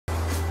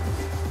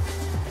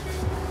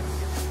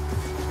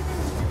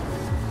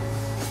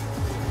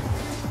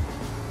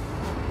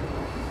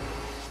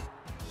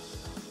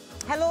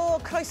Helo,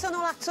 croeso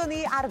nôl ato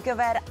ni ar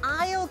gyfer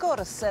ail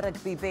gwrs y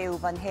rygbi byw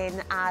fan hyn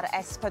ar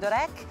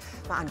S4C.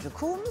 Mae Andrew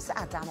Coombs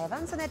a Dan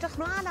Evans yn edrych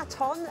mlaen at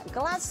hon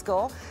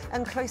Glasgow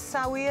yn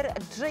croesawu'r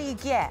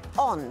dreigiau.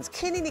 Ond,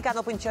 cyn i ni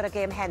ganolbwyntio ar y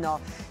gêm heno,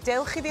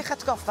 dewch i fi'ch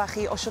atgoffa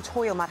chi o siwt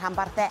hwyl mae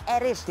rhanbarthau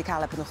eraill wedi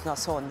cael y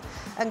penwythnos hwn.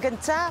 Yn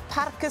gyntaf,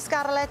 Parc y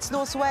Scarlet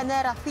nos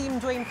Wener a thîm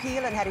Dwayne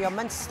Peel yn herio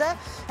Munster.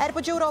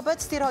 Bod Joe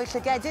Roberts di roi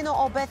llygedyn o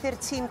obeth i'r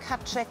tîm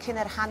catre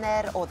cyn yr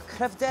hanner, oedd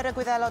cryfder y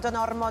Gwyddelod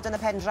yn ormod yn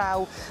y pen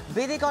draw,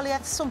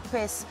 buddigoliaeth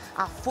swmpus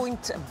a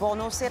phwynt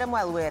bonus i'r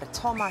ymwelwyr.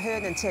 Tom a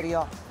Hearn yn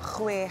tirio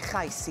 6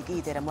 chais i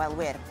gyd i'r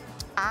ymwelwyr.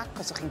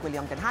 Ac os ych chi'n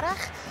gwylio'n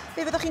gynharach,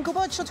 fe fyddwch chi'n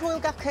gwybod siwt hwyl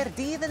gaf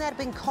Caerdydd yn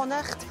erbyn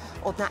Connacht,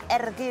 oedd na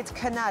ergyd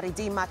cynnar i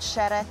dîm Matt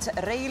Sherratt,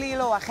 Reili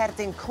Lo a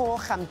cherdyn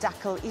coch am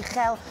dacl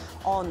uchel,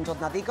 ond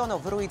oedd na ddigon o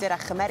frwydr a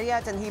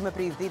chymeriad yn hym y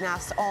brif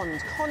ddinas,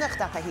 ond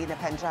Connacht dath a hun y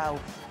pen draw,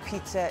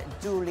 Peter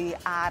Dooley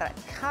a'r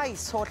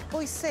cais holl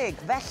bwysig.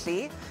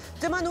 Felly,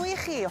 dyma nhw i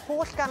chi,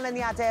 holl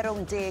ganlyniadau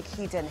rhwng 10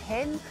 hyd yn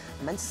hyn.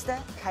 Munster,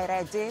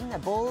 Caeredin, y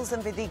Bulls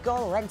yn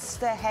fuddigol,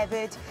 Leinster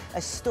hefyd,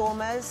 y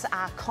Stormers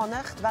a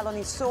Connacht, fel o'n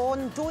i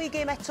sôn, 2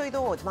 gêm eto i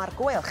ddod. Mae'r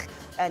gwylch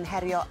yn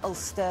herio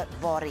Ulster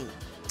fory.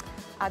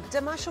 A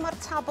dyma siw mae'r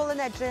tabl yn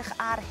edrych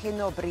ar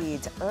hyn o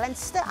bryd.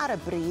 Leinster ar y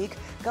brig,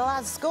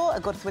 Glasgow y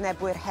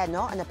gwrthwynebwyr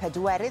heno yn y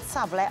 4ydd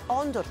safle,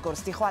 ond wrth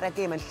gwrs di chwarae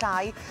gêm yn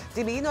llai.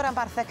 Dim un o'r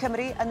ambarthau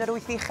Cymru yn yr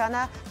 8 ucha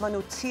yna, maen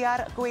nhw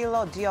tua'r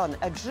gwaelodion.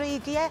 Y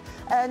dreigiau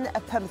yn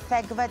y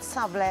 15fed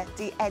safle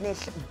di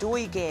ennill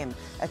 2 gêm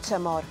y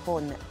tymor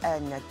hwn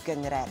yn y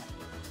gyngred.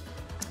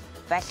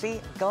 Felly,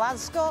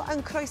 Glasgow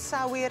yn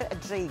croesawu'r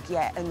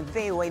dreigiau yn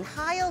fyw ein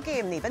hael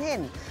gêm ni fan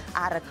hyn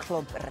ar y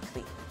clwb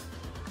rygbi.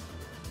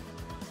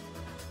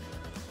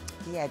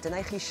 Ie, dyna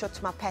i chi siwt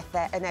mae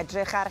pethau yn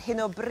edrych ar hyn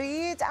o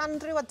bryd.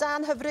 Andrew a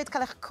Dan, hyfryd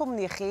cael eich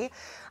cwmni chi.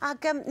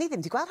 Ac ni ddim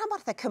wedi gweld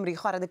rhanbarthau Cymru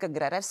chwarae yn y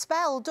gyngred ers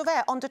spel, do fe?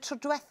 Ond y tro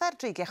diwetha'r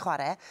dreigiau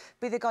chwarae,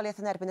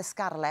 buddigoliaeth yn erbyn y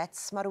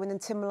Scarlet, mae rhywun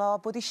yn teimlo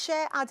bod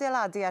eisiau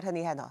adeiladu ar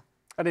hynny heno.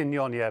 Yn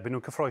union, ie. Byd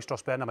nhw'n cyffroes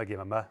dros ben am y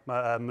gêm yma.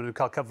 Maen nhw'n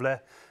cael cyfle,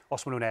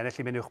 os maen nhw'n ennill,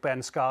 i mynd uwch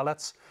ben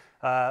Scarlets.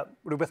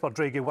 Rhywbeth mae'r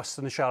dreigiau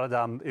wastad yn siarad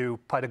am yw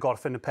paid y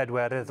gorffen y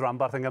 4ydd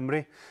rhanbarth yng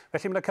Nghymru.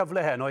 Felly mae'n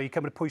cyfle heno i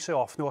cymryd pwysau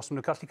off nhw os maen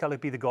nhw'n gallu cael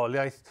eu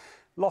buddigoliaeth.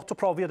 Lot o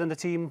profiad yn y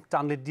tîm,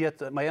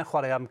 danludiad, mae e'n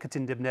chwarae am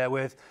cytundeb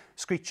newydd,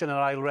 Screech yn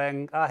yr ail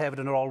reng, a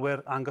hefyd yn yr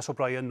olwyr, Angus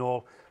O'Brien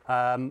nôl.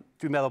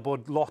 Dwi'n meddwl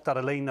bod lot ar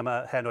y lein yma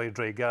heno i'r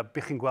dreigiau.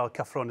 Bych chi'n gweld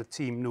cyffro'n y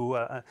tîm nhw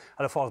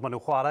ar y ffordd maen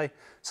nhw'n chwarae.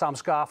 Sam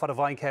Scarf ar y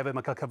fainc hefyd,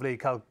 mae'n cael cyfle i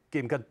cael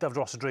gêm gyntaf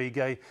dros y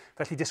dreigiau.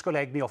 Felly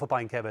disgwyl egni off y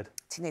bainc hefyd.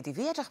 Ti'n neud i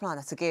fi edrych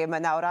mlaen at y gêm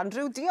yna nawr,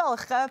 Andrew.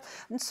 Diolch.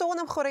 Yn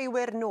sôn am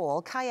chwaraewyr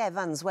nôl, Kai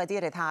Evans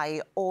wedi ryddhau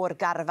o'r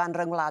garfan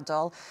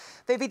ryngwladol.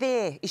 Fe fydd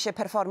eisiau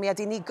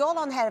perfformiad unigol,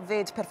 ond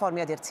hefyd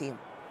perfformiad i'r tîm?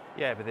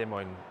 Ie, bydd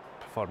moyn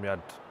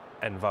perfformiad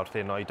enfawr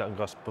heno i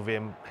dangos bod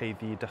fe'n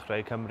heiddi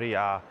dechrau Cymru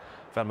a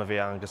fel mae fe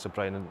a Angus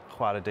O'Brien yn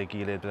chwarae dy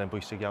gilydd, byddai'n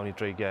bwysig iawn i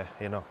dreigiau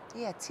heno.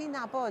 Ie, ti'n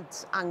nabod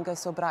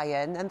Angus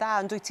O'Brien, yn dda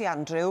yn dwi ti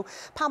Andrew.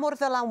 Pa mor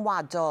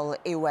ddylanwadol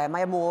yw e?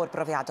 Mae mor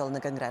brofiadol yn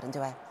y gyngred, yn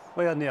dyw e?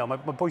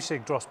 Mae'n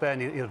bwysig dros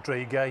ben i'r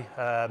dreigiau.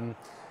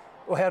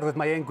 Oherwydd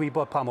mae e'n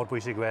gwybod pa mor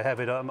bwysig yw e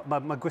hefyd.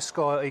 Mae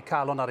gwisgo ei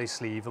calon ar ei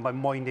slif, mae'n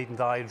moyn neud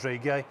yn dda i'r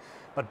dreigiau.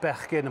 Mae'r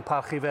bechgyn yn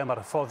parchu fe,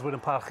 mae'r fforddwyr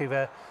yn parchu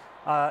fe.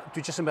 A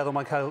dwi jyst yn meddwl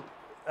mae'n cael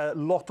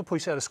lot o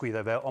pwysau ar y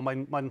sgwyddau fe,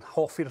 ond mae'n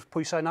hoffi'r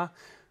pwysau yna.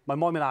 Mae'n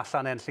moyn mynd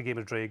allan enll y gêm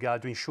i'r dreigiau, a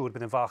dwi'n siŵr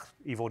bydd yn fach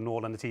i fod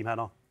nôl yn y tîm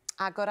heno.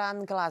 Ac o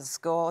ran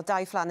Glasgow,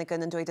 Dai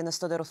Flanagan yn dweud yn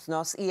ystod yr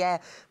wythnos,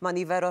 mae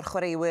nifer o'r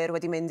chwaraewyr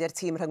wedi mynd i'r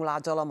tîm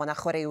rhyngwladol, ond mae yna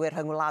chwaraewyr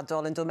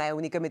rhyngwladol yn dod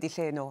mewn i gymryd i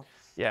lle nhw.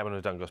 Ie, maen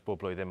nhw'n dangos bob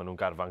blwyddyn, maen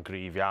nhw'n garfan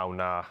gryf iawn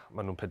a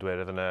maen nhw'n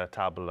 4ydd yn y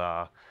tabl a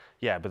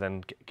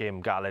byddai'n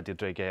gêm galed i'r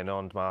dreigiau heno,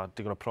 ond mae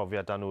digon o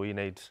profiad da nhw i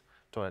wneud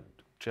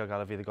trio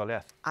gael y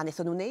fuddugoliaeth. A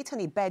wnaethon nhw'n wneud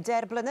hynny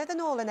 4 blynedd yn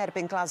ôl yn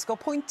erbyn Glasgow,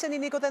 pwynt yn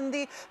unig oedd ynddi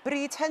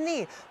bryd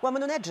hynny. Wel,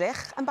 maen nhw'n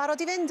edrych yn barod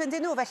i fynd yn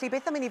dyn nhw, felly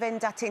beth am i ni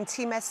fynd at ein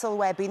tîmau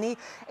sylwebu ni.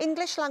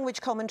 English language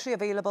commentary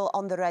available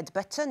on the red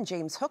button,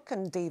 James Hook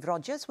and Dave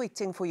Rogers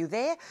waiting for you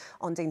there,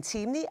 ond ein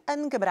tîm ni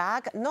yn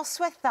Gymraeg,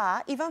 noswaith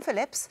dda, Ifan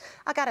Phillips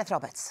a Gareth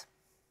Roberts.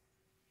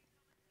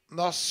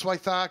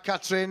 Noswaith dda,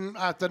 Catrin,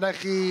 a dyna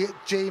chi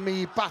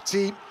Jamie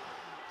Batty,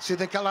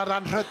 sydd yn cael yr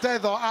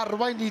anrhydedd o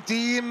arwain i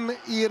dîm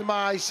i'r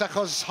maes,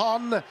 achos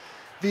hon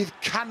fydd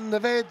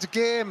canfed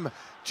gêm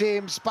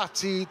James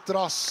Batty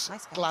dros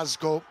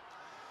Glasgow.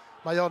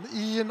 Mae o'n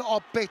 1 o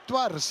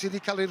 4 sydd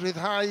wedi cael ei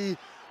ryddhau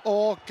o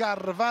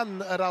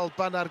garfan yr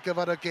Alban ar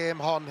gyfer y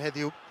gêm hon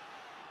heddiw.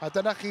 A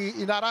dyna chi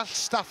un arall,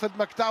 Stafford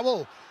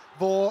McDowell,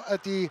 fo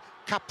ydy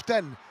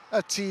capten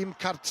y tîm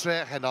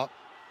cartre heno.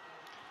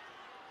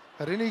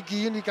 Yr unig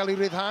un i gael ei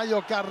ryddhau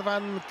o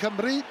garfan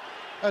Cymru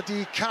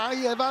ydy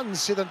Kai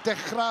Evans sydd yn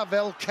dechrau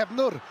fel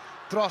cefnwr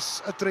dros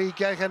y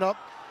dreigiau heno.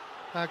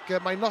 Ac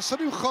mae'n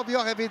noson i'w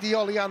chofio hefyd i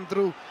Oli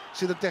Andrew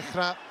sydd yn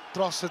dechrau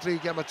dros y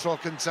dreigiau am y tro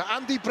cyntaf.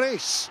 Andy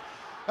Brace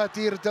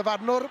ydy'r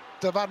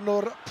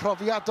dyfarnwr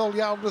profiadol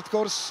iawn wrth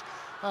gwrs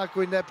a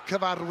gwyneb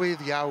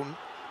cyfarwydd iawn.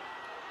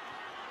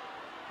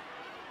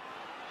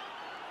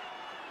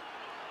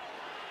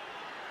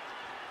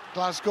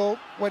 Glasgow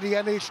wedi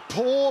ennill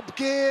pob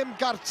gêm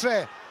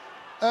gartre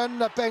yn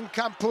y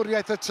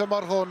bencampwriaeth y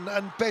tymor hwn,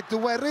 yn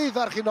bedwerydd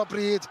ar hyn o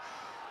bryd,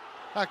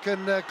 ac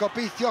yn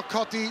gobeithio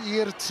codi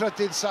i'r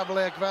trydydd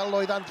safle, fel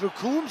oedd Andrew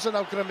Coombs yn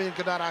awgrymu'n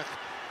gynharach.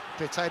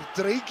 Petai'r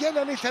 30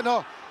 ennill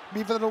heno,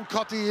 mi fydden nhw'n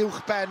codi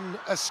uwch ben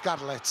y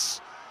Scarlets.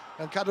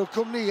 Yn cadw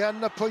cwmni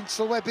yn y pwynt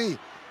sylwebu.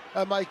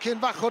 Mae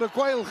cynfachwr y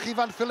gweilch,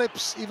 Ifan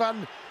Phillips.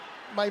 Ifan,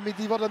 mae'n mynd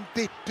i fod yn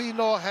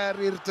dipyn o her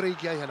i'r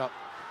 30 heno.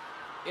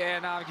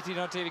 Na, fi'n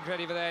cytuno te, fi'n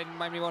credu fydde'n,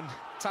 mae'n mynd i fod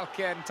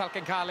yn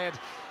talcen caled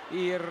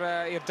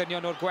i'r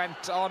dynion o'r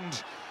Gwent,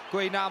 ond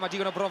gweud na, mae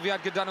digon o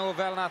brofiad gyda nhw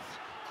fel nath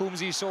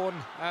Coombs i sôn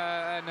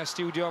yn y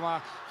studio yma,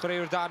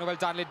 chwaraewr da nhw fel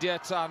Dan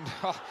Lydiot,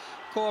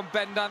 co yn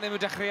bendant ddim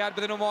y dechreuad,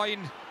 bydden nhw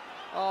moyn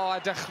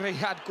y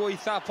dechreuad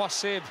gweitha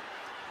posib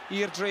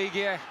i'r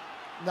 30.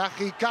 Na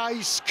chi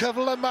gais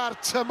cyflyma'r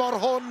tymor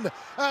hwn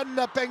yn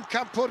y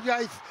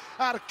bencampwriaeth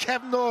a'r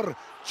cefnwr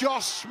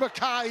Josh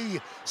Mackay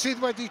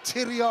sydd wedi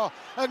tirio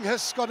yng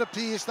nghysgod y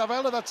pys. A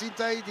fel ydw ti'n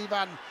deud,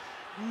 Ifan,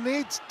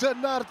 nid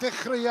dyna'r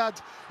dechreuad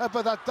y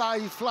bydda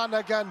Dai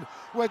Flanagan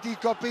wedi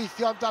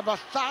gobeithio amdano.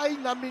 Llai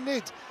na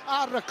munud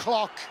ar y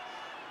cloc.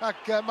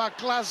 Ac mae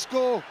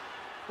Glasgow,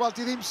 wel,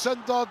 di ddim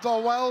syndod o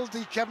weld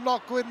i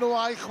cefnogwyr nhw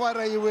a'i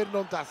chwaraewyr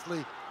nhw'n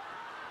dathlu.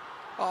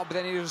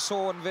 Bydden ni'n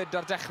sôn fyd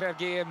ar dechrau'r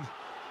gêm.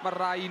 Mae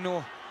rai nhw,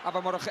 a fe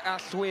mor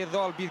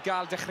allweddol bydd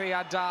gael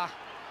dechreuad da.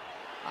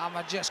 A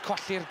mae jyst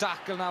colli'r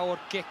dacl na o'r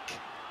gic.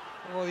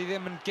 Oedd hi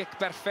ddim yn gic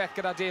berffaith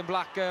gyda Dane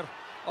Blacker,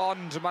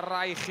 ond mae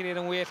rai chi'n ei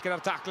yn well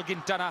gyda'r dacl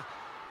gynta na.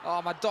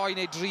 Mae 2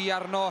 neu 3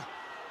 arno.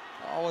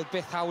 Oedd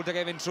byth hawdd ag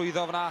efo'n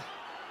trwyddo fyna.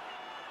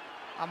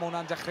 A mae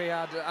hwnna'n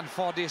dechreuad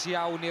anffodus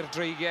iawn i'r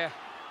 30.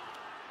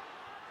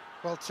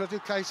 Wel,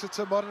 trydydd cais y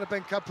tymor yn y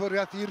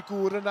bencampwriaeth i'r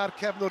gŵr yn ar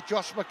cefnwr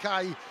Josh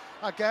Mackay.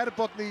 Ac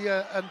bod ni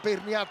yn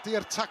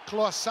beirniadu'r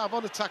taclo a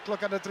safon y taclo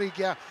gan y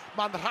 30,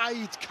 mae'n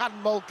rhaid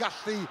canmol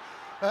gallu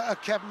y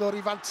cefnwr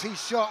i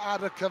fanteisio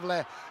ar y cyfle.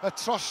 Y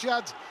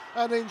trosiad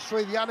yn ein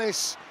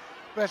llwyddiannus,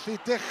 felly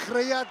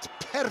dechreuad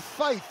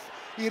perffaith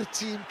i'r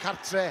tîm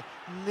cartre,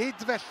 nid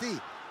felly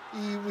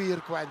i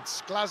wir Gwent.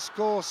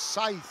 Glasgow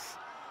 7,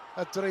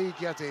 y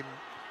 30 dim.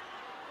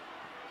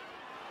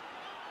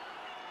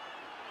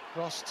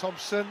 Ross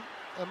Thompson,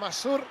 y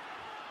maswr.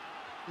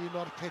 Un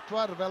o'r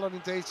 4, fel o'n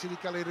i'n deud, sydd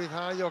wedi cael ei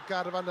ryddhau o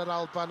garfan yr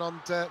Alban,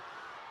 ond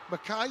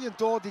Mackay yn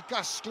dod i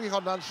gasglu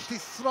honna'n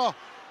llithro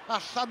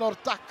allan o'r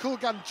dacl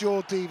gan Joe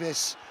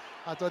Davies.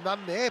 A doedd na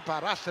neb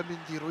arall yn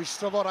mynd i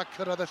rwystro fo rhag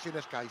cyrraedd y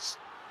llinell gais.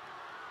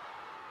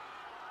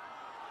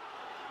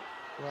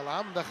 Wel,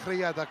 am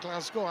ddechreuad a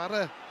Glasgow ar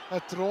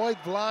y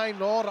droed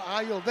blaen o'r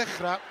ail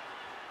ddechrau.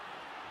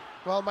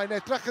 Wel, mae'n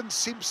edrych yn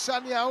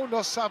simsan iawn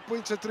o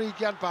safbwynt y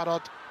 30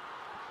 barod.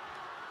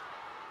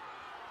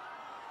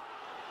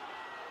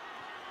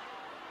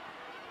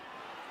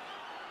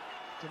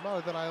 Dyma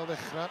oedd yr ail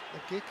ddechrau,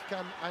 y gic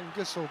gan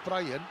Angus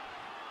O'Brien.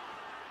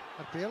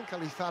 A'r bêl yn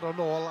cael ei tharo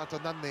nôl, a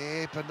doedd na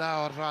neb yna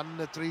o ran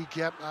y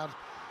 30. A'r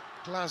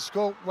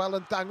Glasgow, wel,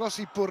 yn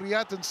dangos i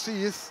bwriad yn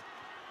syth.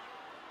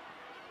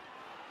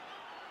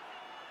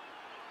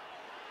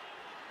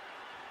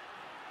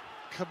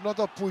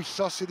 Cyfnod o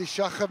bwyso sydd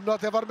eisiau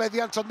chyfnod efo'r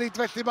meddiant, ond nid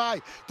felly mai.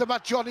 Dyma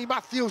Johnny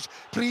Matthews,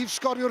 prif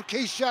sgoriwr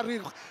ceisiau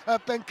y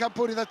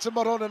bencampwriaeth y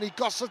tymor hwn, yn ei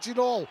gosod i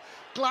nôl.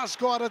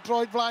 Glasgow ar y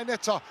droed flaen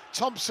eto.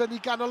 Thompson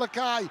i ganol y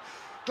cae.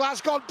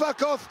 Glasgow yn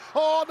bygwth.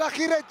 Na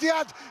chi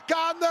rediad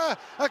gan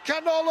y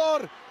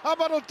canolor. A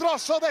maen nhw'n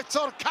drosodd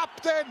eto'r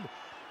capten,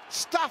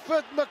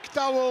 Stafford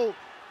McDowell.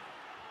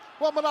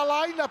 Wel, mae yna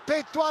lain a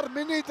 4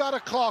 munud ar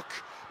y cloc.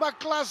 Mae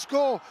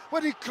Glasgow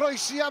wedi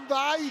croesi am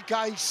 2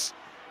 gais.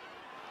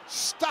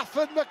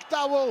 Stafford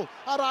McDowell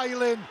ar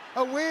ailyn,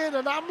 y wen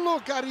yn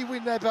amlwg ar ei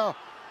wyneb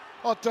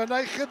o dyna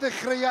eich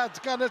ddechreuad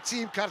gan y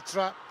tîm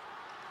cartra.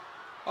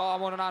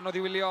 Mae hwnna'n anodd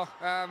i wylio.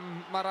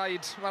 Mae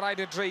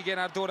rhaid y dreigen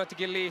ar dod at ei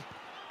gili,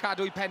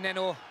 cadw i pennau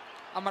nhw,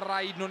 a mae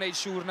rhaid nhw wneud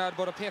siŵr nawr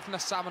bod y peth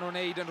nesaf maen nhw'n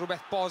wneud yn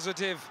rhywbeth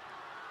positif.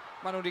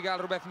 Maen nhw wedi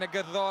cael rhywbeth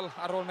negyddol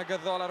ar ôl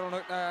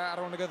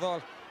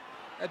negyddol.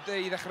 I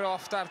ddechrau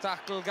off da'r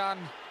dacl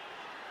gan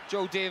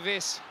Joe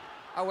Davies,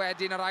 a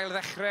wedyn yr ail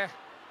ddechrau.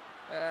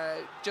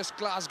 Just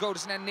Glasgow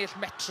yn ennill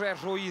metre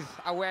rhwydd,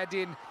 a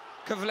wedyn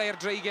cyfle i'r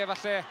 30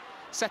 falle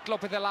setlo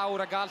pethau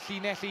lawr a gael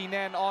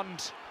llinell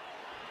ond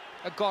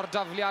y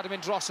gordafliad yn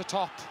mynd dros y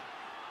top.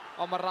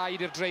 Ond mae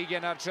rhaid i'r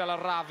 30 ar trial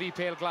arafu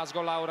pêl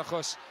Glasgow lawr,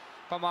 achos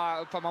pan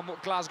mae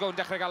Glasgow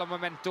yn dechrau gael y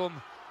momentum,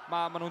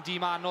 mae nhw'n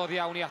dîm anodd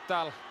iawn i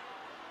atal.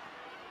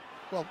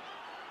 Wel,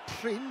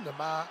 prin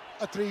yma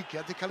y 30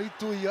 wedi cael ei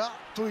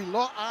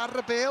dwylo ar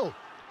y bêl.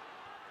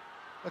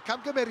 Y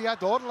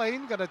camgymeriad o'r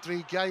lein gan y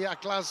 30 a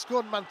Glasgow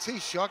yn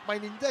manteisio, ac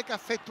mae'n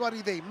 14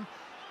 i ddim,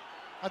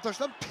 a does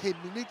na'n 5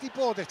 munud i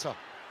bod eto.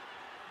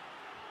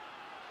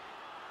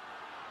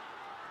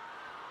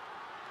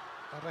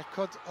 Y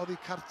record oddi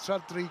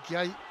cartra'r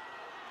 30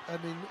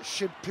 yn un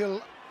simpl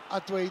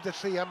a dweud y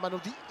lleia. Maen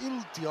nhw wedi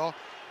ildio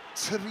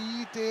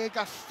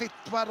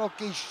 34 o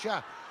geisiau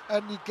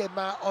yn ei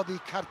gema oddi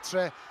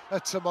cartre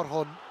y tymor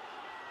hwn.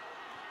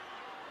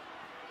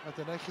 A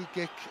dyna chi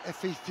gic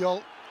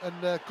effeithiol yn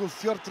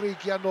gwthio'r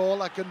dreigiau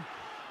nôl ac yn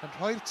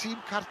rhoi'r tîm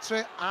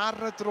cartre ar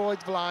y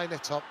droed flaen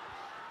eto.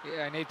 Ie,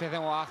 yeah, wneud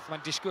pethau'n wath.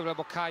 Mae'n disgwyl fel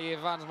bod Kai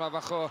Evans, mae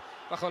bach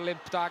o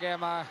limp dag e.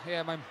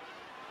 Mae'n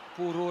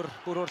bwrw'r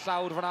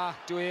llawr fyna.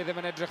 Dwi e ddim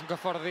yn edrych yn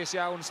gyfforddus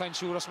iawn. Sa'n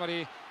siŵr os mae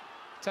wedi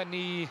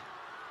tynnu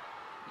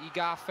i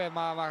gaffe.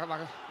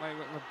 Mae'n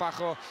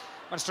bach o...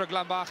 Mae'n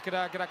stryglan bach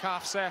gyda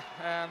caffse.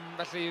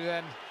 Felly bydd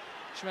e'n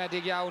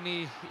siomedig iawn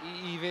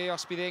i fe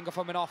os bydd e'n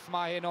goffo mynd off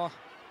ma hyn o.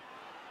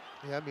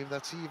 Ie, mi fydda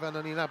ti fan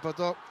yn un abod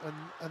o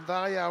yn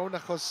dda iawn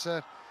achos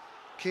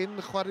cyn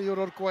chwaraewr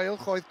o'r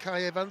gweilch oedd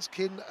Kai Evans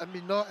cyn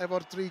ymuno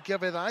efo'r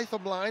dreigiau fe ddaeth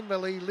ymlaen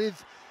fel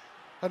eilydd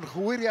yn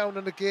hwyr iawn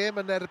yn y gêm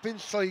yn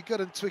erbyn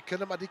Lloegr yn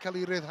Twickenham a wedi cael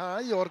ei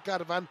ryddhau o'r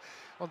garfan,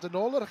 ond yn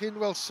ôl yr hyn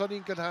welson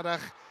ni'n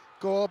gynharach,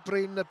 go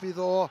brin y bydd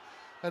o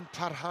yn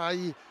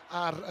parhau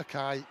ar y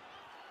cae.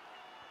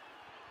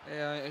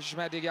 Ie,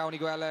 siomedig iawn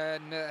i gweld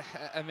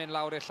yn mynd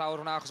lawr i'r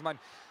llawr hwnna, achos mae'n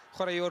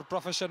chwaraewr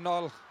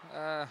broffesiynol,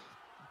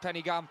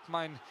 Penny Gamp,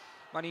 mae'n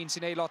un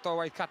sy'n neud lot o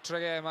waith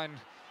cartref e, mae'n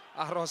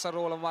aros ar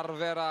ôl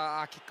ymarfer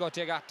a cico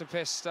tuag at y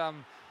pist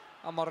am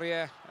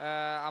oriau,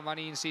 a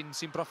mae'n un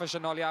sy'n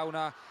broffesiynol iawn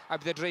a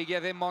bydd y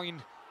dreigiau ddim moyn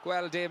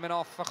gweld e mynd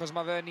off, achos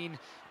mae fe'n un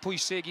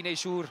pwysig i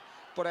wneud siŵr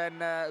bod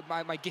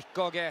mae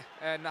gicog e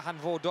yn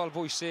hanfodol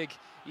bwysig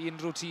i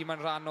unrhyw tîm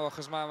yn rhan o,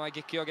 achos mae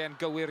gicog e'n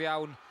gywir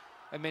iawn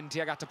yn mynd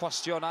tuag at y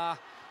postio na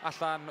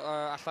allan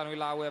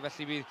o'i lawe,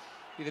 felly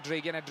bydd y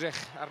dreigiau'n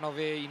edrych arno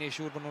fe i wneud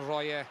siŵr bod nhw'n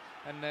rhoi e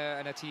yn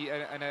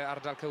y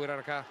ardal cywir ar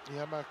y ca.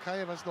 Ie, mae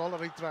Kai Evans nôl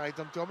ar ei draed,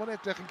 ond diolch yn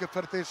edrych yn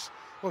gyffyrddus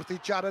wrth i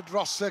Jared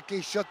Rosser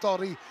geisio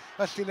dorri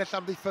y llinell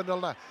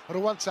amddiffynol na.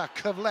 Rwan ta,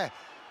 cyfle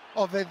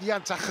o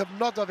feddiant a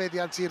chyfnod o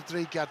feddiant i'r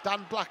dreigiau.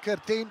 Dan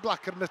Blacker, Dane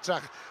Blacker yn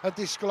ytrach yn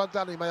disgwyl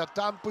amdani. Mae o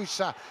dan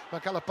bwysa,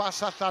 mae'n cael y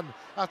bas allan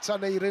at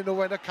Aneirin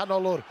Owen y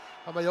canolwr.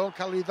 A mae o'n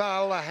cael ei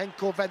ddal a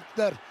Henko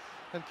Ventner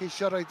yn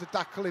ceisio roed y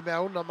dacl i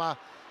mewn, a mae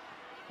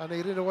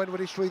Aneirin Owen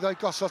wedi llwyddo i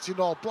gosod i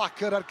nôl.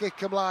 Blacker ar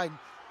gic ymlaen.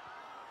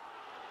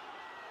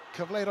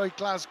 Cyfle i roi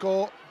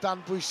Glasgow dan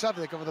bwysaf,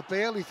 fe gafodd y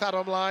bêl i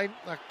tharo ymlaen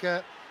ac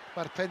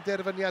mae'r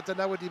penderfyniad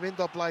yna wedi mynd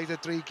o blaid y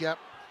dreigiau.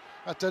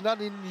 A dyna'n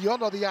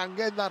union oedd ei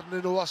angen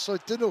arnyn nhw os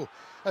oedden nhw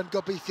yn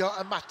gobeithio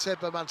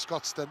ymateb y man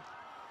Scotston.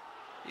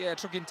 Ie,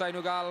 tro gynta i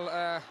nhw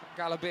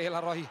gael y bêl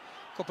a rhoi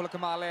cwpl o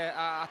cymalau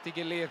at ei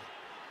gilydd.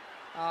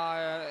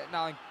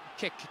 A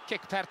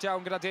cic pert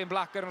iawn gyda Dane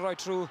Blacker yn rhoi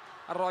trwy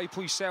a rhoi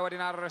pwysau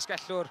wedyn ar yr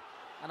esgellwr.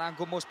 A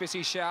na'n gwmws beth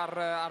sy'n eisiau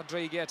ar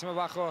dreigiau. Tyma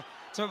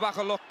bach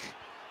o look.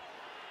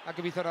 A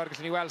gobeithio nawr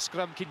gallwn ni weld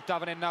sgrym cynta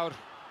fan hyn nawr.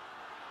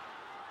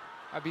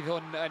 A bydd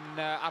hwn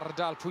yn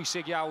ardal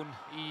pwysig iawn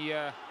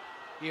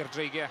i'r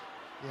dreigiau.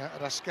 Ie,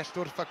 yr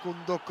asgellwr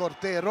Facundo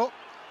Cordero,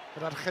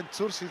 yr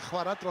archentwr sy'n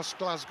chwarae dros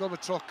Glasgow y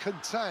tro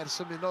cynta ers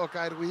ymuno o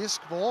gair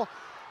wisg. Fo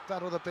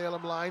darodd y bêl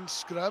ymlaen,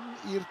 sgrym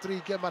i'r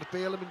dreigiau. Mae'r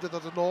bêl yn mynd i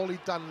ddod yn ôl i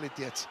Dan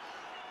Lydiat,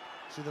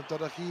 sydd yn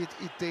dod o hyd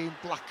i Dane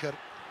Blacker.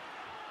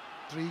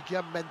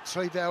 Dreigiau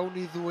mentro i fewn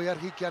i ddwy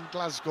ar hugian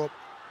Glasgow.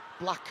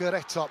 Blacker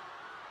eto.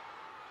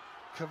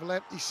 Cyfle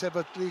i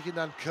sefydlu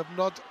hynna'n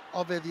cyfnod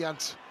o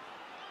feddiant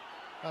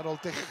ar ôl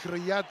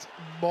dechreuad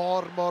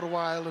mor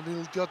wael yn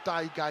ildio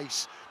dau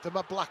gais.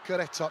 Dyma Blacker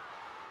eto.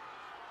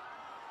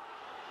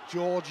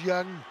 George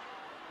Young,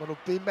 maen nhw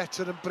 5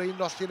 metr yn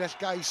brin o llinell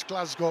gais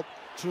Glasgow.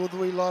 Trwy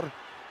ddwylo'r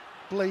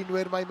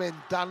blaenwyr mae'n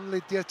mynd. Dan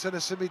Lydiat yn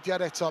y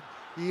symudiad eto.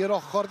 I'r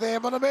ochr dde,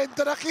 maen nhw'n mynd,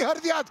 dyna chi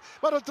hyrddiad.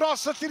 Maen nhw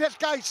dros y llinell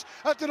gais.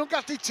 Ydyn nhw'n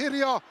gallu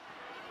tirio.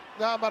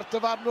 Na, mae'r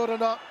dyfarnwr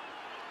yno.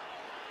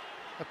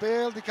 Y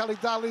bêl wedi cael ei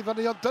dalu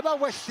fyny, ond dyna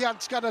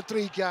welliant gan y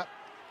dreigiau.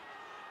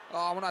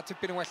 Mae hwnna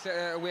tipyn yn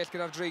well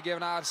gyda'r dreigiau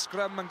fyna.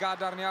 Sgrym yn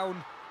gadarn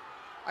iawn.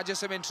 A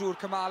jyst yn mynd trwy'r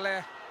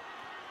cymalau.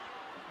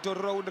 Dod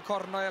rownd y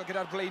cornoel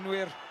gyda'r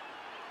blaenwyr.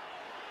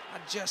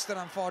 A jyst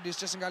yn anffodus,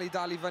 jyst yn cael ei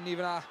dalu fyny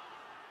fyna.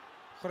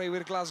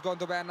 Chwaraewyr Glasgow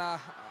yn dod benna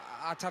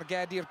a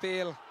targedu'r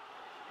bêl.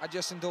 A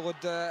jyst yn dod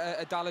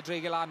dal y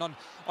dreigiau lan.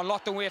 Ond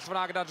lot yn well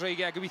fyna gyda'r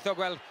dreigiau. Gobeithio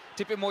gweld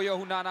tipyn mwy o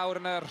hwnna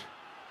nawr yn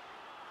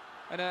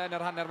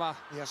yr hanner ma.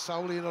 Ie,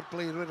 sawl un o'r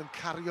blaenwyr yn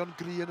cario'n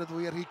gri yn y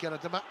ddwy ar hugain, a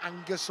dyma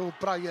Angus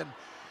O'Brien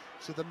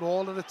sydd yn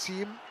ôl yn y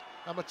tîm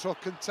am y tro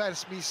cyntaf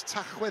ers mis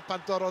Tachwedd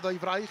pan dorodd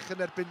o'i fraich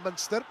yn erbyn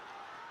Munster.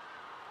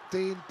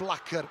 Dane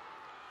Blacker,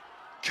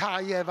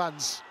 Kai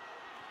Evans.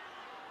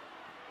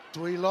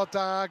 Dwylo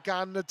da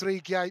gan y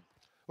dreigiau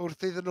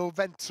wrth iddyn nhw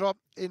fentro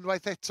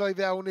unwaith eto i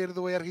fewn i'r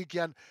ddwy ar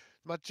hugain.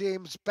 Mae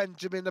James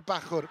Benjamin y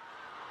bachwr.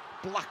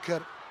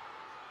 Blacker.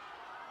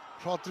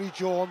 Rodri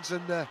Jones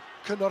yn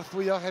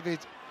cynorthwyo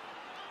hefyd.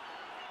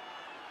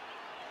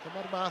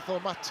 Dyma'r math o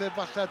mateb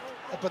falle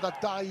y bydda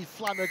Dai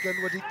Flanagan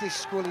wedi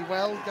disgwyl i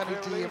weld gan ei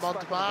dîm,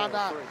 ond mae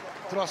yna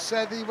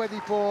droseddu wedi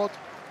bod.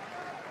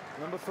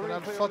 Yn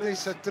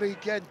anffodus y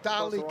dreigiau'n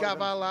dal i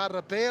gafal ar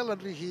y bêl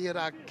yn rhy hir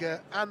ac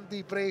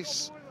Andy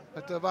Brace,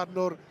 y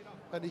dyfarnwr,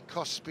 yn ei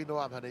cosbi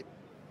nhw am hynny.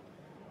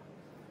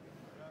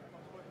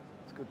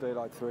 It's a good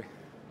daylight 3.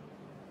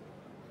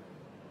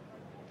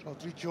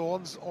 Rodri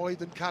Jones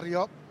oedd yn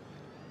cario.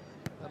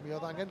 A mi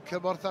oedd angen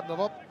cymorth arno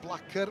fo.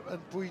 Blacker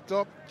yn bwydo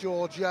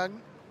George Young.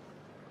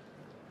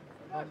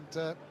 Ond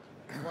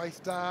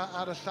Waith da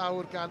ar y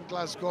llawr gan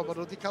Glasgow. Maen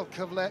nhw wedi cael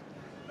cyfle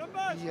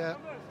i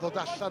ddod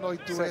allan o'i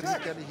dwyr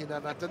gen ei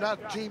hunan. A dyna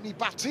Jamie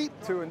Batty.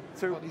 O'n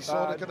i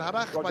sôn yn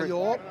gynharach. Mae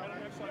o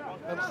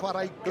yn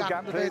chwarae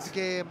ganfed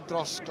gêm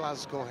dros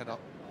Glasgow heno.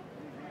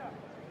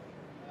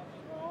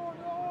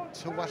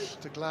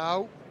 Tywallt y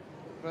glaw.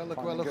 Fel y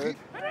gwelwch chi.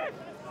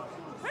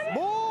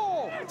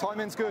 More!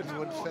 Timing's good.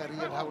 Iwan Ferry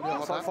yn hawlio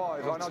hwnna. Offside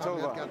 5, right now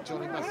over. Gan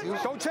Johnny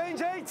Matthews. Don't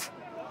change 8!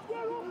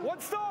 One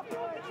stop!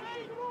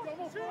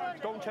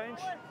 Don't change.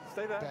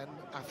 Stay there. Ben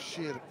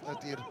Afshir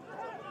ydy'r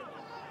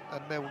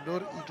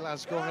mewnwr i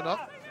Glasgow heno.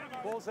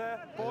 Ball's there.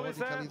 Ball is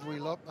Wedi cael there. ei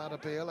ddwylo ar y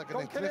bel ac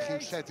yn edrych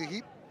i'w lledu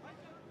hi.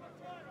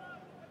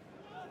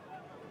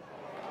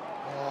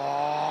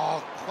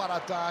 O,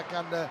 chwarae da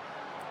gan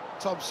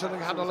Thompson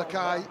yng nghanol y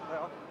cae.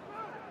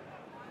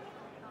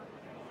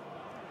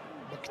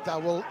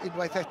 McDowell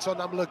unwaith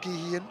eto'n amlygu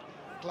hun.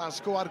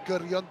 Glasgow ar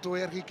gyrion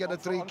dwy'r hi gen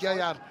y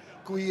dreigiau a'r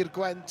gwir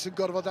Gwent yn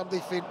gorfod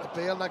amddiffyn. Y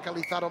bel na cael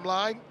ei tharo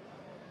ymlaen.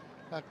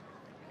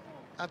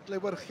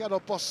 Adlewyrchiad o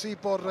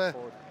bosib o'r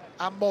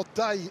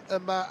amodau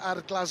yma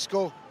ar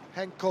Glasgow.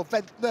 Henco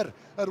Fentner,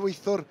 yr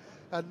weithwr,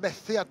 yn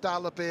methu a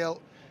dal y bel,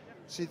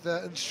 sydd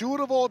yn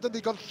siŵr o fod yn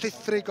ddigon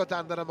llithrig o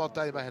dan yr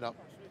amodau yma heno.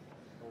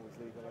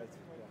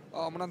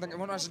 O, mae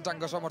hwnna'n sy'n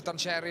dangos o mor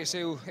dancherus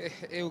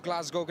yw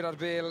Glasgow gyda'r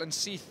bel yn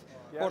syth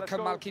o'r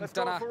cymal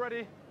cynta na.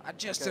 A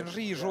just yn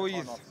rhy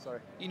rwydd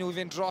i nhw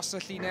fynd dros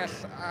y llinell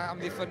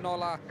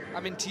amddiffynol a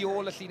mynd tu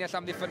ôl y llinell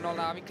amddiffynol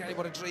na. Fi'n credu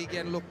bod y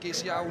dreigiau'n lwcus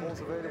iawn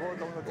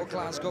o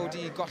Glasgow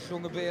di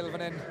gollwng y bel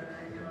fan hyn.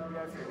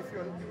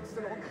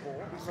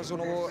 Achos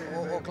o'n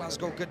o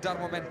Glasgow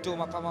gyda'r momentum,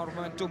 a pan mae'r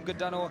momentum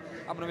gyda nhw,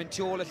 a maen nhw'n mynd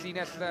tu ôl y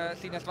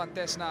llinell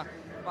fantes na,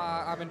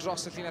 a mynd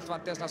dros y llinell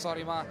fantes na,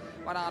 sori,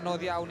 mae'n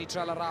anodd iawn i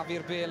treul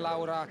arafu'r bel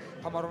lawr, a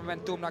pan mae'r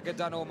momentum na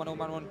gyda nhw, maen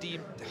nhw'n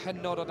dîm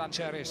hynod o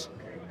dancherus.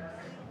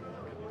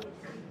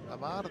 A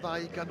mae'r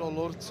ddau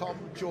ganolwr, Tom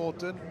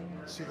Jordan,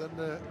 sydd yn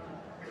y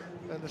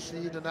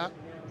llun yna,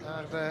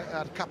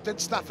 a'r captain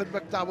Stafford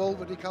McDowell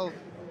wedi cael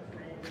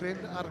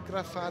cryn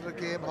argraff ar y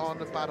gêm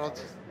hon yn barod.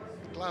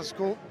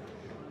 Glasgow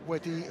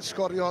wedi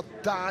sgorio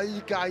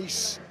 2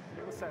 gais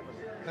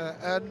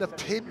yn y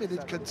 5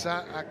 munud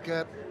cyntaf ac,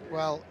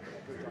 wel,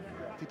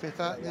 di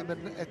pethau ddim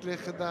yn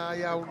edrych yn dda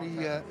iawn i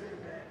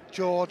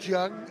George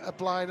Young, y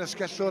blaen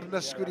ysgellwr yn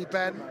ysgwyd i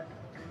ben.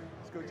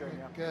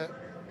 Ac,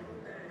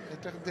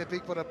 edrych yn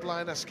debyg bod y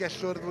blaen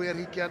ysgellwr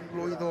 22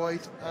 mlwydd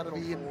oed ar y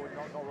fin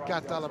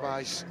gadael y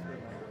maes.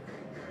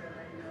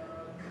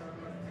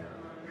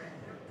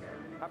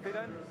 Happy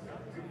then?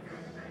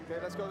 Okay,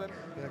 let's go then.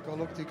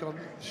 Golwg digon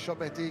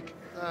siomedig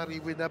ar ei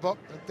wyneb o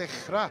yn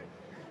dechrau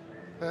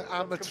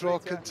am y tro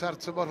cynta'r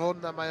tymor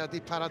hwn a mae wedi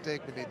para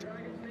 10 munud.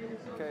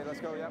 Okay,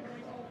 let's go, yeah.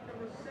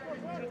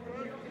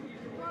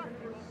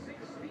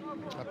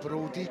 A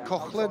Brody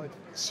Coughlin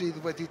sydd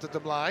wedi dod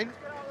ymlaen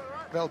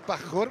fel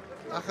bachwr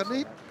a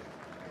hynny.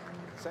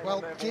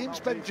 Wel, James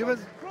Benjamin,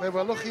 fe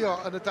welwch chi o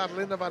yn y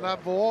darlun y fanna,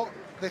 fo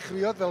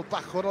ddechreuodd fel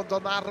bachwr ond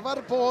o'n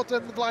arfer bod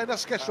yn blaen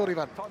ysgellwr i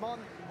fan.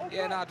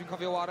 Ie, na, dwi'n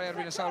cofio ware ar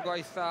fin y sawl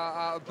gwaith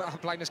a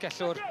blaen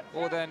ysgellwr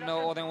oedd e'n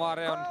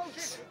ware, ond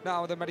na,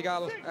 oedd e'n wedi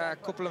cael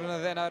cwpl o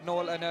flynydde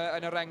nôl yn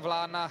y reng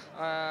flan na,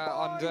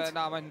 ond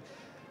na, mae'n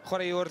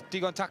chwaraewr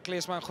digon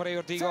taclus, mae'n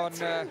chwaraewr digon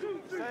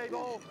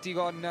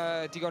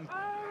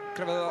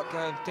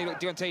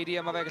teidi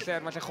yma fe gallu,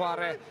 mae'n lle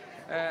chwarae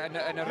yn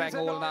y reng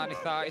ôl na, yn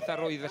eitha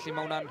rwydd, felly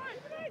mae hwnna'n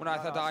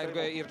eitha da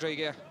i'r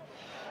dreigiau.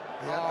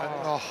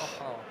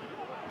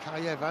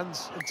 Kai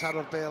Evans yn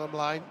taro'r bel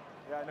ymlaen.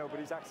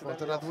 Wel,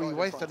 dyna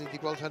ddwywaith, da ni wedi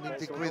gweld hynny'n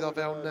digwydd o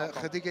fewn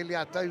chydig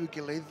eiliadau i'w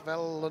gilydd,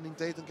 fel o'n i'n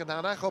deud yn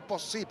gynharach o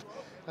bosib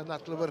yn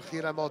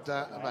adlewyrchu'r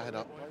amodau yma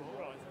heno.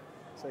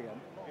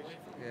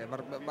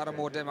 Mae'r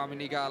amodau yma'n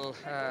mynd i gael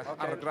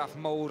argraff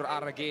mowr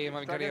ar y gêm,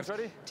 a fi'n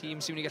credu'r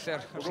tîm sy'n mynd i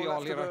gallu'r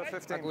rheoli'r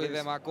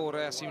agweddau yma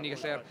gorau sy'n mynd i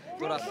gallu'r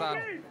dod allan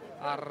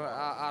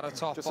ar y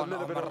top, ond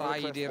mae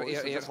rhaid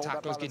i'r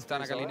tacles gynta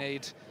na gael ei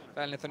wneud.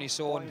 Fel wnaethon ni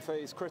sôn,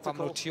 pan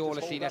maen nhw tu ôl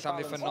y llinell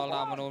amddiffynol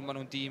na, maen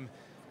nhw'n dîm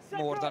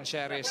môr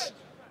dancherus.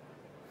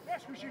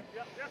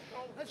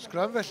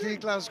 Sgrym felly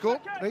Glasgow,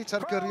 reit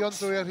ar gyrion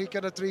dwy ar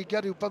hugain y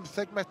dreigiad, yw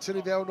 15 metr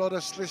i fewn o'r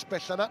yslys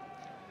bell yna.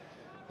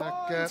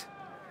 Ac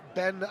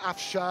Ben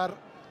Afshar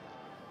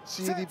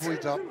sydd i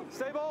bwydo.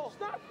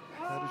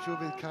 Rwy'n siŵr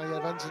fydd Kai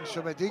Evans yn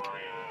siomedig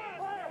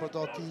bod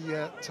o di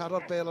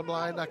taro'r bel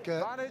ymlaen ac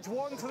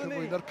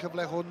cyflwyno'r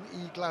cyfle hwn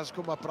i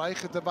Glasgow. Mae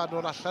braich y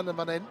dyfanwr allan yn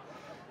fan hyn.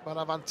 Mae'n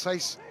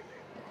afantais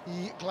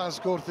i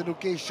Glasgow wrth nhw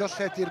geisio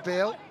lledu'r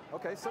bel.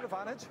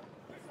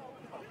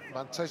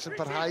 Afantais yn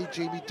parhau,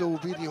 Jamie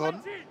Doby di hwn.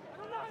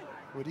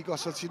 Wedi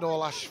gosod sy'n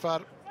ôl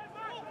Ashfar.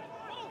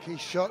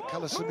 Ceisio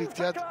cael y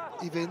symudiad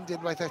i fynd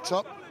unwaith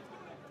eto.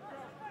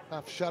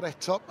 Afshar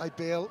eto, a'i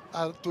bel,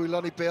 a'r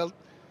dwylon i bel.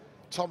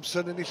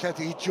 Thompson yn ei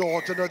lledu i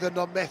Jordan oedd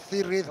yno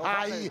methu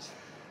ryddhau.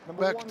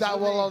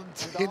 McDowell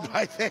ond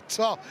unwaith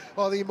eto,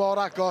 oedd hi mor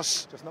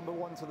agos.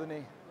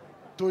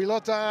 Dwylo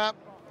da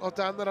o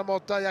dan yr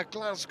amodau a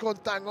Glasgow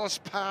yn dangos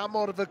pa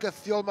mor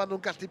fygythiol maen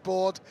nhw'n gallu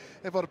bod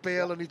efo'r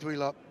bel yn ei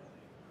dwylo.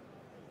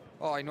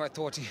 O, unwaith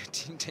to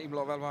ti'n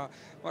teimlo fel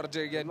mae'r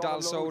dreigiau'n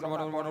dal sownd,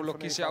 maen nhw'n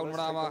lwcus iawn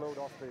fyna.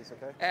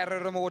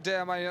 Yr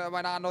ymodau,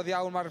 mae'n anodd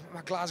iawn,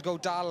 mae Glasgow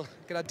dal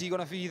gyda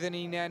digon o ffydd yn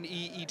unen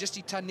i jyst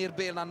i tynnu'r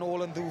bel na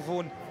nôl yn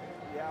ddwfwn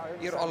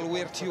i'r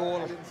olwyr tu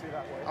ôl.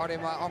 A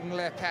wedyn mae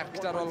ongle perc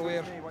da'r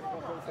olwyr.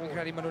 Fi'n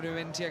credu maen nhw'n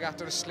mynd tuag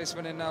at yr yslys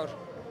fan hyn nawr.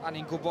 A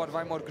ni'n gwybod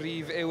faint mor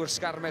gryf yw'r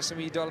sgarmes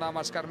ymudol na.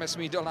 Mae'r sgarmes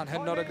ymudol na'n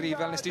hynod o gryf,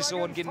 fel nes ti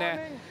sôn gynne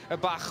y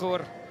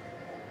bachwr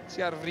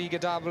sy'n ar frig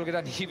y dabl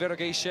gyda nifer o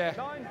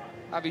geisiau.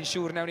 A fi'n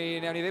siŵr newn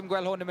ni ddim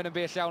gweld hwn yn mynd yn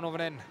bell iawn o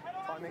fan hyn.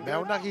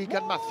 Mewn ag i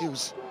gan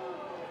Matthews.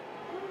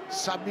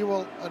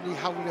 Samuel yn ei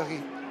hawlio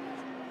hi.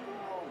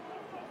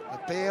 Y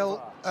bel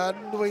yn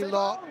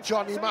wylo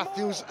Johnny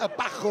Matthews, y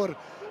bachwr.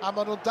 A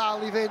maen nhw'n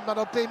dal i fynd,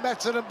 maen nhw'n 5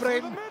 metr yn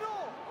bryn.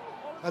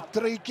 Y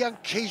dreigiau'n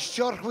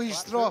ceisio'r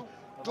rhwystro.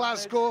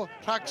 Glasgow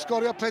rhag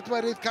sgorio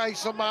pedwerydd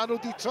cais, ond maen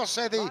nhw wedi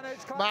troseddu.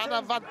 Mae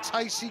yna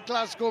fantais i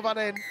Glasgow fan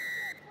hyn.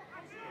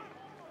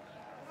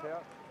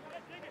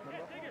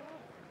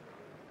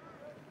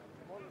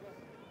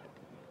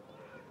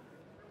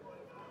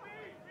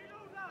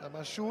 A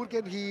mae'n siŵr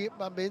gen hi,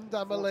 mae'n mynd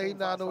am y lein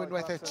na nhw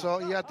unwaith eto.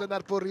 Ia,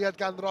 dyna'r bwriad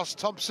gan Ross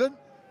Thompson.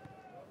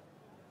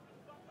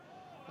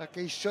 Ac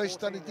eisoes,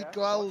 da ni wedi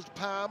gweld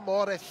pa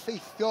mor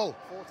effeithiol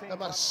y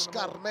mae'r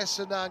sgarmes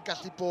yna yn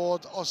gallu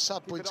bod o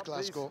safbwynt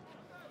Glasgow.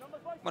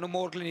 Maen nhw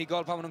mor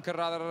glinigol pan maen nhw'n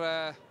cyrraedd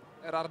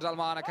yr ardal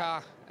ma'n y ca.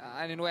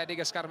 Yn enwedig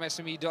y sgarmes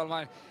ymudol.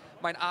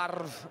 Mae'n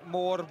arf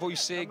mor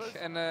bwysig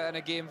yn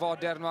y gêm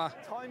fodern yma.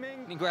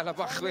 Ni'n gweld y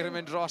bachwyr yn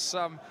mynd dros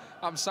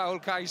am sawl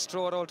cais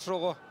tro ar ôl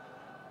tro.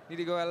 Ni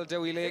wedi gweld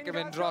Dewi Lake yn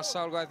mynd dros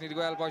sawl gwaith, ni wedi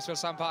gweld boes fel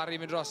Sam Parry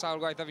yn mynd dros sawl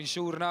gwaith, a fi'n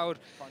siŵr nawr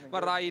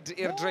mae rhaid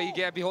i'r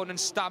dreigiau bu hwn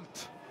yn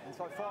stamp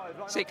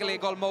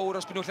seicolegol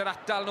mowr os byd nhw'n lle'r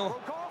atal nhw.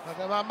 A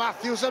dyma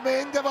Matthews yn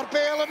mynd efo'r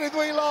bel yn ei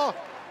ddwylo.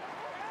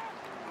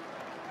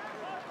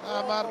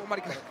 A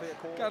Mae'n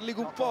gadlu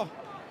gwmpo.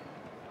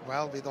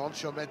 Wel, fydd o'n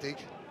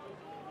siomedig.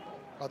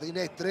 Oedd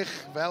hi'n edrych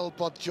fel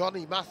bod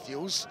Johnny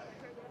Matthews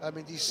yn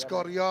mynd i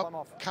sgorio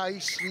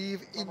cais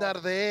rhif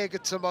 11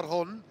 y tymor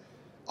hwn.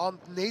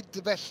 Ond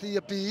nid felly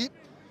y bu.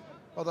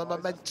 Oedd y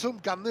momentum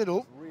ganddyn nhw.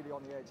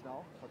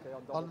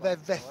 Ond fe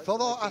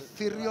fethodd o a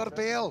thirio'r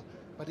bel.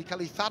 Mae wedi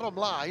cael ei tharo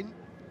mlaen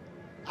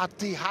a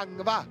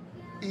dihangfa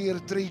i'r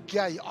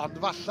dreigiau.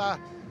 Ond falla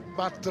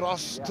mae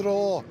dros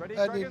dro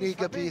yn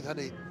unig y bydd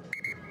hynny.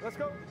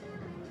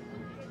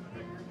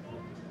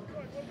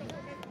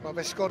 Mae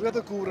fe sgoriodd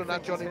y gŵr yna,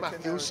 Johnny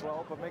Matthews,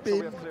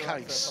 5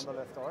 cais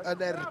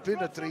yn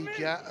erbyn y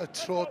dreigiau y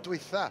tro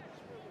dwytha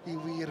i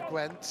wir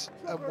Gwent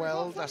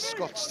ymweld â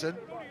Scotstoun.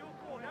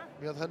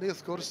 Mi oedd hynny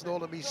wrth gwrs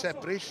nôl y mis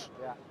Ebrill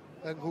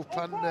yng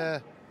nghwpan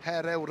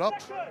her Ewrop.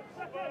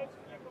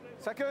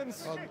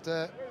 Ond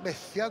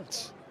methiant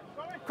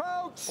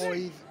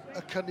oedd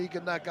y cynnig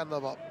yna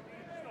ganddo fo.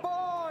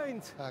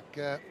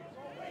 Ac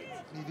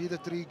mi fydd y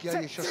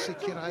dreigiau eisiau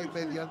sicrhau'r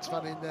meddiant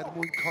fan hyn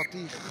mwyn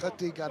codi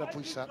chydig ar y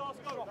pwysau.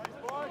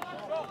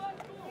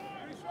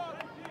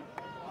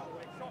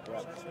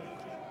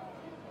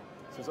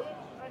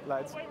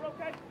 Lads.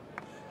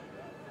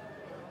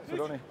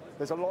 Sidoni,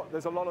 there's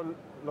a lot of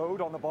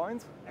load on the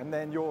bind, and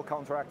then you're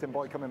counteracting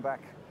by coming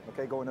back.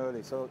 Okay, going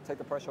early. So take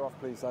the pressure off,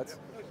 please, lads.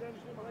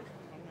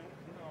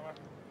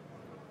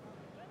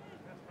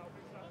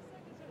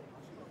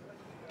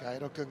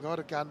 Gair o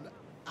gyngor gan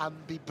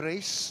Andy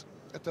Brace,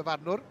 y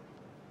dyfarnwr.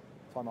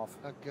 Time off.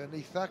 Ac yn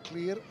eitha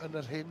clir yn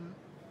yr hyn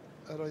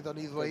yr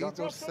oeddwn i ddweud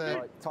wrth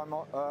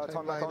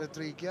rhenglaen y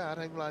dreigiau a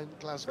rhenglaen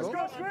Glasgow.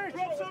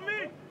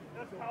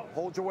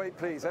 Hold your weight,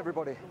 please,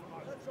 everybody.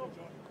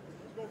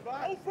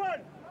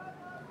 Open!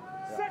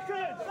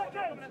 Second!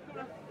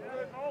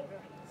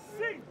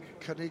 Sink!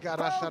 Cynnig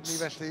arall arni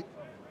felly.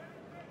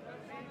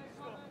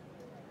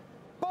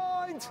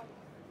 Bind!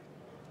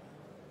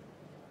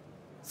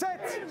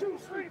 Set! 1, 2,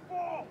 3,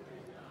 4!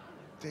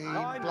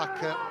 Dane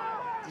Blacker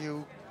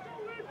yw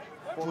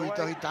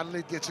bwydo hi Dan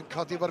Lydiot yn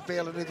codi fo'r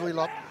bel yn ei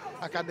ddwylo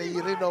ac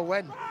Aneirin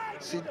Owen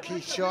sy'n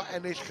ceisio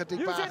ennill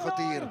chydig bach o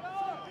dir.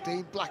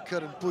 Dane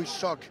Blacker yn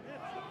bwysog.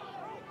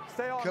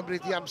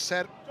 Cymryd i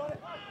amser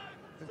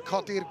yn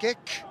codi'r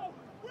gic.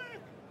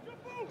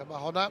 Dyma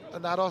honna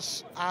yn aros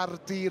ar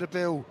dir y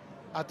byw.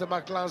 A dyma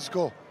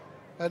Glasgow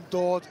yn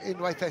dod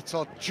unwaith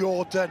eto.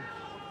 Jordan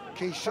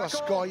ceisio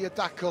osgoi y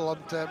dacl,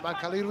 ond mae'n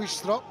cael ei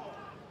rwystro.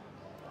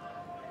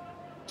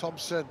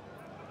 Thompson.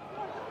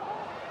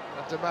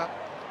 A dyma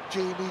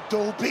Jamie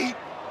Dolby.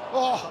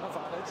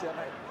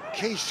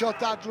 Ceisio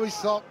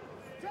dadlwytho.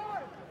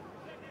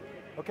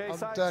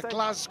 Ond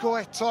Glasgow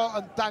eto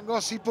yn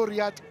dangos i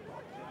bwriad.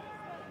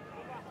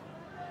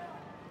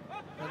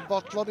 Yn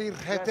fodlon i'r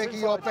rhedeg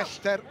i o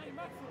bellter.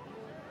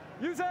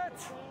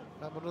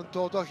 A maen nhw'n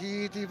dod o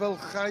hyd i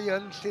fylchau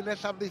yn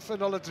llinell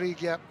amddiffynol y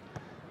dreigiau.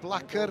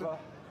 Blacker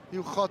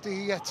i'w chodi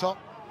hi eto.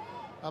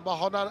 A mae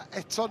honna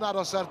eto'n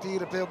aros ar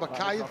dir y byw. Mae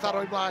Cai yn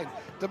tharo ymlaen.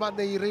 Dyma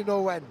Aneirin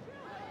Owen.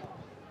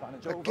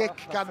 Y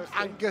gic gan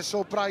Angus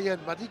O'Brien.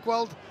 Mae wedi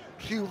gweld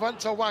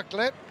rhywfaint o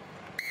wagle.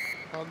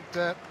 Ond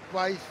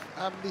waith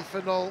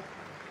amddiffynol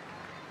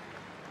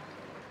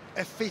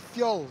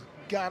effeithiol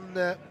gan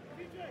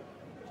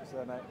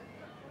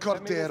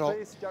Cordero.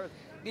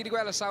 Ni wedi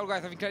gweld y sawl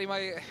gwaith, a fi'n credu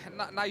mae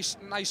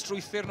nai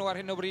strwythyr nhw ar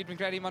hyn o bryd. Fi'n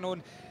credu maen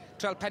nhw'n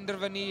treial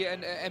penderfynu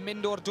yn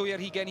mynd o'r dwy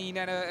ar hugen un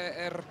y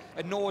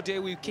nod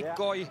yw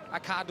cicoi a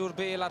cadw'r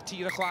bel ar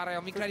tir y chwarae.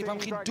 Ond fi'n credu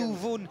pan chi'n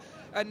dwfwn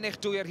yn eich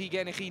dwy ar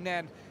hugen eich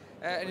hunain,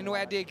 yn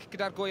enwedig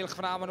gyda'r gweilch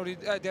fyna,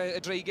 y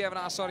dreigau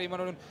fyna, sori,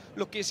 maen nhw'n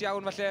lwcus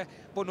iawn falle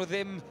bod nhw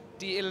ddim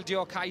di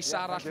ildio cais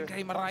arall. Fi'n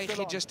credu mae rai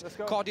chi just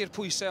codi'r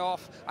pwysau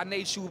off a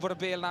wneud siŵr bod y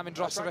bel na'n mynd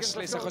dros yr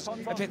yslis, achos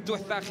y peth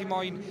diwetha chi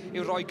moyn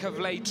yw rhoi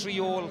cyfle i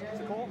triol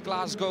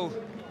Glasgow.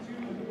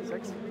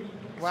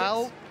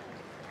 Wel,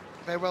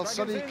 fe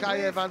welson ni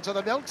Kai Evans, oedd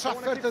e mewn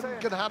trafferth yn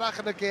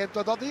gynharach yn y gêm,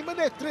 doedd o ddim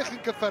yn edrych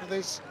yn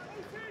gyffyrddus.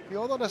 Mi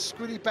oedd o'n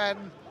ysgwyd i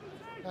ben,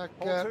 ac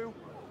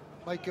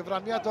mae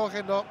gyfraniad o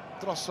heno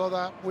drosodd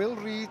a Will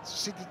Reid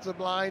sydd wedi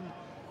ymlaen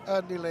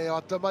yn ei le.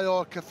 Dyma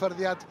o'r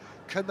cyffyrddiad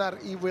cynnar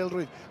i Will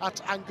Reid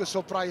at Angus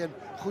O'Brien,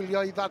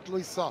 chwilio i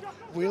ddadlwytho.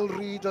 Will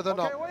Reid oedd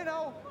yno.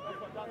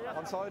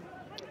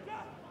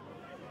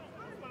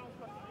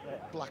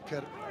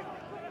 Blacker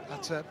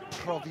at y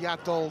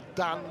profiadol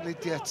Dan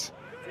Lydiat.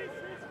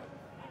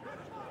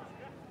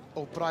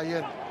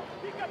 O'Brien.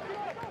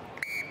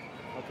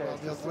 Wel,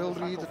 mi oedd Will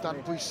Reid y dan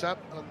bwysa,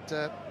 ond y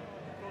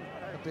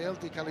bel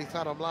di cael ei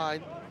tharo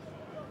ymlaen.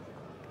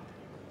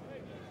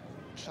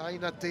 Llai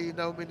na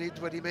 19 munud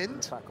wedi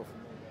mynd.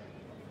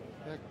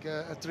 Ac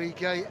y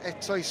dreigiau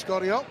eto i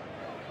sgorio.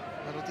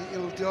 Maen nhw wedi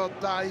ildio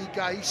 2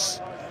 gais.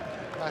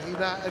 A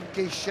hynna yn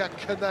geisiau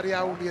cynnar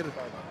iawn i'r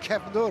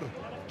cefnwr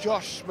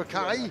Josh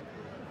Mackay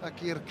ac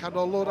i'r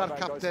canolwr a'r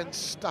capten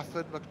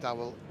Stafford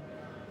McDowell.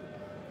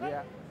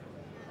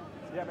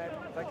 Yeah, man.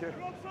 Thank you.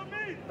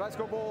 Let's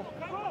go, ball.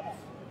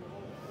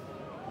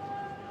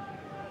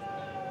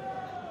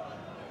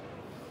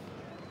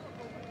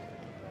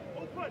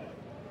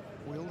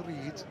 Will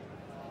Reid.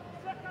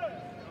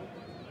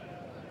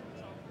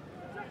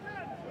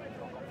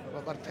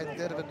 Mae'r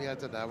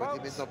penderfyniad yna wedi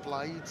mynd o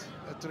blaid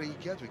y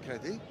dreigiau, dwi'n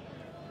credu.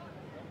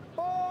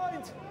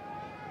 Point!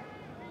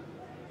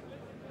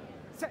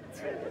 Set!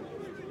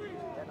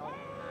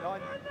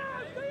 Nine.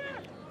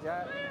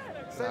 Yeah.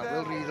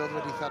 Will Reid oedd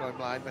wedi tharo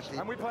ymlaen, felly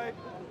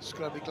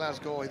sgrym i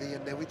Glasgow oedd hi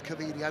yn newid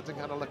cyfeiriad yng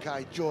nghanol y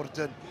cae.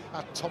 Jordan a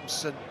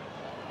Thompson.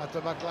 A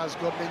dyma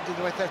Glasgow yn mynd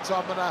unwaith eto.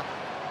 Mae yna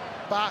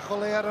bach o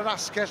le ar yr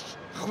asgell.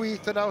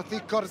 Chwyth yna wrth i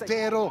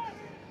Cordero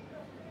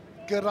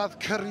gyrraedd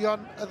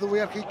cyrion y ddwy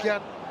ar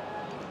hugian.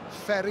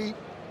 Ferry.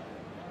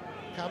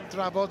 Cam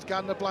drafod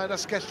gan y blaen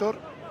asgellwr.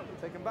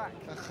 A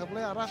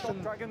chyfle arall yn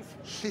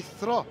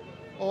llithro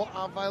o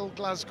afael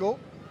Glasgow.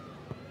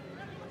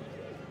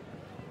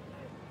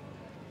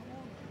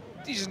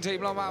 Dis yn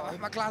teimlo,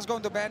 mae Glasgow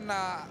yn doben a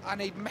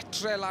wneud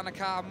metre lan y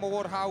ca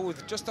mor hawdd.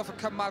 Just off y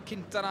cymal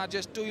cynta na,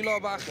 just dwylo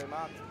bach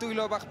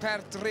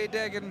pert,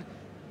 redeg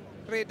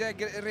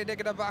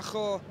gyda bach o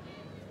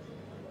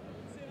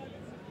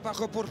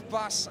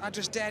bwrpas a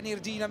just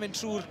denu'r dyn a mynd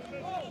trwy'r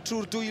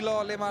dwylo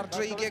le mae'r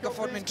dreigiau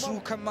goffod mynd trwy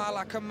cymal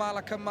a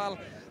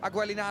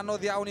gwely'n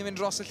anodd iawn i mynd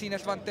dros y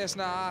llinell fantes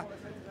na a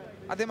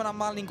ddim yn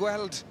aml ni'n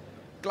gweld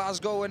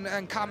Glasgow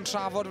yn cam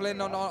trafod fel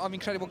hyn ond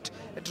fi'n credu bod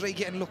y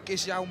dreigiau yn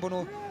lwcus iawn bod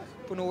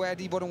nhw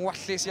wedi bod yn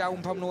wallus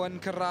iawn pam nhw yn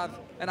cyrraedd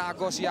yn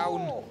agos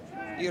iawn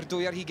i'r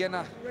dwy ar hugen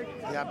na.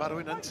 Ia, mae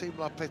rhywun yn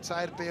teimlo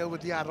petai'r bel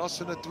wedi aros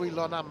yn y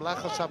dwylo'n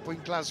amlach o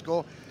safbwynt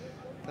Glasgow.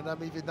 Yna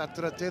mi fydd na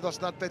drydydd os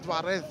nad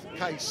bedwaredd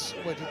cais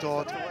wedi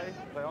dod.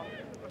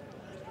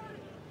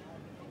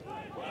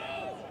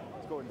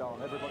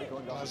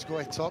 Glasgow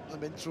eto yn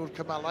mynd trwy'r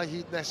cymalau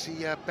hyd nes i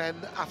Ben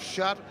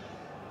Afshar.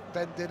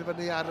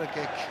 Benderfynu ar y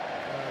gic.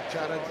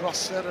 Jared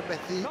Rosser yn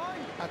methu a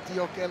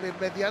diogelu'r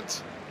meddiant.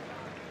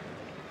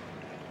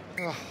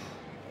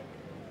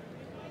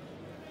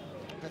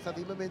 Pethau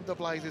ddim yn mynd o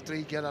blaid y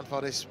dreigiau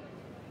anffodus.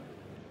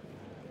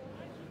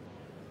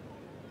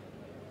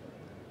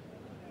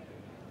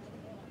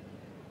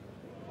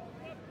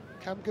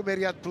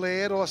 Camgymeriad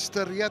Blair o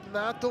ystyried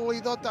nad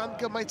oedd o dan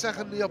gymaint a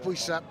hynny o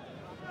bwysau.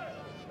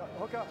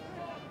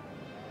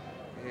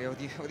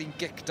 Oedd hi'n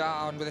gic da,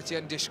 ond bydde ti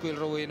yn disgwyl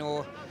rhywun o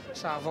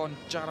safon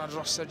Jared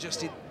Rosser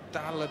jyst i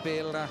dal y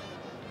bel na.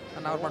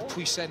 A nawr mae'r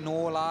pwysau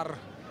nôl ar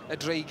y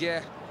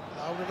dreigiau.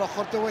 Lawr yn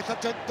ochr dywyll a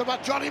dyma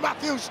Johnny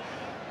Matthews.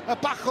 Y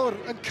bachwr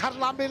yn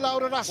carlamu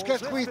lawr yr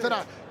asgell chwyth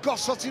yna.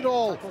 Gosod ti'n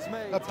ôl.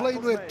 Y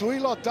blaenwyr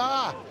dwylo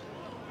da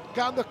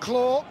gan y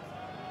clo.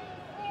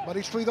 Mae'n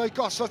ei llwyddo i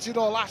gosod ti'n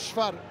ôl.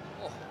 Ashfar.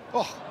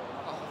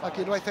 Ac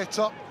unwaith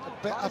eto,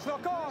 y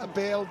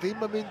bel ddim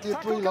yn mynd i'r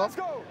dwylo.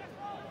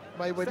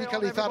 Mae wedi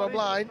cael ei tharo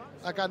ymlaen.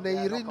 Ac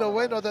Aneirin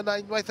Owen oedd yna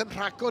unwaith yn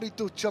rhagor i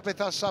dwtio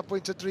beth ar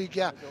safbwynt y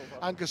dreigiau.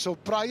 Angus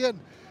O'Brien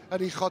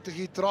yn ei chodi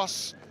hi dros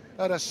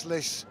yr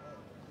yslis.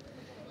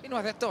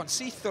 Unwaith eto, yn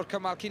syth o'r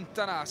cymal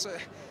cynta na.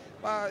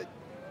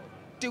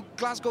 Dyw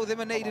Glasgow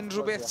ddim yn neud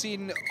unrhyw beth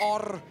sy'n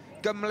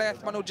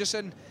or-gymleth. Maen nhw jyst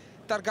yn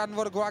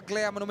darganfod y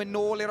gwagle a maen nhw'n mynd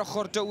nôl i'r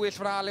ochr dywyll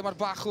fyna le mae'r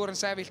bachwr yn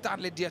sefyll.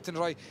 Dan Lydiat yn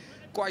rhoi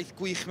gwaith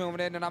gwych mewn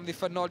fan hyn yn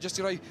amddiffynol, jyst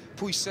i roi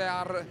pwysau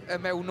ar y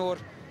mewnwr.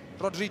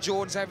 Rodri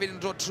Jones hefyd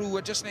yn dod trwy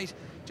a jyst neud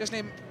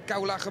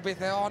gawlach o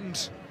bethau, ond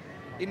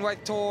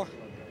unwaith to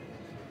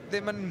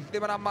ddim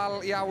yn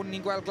aml iawn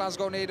ni'n gweld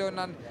Glasgow wneud hwn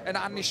yn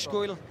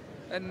annisgwyl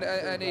yn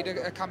wneud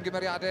y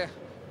camgymeriadau,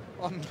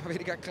 ond mae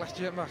wedi cael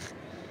clatio ymach.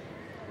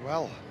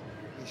 Wel,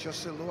 eisiau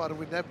sylw ar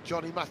wyneb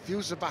Johnny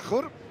Matthews, y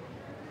bachwr.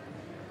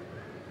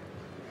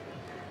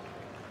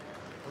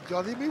 Ond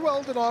dio ddim i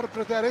weld yn o'r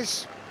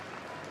bryderus.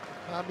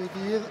 A mi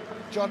fydd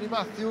Johnny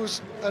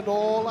Matthews yn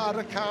ôl ar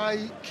y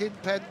cae cyn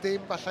pen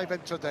dim, allai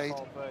fentro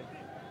deud.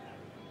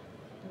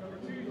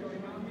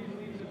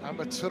 Am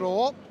y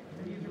tro,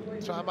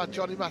 tra mae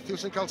Johnny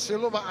Matthews yn cael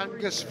sylw, mae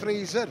Angus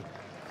Fraser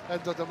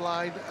yn dod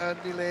ymlaen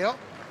yn ei leo.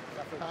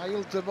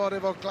 Ail dymor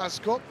efo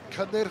Glasgow,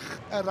 cynnyrch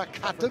yr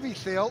academi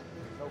lleol.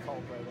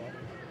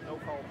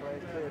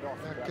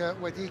 Ac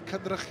wedi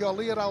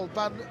cynrychioli'r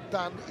Alban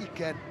dan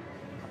 20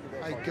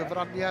 a'i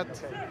gyfraniad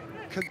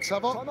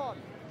cyntaf o.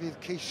 Fydd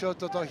ceisio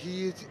dod o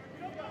hyd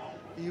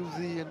i'w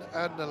ddyn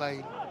yn y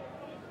lein.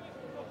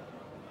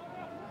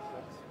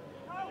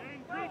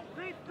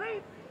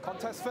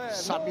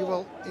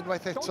 Samuel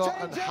unwaith eto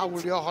yn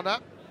hawlio honna.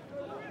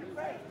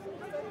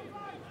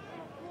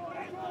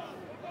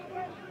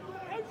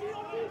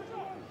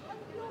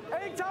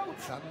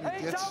 Dan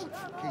Idiot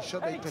ceisio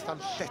gwneud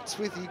pethau'n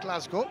lletwydd i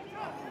Glasgow.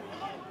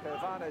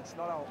 Advantage,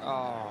 not out.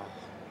 Oh.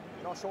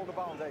 Not shoulder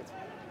bound, 8.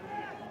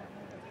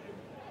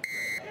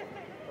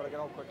 Gotta get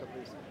out quicker,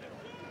 please.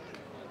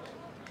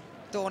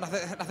 Do, nath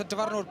y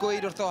dyfarnwr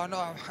gweud wrtho,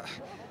 no,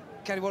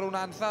 cer i bod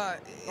hwnna'n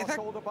eitha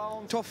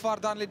twff ar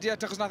Dan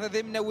Lydiat, achos nath e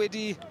ddim newid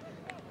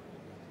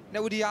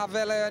i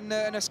afel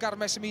yn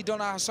ysgarmes symudo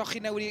na, os o'ch chi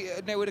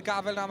newid y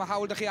gafel na, mae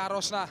hawl da chi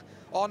aros na,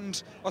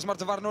 ond os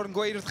mae'r dyfarnwr yn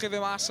gweud wrth chi fe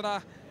mas yna,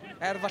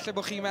 falle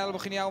bod chi'n meddwl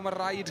bod chi'n iawn, mae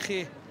rhaid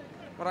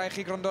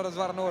chi gwrando ar y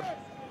dyfarnwr.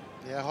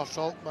 Ie,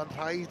 hollol, mae'n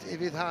rhaid i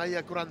fyddhau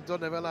a gwrando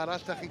neu fel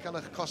arall, da chi'n cael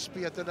eich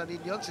cosbi a dyna'n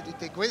union sydd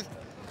wedi digwydd.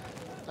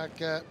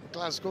 Ac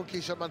Glasgow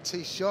ceisio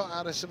manteisio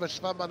ar y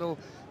sefyllfa, maen nhw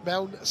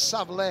mewn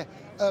safle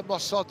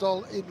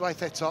ymosodol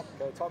unwaith eto.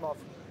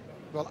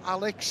 Wel,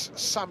 Alex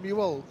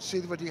Samuel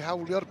sydd wedi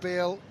hawlio'r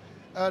bêl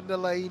yn y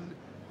lein.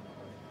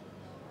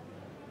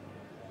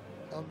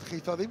 Ond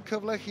cheitho ddim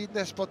cyfle hyd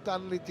nes bod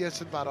Dan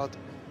Lydiat yn barod.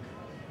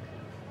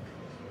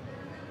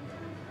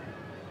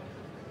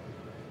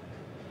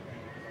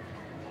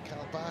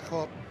 Cael bach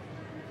o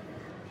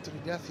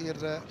driniaeth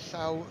i'r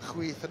llaw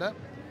chwith yna.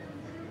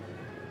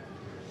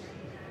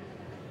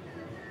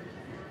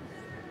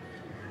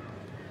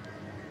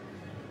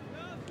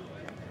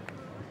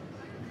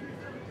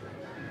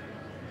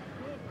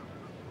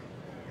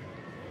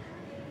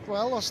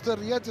 Wel, o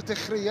styried y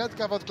dechreuad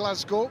gafodd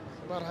Glasgow,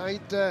 mae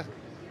rhaid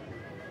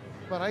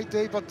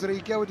dweud bod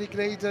Dragao wedi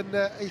gwneud yn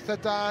eitha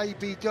da i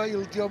beidio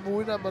ildio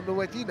mwy na maen nhw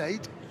wedi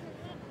wneud.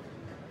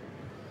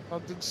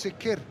 Ond yn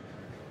sicr,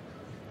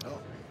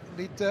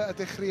 nid y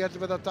dechreuad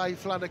fydda dau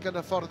Flanagan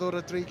yn y fforddwr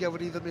y Dragao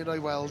wedi ddymuno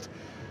i weld.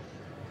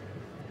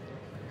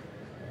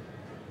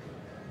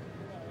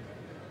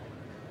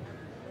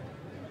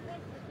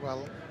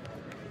 Wel,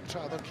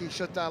 traedd o'n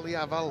ceisio dal i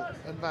afal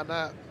yn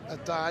fanna, y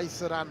daeth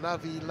yr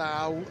anaf i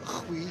law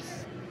chwith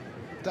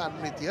Dan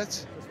Lydiat.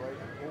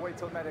 We'll wait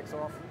till medics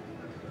are off.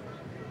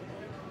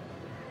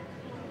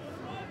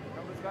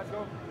 Numbers, let's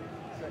go.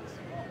 6.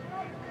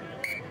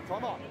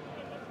 Come on.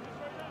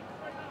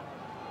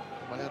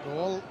 Mae yn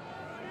ôl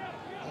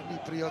yn ei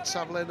briod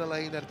safle yn y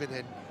lein erbyn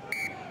hyn.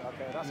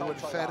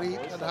 Iwan Ferry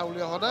yn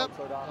hawlio honna,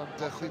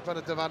 ond chwiban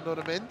y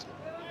dyfarnwr yn mynd.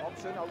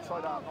 Option,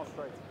 outside out, not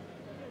straight.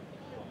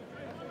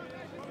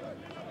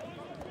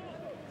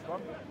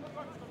 Scrum?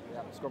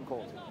 Yeah, scrum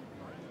called.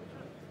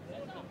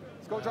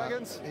 Let's go,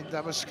 Dragons. Mynd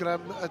am y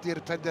scrum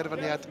ydy'r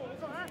penderfyniad.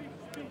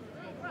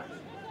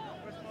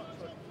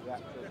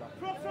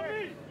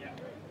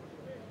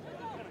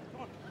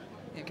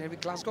 Gen i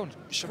Glasgow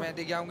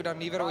siomedig iawn gyda'r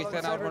nifer o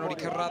weithiau nawr, maen nhw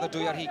wedi cyrraedd y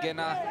 2 ar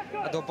 20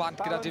 a do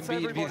bant gyda dim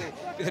byd.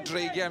 Bydd y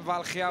Dragao yn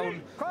falch iawn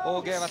o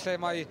falle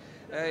mae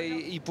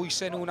i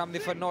bwysau nhw'n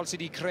amddiffynol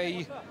sydd wedi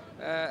creu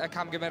y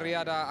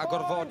camgymeriad a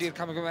gorfodi'r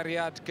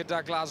camgymeriad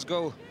gyda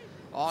Glasgow.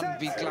 Ond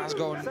bydd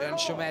Glasgow yn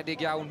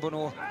siomedig iawn bod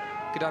nhw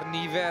gyda'r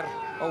nifer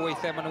o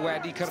weithiau maen nhw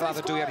wedi cyrraedd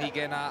y 2 ar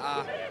 20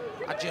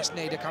 a jyst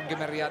wneud y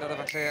camgymeriad ar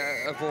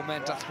y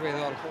foment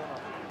allweddol.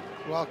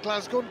 Wel,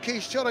 Glasgow yn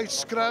ceisio roi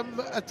scrum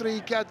y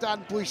Dragao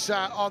dan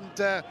bwysau, ond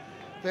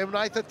fe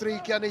wnaeth y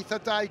Dragao yn eitha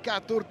da i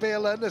gadw'r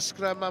bêl yn y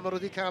scrum a mae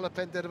wedi cael y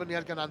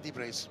penderfyniad gan Andy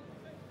Brace.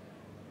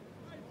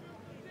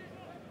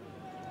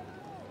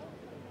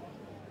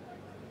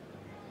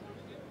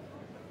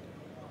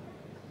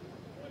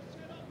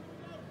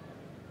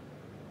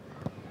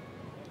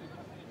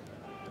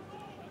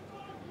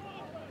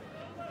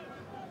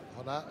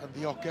 Honna yn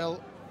ddiogel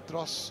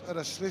dros yr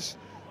yslys,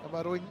 a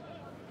mae rwy'n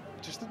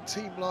jyst yn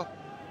teimlo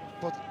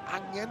bod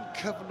angen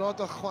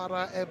cyfnod o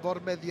chwarae efo'r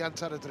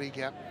meddiant ar y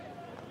Dragao.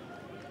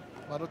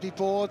 Maen nhw wedi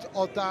bod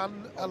o dan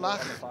y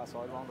lach.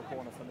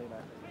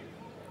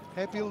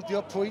 Heb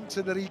ildio pwynt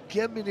yn yr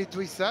 20 munud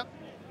dwytha.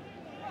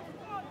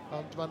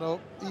 Ond maen nhw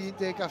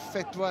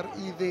 14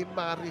 i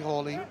ddim ar ei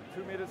holi.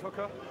 2 metres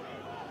hooker.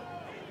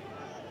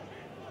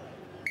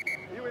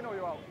 Are you in or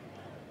you out?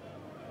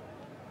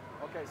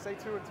 Okay, say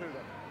 2 and 2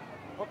 then.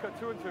 Hooker,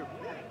 2 and 2.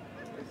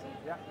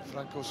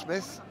 Franco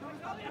Smith.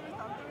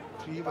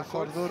 Prif y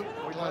fforddwr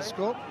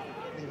Glasgow.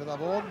 Ni fydda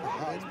fo'n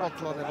hen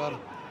bodlon efo'r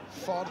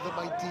ffordd y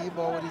mae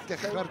dîm o wedi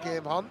dechrau'r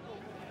gêm hon.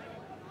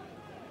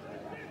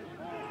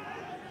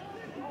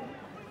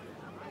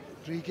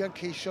 Rhigian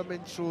ceisio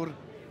mynd trwy'r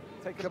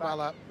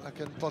cymala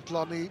ac yn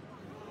bodloni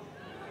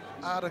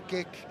ar y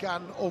gic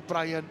gan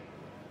O'Brien.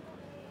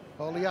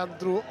 Oli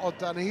Andrew o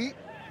dan hi.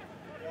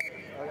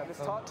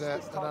 Ond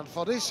yn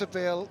anffodus y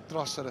bêl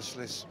dros yr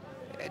yslys.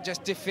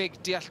 Just diffyg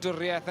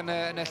dealltwriaeth yn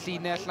y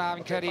llinell na,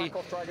 fi'n credu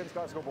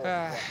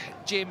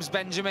James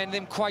Benjamin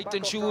ddim quite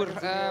yn siŵr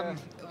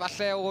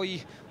falle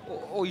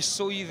o'i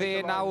swydd e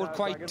nawr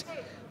quite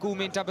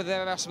gwmynt a bydde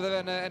fe os bydde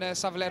fe yn y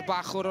safle'r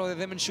bachwr, oedd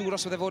ddim yn siŵr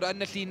os bydde fod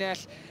yn y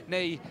llinell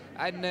neu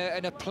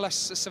yn y plus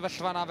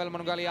sefyllfa na fel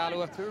maen nhw'n cael ei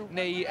alw,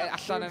 neu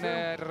allan yn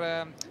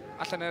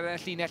y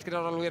llinell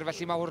gyda'r olwyr,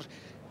 felly mae'r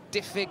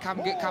diffyg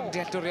cam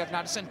dealltwriaeth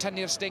na, yn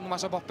tynnu'r sting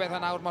mas o bopeth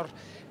a nawr mae'r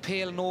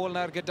pêl nôl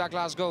na'r gyda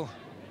Glasgow.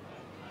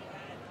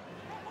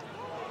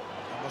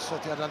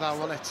 Ymosodiad a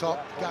ddawel eto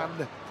gan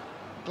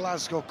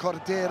Glasgow.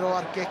 Cordero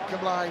ar gic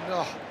ymlaen.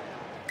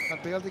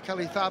 Mae'r bêl wedi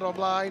cael ei tharo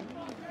ymlaen.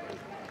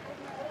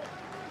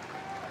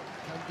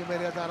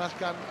 Gymeriad arall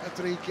gan y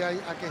dreigiau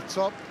ac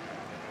eto.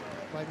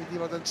 Mae'n mynd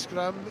i fod yn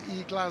sgrym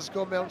i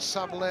Glasgow mewn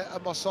safle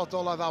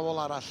ymosodol a ddawel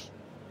arall.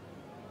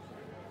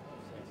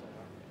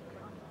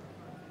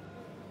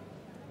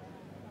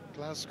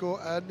 Glasgow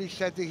yn ei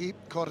lledu hi.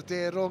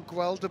 Cordero yn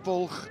gweld y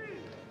bwlch.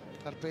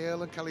 A'r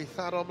bêl yn cael ei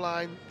tharo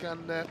ymlaen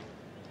gan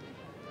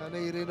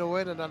Eirin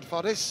Owen yn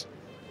anffodus.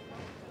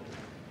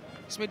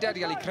 Symudiad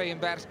i gael ei creu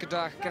yn berth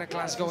gyda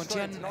Glasgow.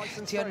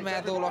 Ti yn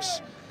meddwl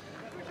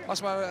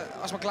os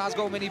mae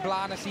Glasgow yn mynd i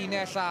blaen y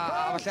llinell a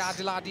falle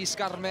adeiladu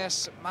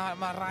sgarmes,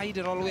 mae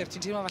rhaid yr olwyr.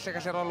 Ti'n teimlo falle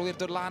gallu'r olwyr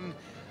dod lan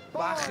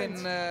bach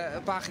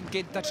yn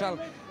gynt a trael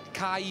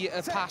cau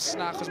y pas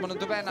na, achos maen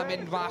nhw'n dod a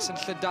mynd mas yn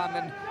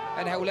llydan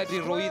yn hewled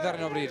i rwydd ar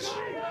hyn o bryd.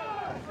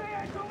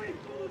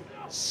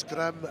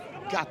 Sgrym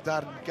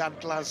gadarn gan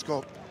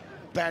Glasgow.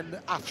 Ben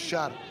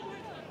Afshar.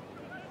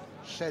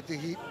 Lledu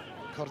hi.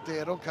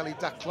 Cordero yn cael ei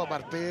daclo.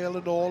 Mae'r bêl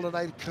yn ôl yn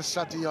ai'r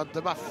crysaduon.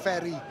 Dyma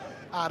Ferry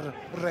ar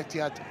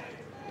rediad.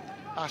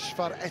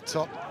 Ashfar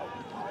eto.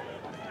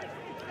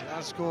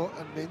 Glasgow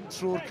yn mynd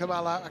trwy'r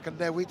cymala ac yn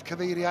newid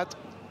cyfeiriad.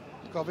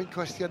 Gofyn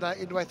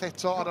cwestiynau unwaith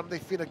eto ar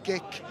amddiffyn y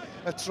gic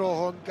y tro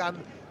hwn gan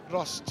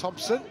Ross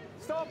Thompson.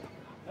 Stop!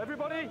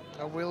 Everybody!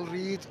 A Will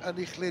Reid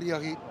yn ei chlirio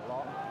hi.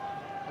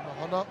 A mae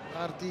honno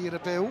ar dir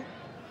y byw.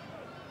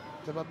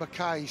 Dyma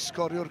Mackay,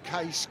 sgoriwr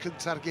cais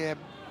cynta'r gêm.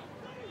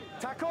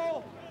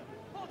 Tackle!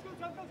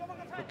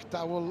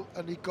 McDowell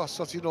yn ei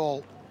gosod i'n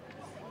ôl.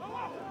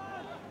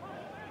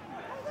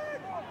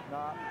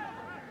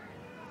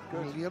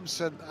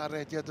 Williamson ar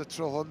rediad y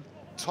tro hwn.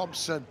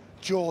 Thompson,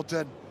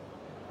 Jordan.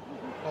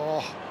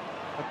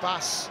 Y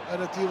bas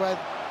yn y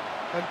diwedd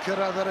yn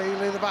cyrraedd yr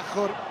eilydd y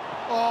bachwr.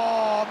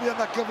 Mi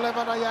oedd y gyfle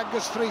fan'na i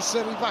Angus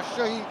Fraser i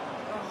basio hi.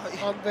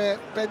 Ond fe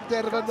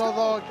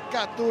benderfynodd o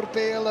gadw'r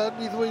bêl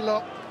yn ei ddwylo.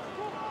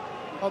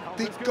 Ond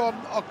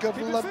digon o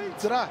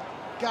gyflymdra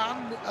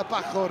gan y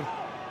bachwr.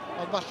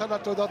 Ond falle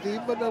nad oedd o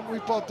ddim yn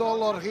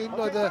ymwybodol o'r hyn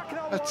oedd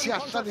y tu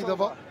allan iddo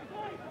fo.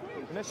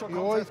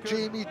 Mi oedd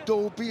Jamie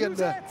Doby yn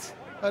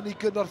ei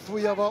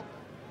gynorthwyo fo.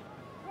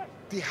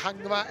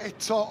 Dihangfa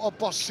eto o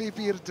bosib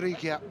i'r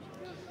dreigia.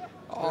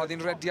 Oedd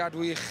hi'n rediad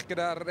wych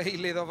gyda'r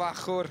eilydd o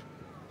fachwr.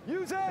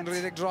 Yn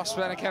rhedeg dros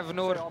ben y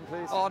cefnwr,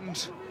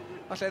 ond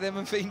falle ddim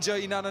yn ffeindio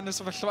unan yn y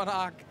sefyllfa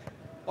ag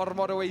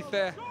ormod o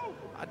weithiau.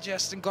 A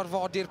just yn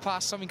gorfodi'r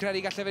pas, ond fi'n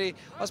credu galle fe,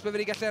 os be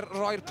fe gallu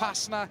roi'r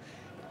pas na,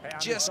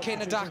 just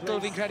cyn y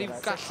dacl, fi'n credu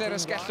galle'r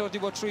ysgellwr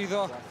wedi bod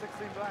trwyddo.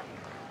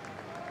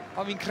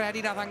 Ond fi'n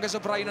credu nath Angus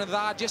O'Brien yn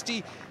dda, just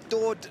i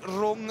dod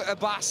rhwng y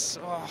bas.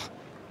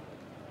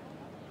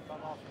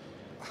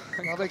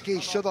 Mae fe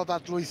geisio ddod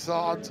adlwytho,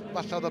 ond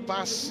falle oedd y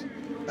bas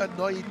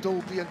yno i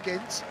Doby yn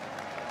gynt.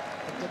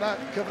 Dyna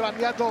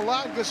cyfraniad ola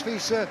Angus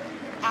Fraser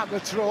am y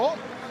tro.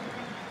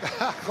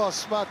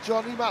 Achos mae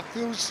Johnny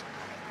Matthews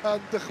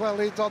yn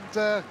dychwelyd, ond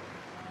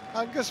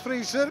Angus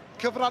Fraser,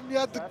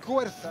 cyfraniad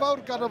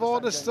gwerthfawr gan y fo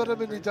yn ystod y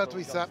munudau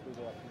dwytha.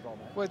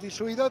 Wedi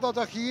llwyddo ddod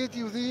o hyd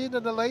i'w ddyn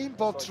yn y lein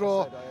bob tro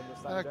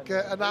ac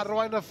yn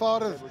arwain y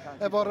ffordd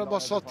efo'r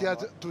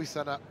ymosodiad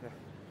dwytha yna.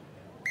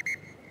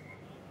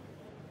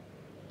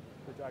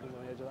 Dragons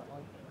on the edge of that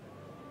line.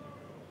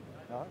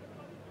 No?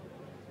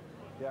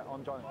 Yeah,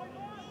 on John.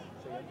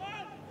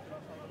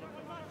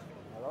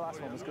 The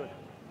last one was good.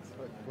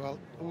 Wel,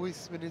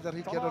 8 munud ar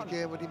 20 o'r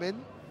gêm wedi mynd.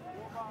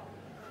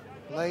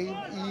 Lein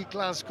i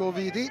Glasgow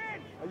fyddi.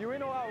 Are you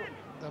in or out?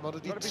 Mae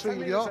wedi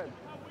treulio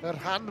yr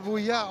rhan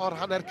fwyaf o'r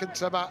hanner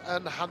cyntaf yma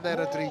yn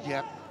hanner y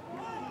dreigiau.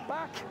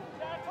 Back!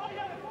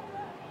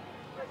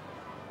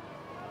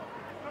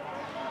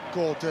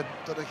 Gordon,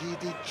 dod o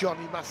hyd i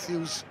Johnny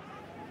Matthews.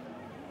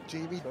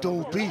 Jamie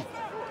Doby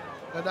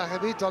yna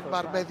hefyd, ond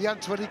mae'r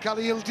meddiant wedi cael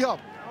ei ildio.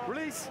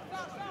 Release!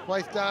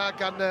 Waith da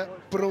gan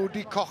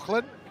Brodie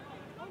Coughlin.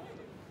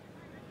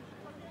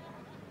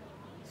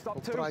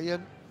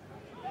 O'Brien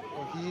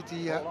o hyd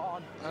i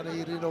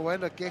Eirin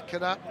Owen, y gic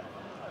yna.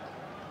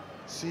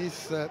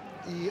 sydd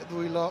i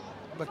ddwylo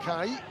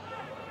Mackay.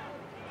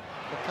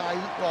 Mackay,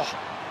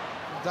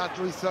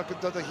 dadlwythog yn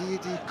dod o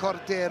hyd i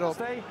Cordero.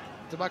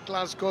 Dyma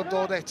Glasgow yn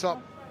dod eto.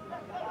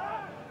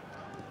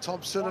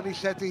 Thompson yn ei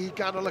lledu i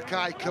ganol y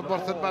cae.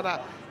 Cymorth yn fanna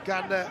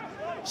gan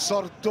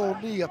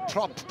Sordoni, y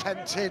prop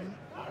Pentyn.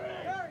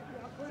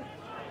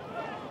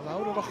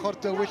 Lawr yn ochr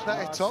dywyll na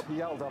eto.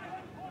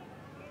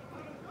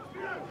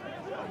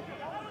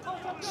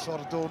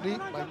 Sordoni,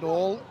 mae'n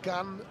nôl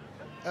gan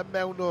y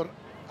mewnwr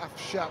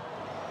Afsia.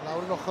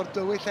 Lawr yn ochr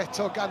dywyll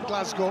eto gan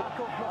Glasgow.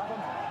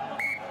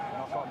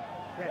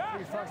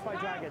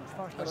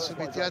 Yr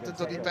symudiad yn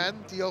dod i ben,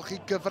 diolch i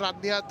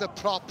gyfraniad y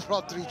prop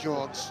Rodri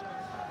Jones.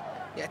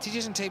 Ti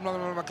jyst yn teimlo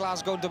mae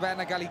Glasgow yn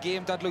dyben a gael ei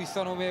gêm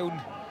dadlwytho nhw mewn.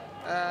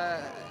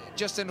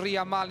 Just yn rhy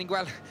amal, ni'n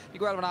gweld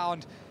fyna,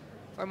 ond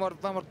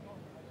fa mor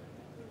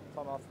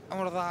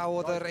dda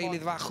oedd yr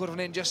eilydd fachwr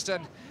fan hyn, just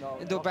yn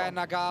dyben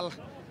a gael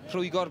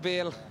rhwygo'r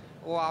bêl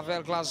o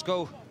afel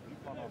Glasgow.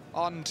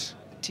 Ond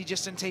ti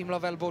jyst yn teimlo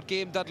fel bod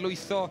gêm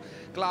dadlwytho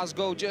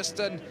Glasgow just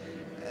yn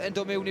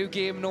dod mewn i'w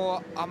gêm nhw,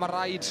 a mae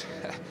rhaid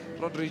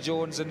Rodri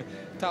Jones yn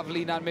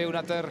taflu na'n mewn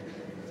at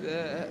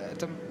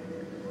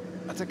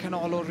y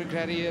canolor fi'n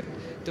credu yn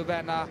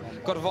dyben a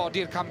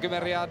gorfodi'r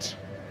camgymeriad.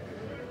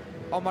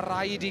 Ond mae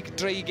rhaid i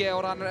dreigau o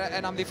ran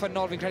yn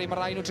amddiffynol, fi'n credu mae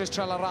rhaid nhw tris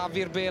trel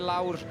arafu'r bêl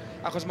lawr,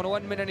 achos maen nhw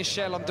yn mynd yn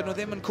isel, ond dyn nhw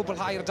ddim yn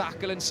cwblhau'r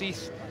dacl yn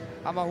syth,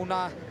 a mae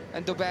hwnna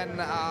yn dyben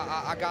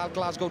a gael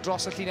Glasgow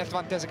dros y llinell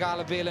fantes a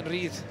gael y bêl yn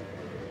rydd.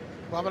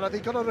 Mae yna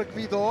ddigon o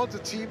rygbi ddod, y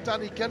tîm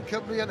dan 20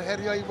 Cymru yn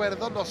herio i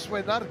Werddon nos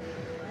Wener,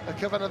 y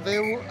cyfan yn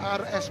ddiw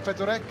ar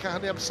S4C, a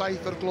hynny am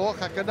 7 o'r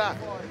gloch, ac yna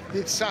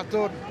bydd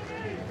Sadwrn.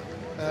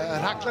 Y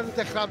rhaglen yn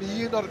dechrau am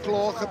 1 o'r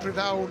gloch y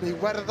prynhawn i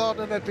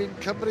Werddon yn erbyn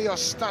Cymru o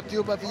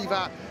Stadiwm y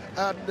Fifa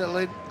yn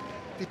Nilyn.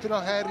 Dipyn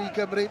o her i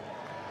Gymru,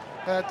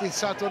 dydd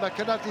Sadwrn,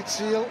 ac yna dydd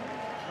Sul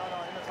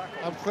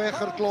am 6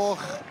 o'r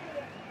gloch.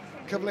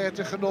 Cyfle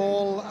edrych yn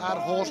ôl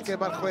ar holl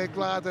gem ar 6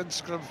 gwlad yn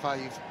Scrum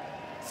 5.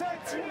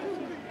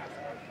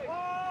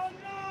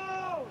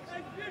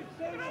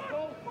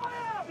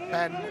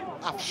 Ben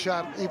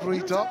Afsiar i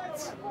brwydo.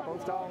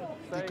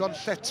 Digon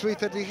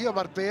lletwydd ydy hi, ond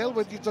mae'r bêl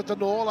wedi dod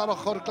yn ôl ar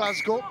ochr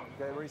Glasgow.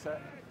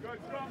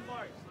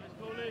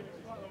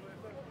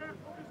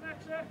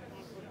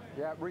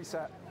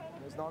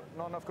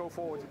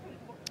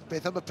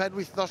 Beth am y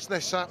penwythnos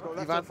nesaf,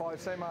 Ifan?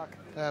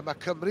 Mae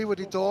Cymru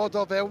wedi dod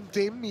o fewn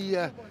dim i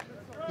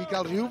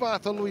gael rhyw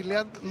fath o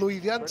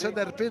lwyddiant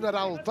yn erbyn yr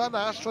Alban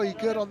a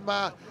Lloegr, ond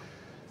mae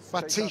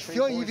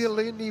teithio i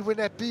ddilyn i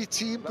wynebu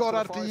tîm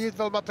gorau'r byd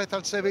fel mae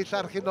pethau'n sefyll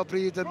ar hyn o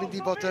bryd yn mynd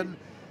i fod yn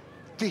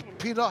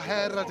dipyn o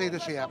her a deud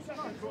y llia.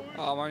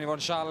 Mae'n mynd i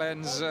fod yn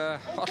challenge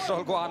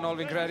hollol gwahanol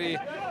fi'n credu.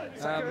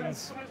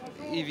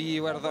 I fi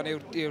Werddon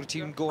yw'r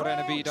tîm gorau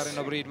yn y byd ar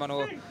hyn o bryd. Maen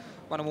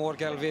nhw mor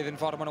gelfydd yn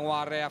ffordd maen nhw'n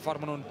ware a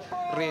ffordd maen nhw'n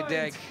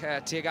redeg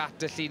tuag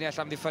at y llinell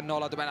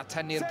amddiffynol a dwi'n meddwl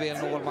tynnu'r bêl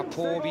nôl. Mae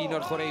pob un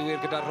o'r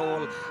chwaraewyr gyda'r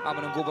rôl a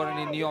maen nhw'n gwybod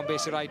yn union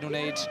beth sy'n rhaid nhw'n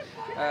wneud.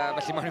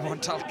 Felly maen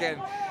nhw'n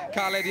talcen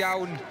caled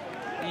iawn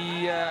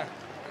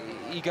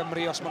i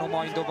Gymru os maen nhw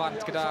moyn do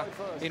bant gyda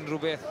unrhyw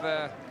beth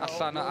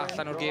allan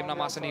o'r gêm na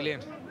mas yn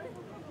Eilin.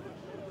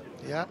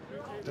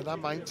 Dyna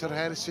maint yr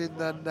her sy'n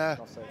yn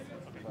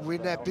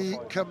wynebu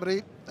Cymru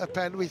y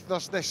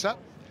penwythnos nesaf.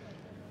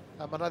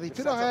 A mae yna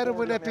ddipyn o her yn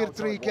wynebu'r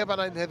dreigiau fan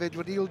hyn hefyd.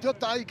 Wedi ildio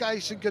 2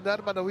 gais yn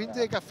gynnar, mae yna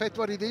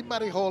 14 i ddim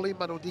ar ei holi,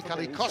 mae nhw wedi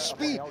cael eu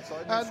cosbi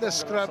yn y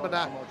scrum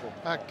yna.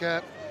 Ac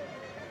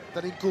da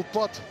ni'n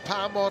gwybod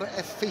pa mor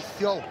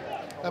effeithiol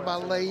y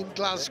mae lein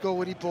Glasgow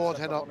wedi bod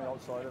heno.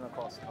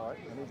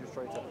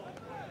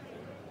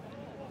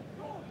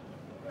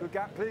 Good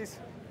gap, please.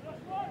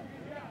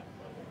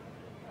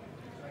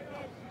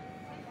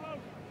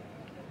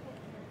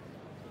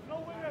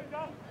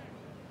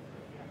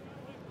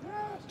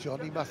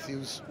 Johnny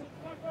Matthews.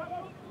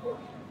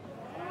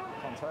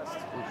 Contest.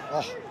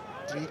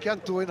 Dreigian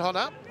dwy'n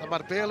honna, a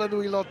mae'r bêl yn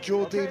wylo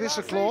Joe Davies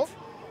y clo.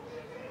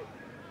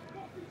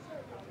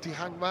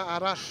 Dihangma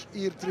arall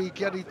i'r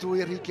dreigian i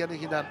 2 rhigian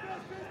ei hunan.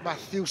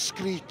 Matthew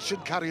Screech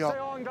yn cario.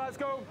 Stay on,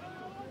 Glasgow,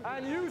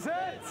 and use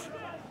it.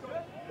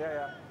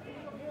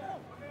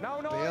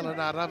 Bêl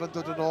yn araf yn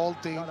dod yn ôl,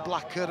 Dane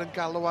Blacker yn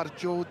galw ar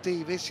Joe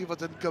Davies i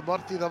fod yn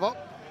gymorth iddo fo.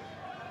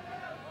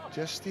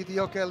 Just i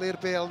ddiogelu'r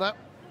bêl na.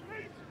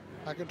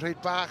 Ac yn rhaid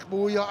bach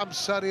mwy o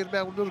amser i'r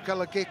mewnwr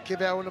cael y gic i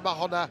fewn, y mae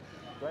honna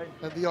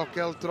yn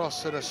ddiogel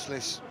dros yr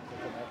yslys.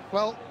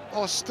 Wel,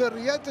 o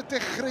styried y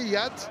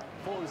dechreuad,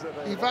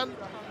 Ifan,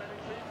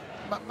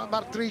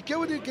 mae'r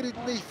dreigiau wedi gwneud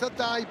neitha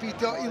da i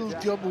beidio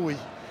ildio mwy.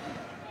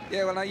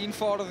 Wel, na un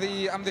ffordd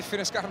i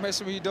amddiffyn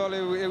ysgarmes ymwydol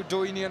yw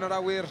dwyni yn yr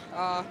awyr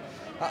a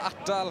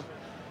atal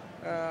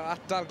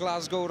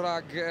Glasgow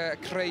rhag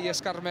creu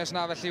ysgarmes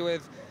na, felly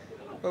wedd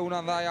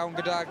hwnna'n dda iawn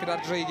gyda'r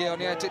dreigiau.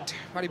 Ond mae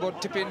wedi bod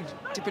tipyn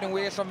yn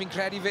well, ond fi'n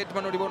credu fyd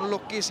maen nhw wedi bod yn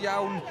lwcus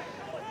iawn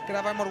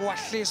gyda fe mor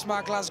wallus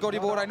mae Glasgow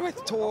wedi bod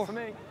unwaith to.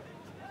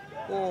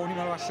 Ni'n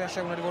meddwl falle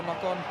hwnna wedi bod yn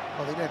knock-on.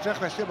 Oedd hi'n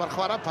edrych felly, mae'r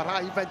chwarae'n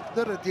parhau,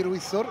 Fentner ydy'r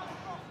wythwr.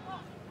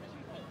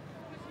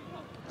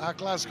 A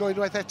Glasgow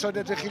unwaith eto yn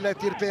edrych i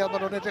ledu'r bêl.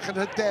 Maen nhw'n edrych yn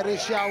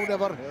hyderus iawn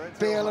efo'r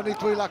bêl yn ei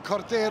dwylo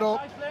Cordero.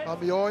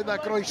 Ond mi oedd na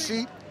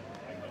groesi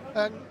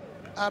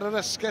ar yr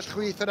ysgell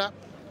chwith yna.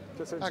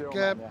 Ac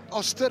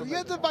o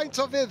styried y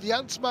faint o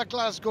feddiant mae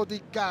Glasgow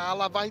wedi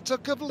gael a faint o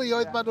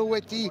gyfleoedd maen nhw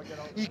wedi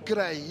i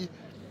greu,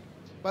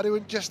 mae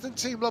rhywun jyst yn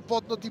teimlo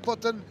bod nhw wedi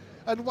bod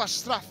yn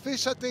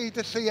wastraffus a deud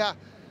y lleia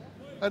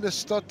yn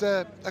ystod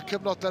y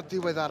cyfnodau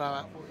diweddar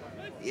yma.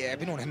 Ie,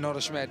 bydd nhw'n hynod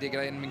o siomedig.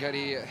 Mi'n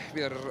credu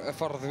bydd y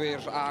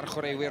fforddwyr a'r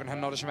chwaraewyr yn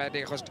hynod o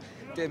siomedig, achos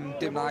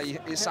dim na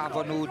i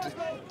safon nhw.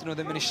 Dyn nhw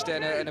ddim yn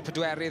eistedd yn y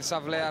pedwerydd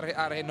safle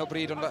ar hyn o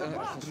bryd, ond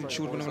dwi'n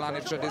siŵr bod nhw'n mlaen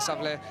i'r trydydd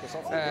safle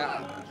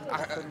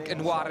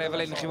yn ware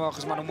fel un chi mo,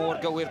 achos maen nhw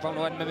mor gywir pan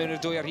nhw yn mewn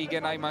i'r 2 ar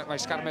 20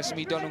 mae sgarmes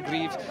symudol nhw'n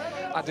gryf,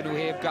 a dyn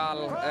nhw heb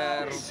gael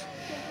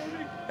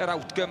yr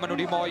outcome maen nhw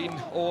wedi moyn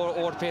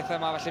o'r pethau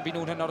yma, felly bydd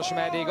nhw'n hynod o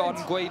siomedig, ond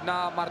gweud na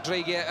mae'r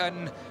dreigiau yn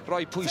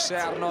rhoi pwysau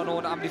arno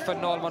nhw'n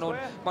amddiffynol, maen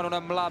nhw'n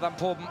ymladd am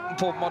pob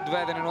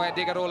modfedd yn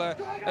enwedig ar ôl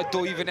y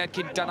 2 funed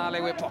cynta na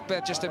le,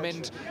 popeth jyst yn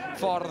mynd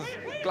ffordd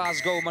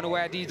Glasgow, maen nhw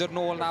wedi dod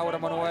nôl nawr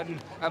a maen nhw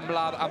yn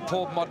ymladd am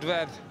pob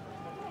modfedd.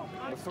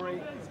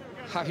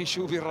 A fi'n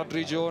siŵr bydd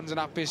Rodri Jones yn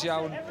hapus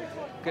iawn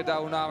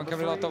gyda hwnna, mae'n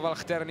cymryd lot o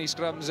falchder yn ei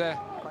scrums e.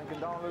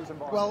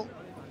 Wel,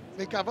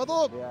 fe gafodd o...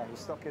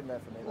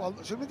 Wel,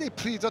 sy'n mynd i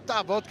pryd o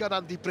dafod gan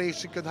Andy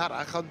Brace yn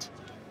gynharach, ond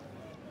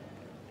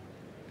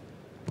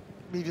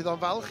mi fydd o'n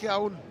falch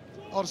iawn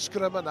o'r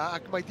sgrym yna,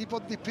 ac mae wedi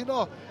bod dipyn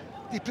o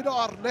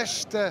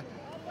ornest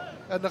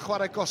yn y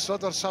chwarae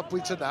gosod o'r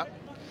safbwynt yna.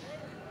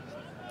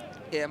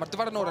 Ie, mae'r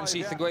dyfar yn o'r yn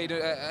syth yn gweud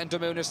yn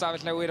dod mewn i'r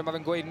stafell newydd, a mae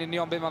fe'n gweud yn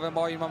union beth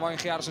mae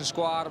moyn chi aros yn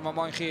sgwar, mae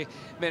moyn chi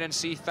mynd yn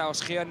syth, a os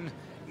chi yn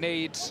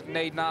neud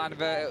na,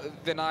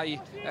 fe na i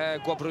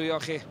gwobrwyo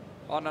chi.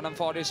 Ond yn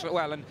ymffodus,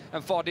 wel,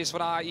 yn ffodus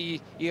fyna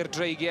i'r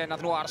dreigiau,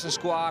 nath nhw aros yn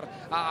sgwar,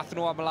 a ath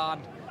nhw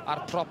ymlaen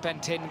ar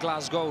propen tin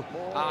Glasgow,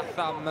 a ath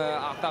am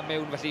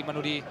mewn, felly maen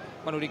nhw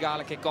wedi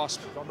gael y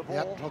kick-gosb.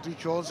 Ie, Rodri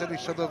Jones yn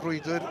eisiau y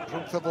frwydr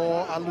rhwngth o fo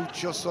a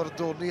Lucio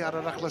Sordoni ar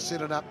yr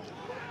achlysur yna.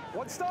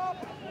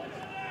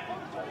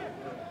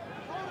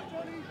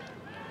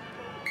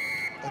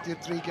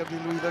 Ydy'r dreigiau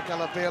wedi lwyddo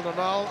gael y bêl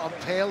yn ôl, ond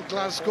pêl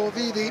Glasgow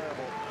fydd hi.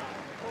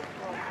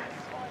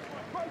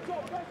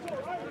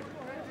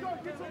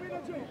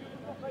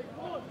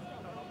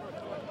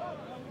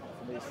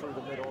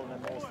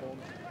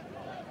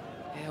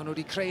 O'n nhw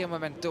wedi creu y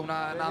momentum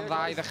na'n dda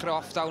i ddechrau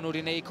off, o'n nhw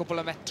wedi gwneud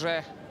cwbl o metre,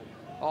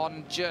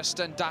 ond just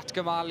yn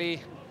datgymalu.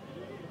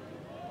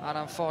 A'n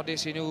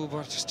anffodus i nhw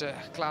bod just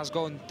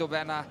Glasgow yn dod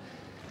ben a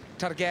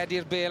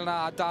targedu'r bêl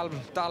na, a dal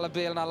y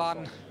bêl na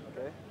lan.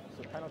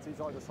 So penalties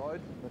either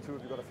side, the two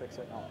of you got to fix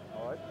it now,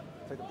 all right?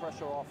 Take the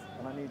pressure off,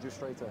 and I need you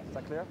straighter. Is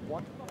that clear?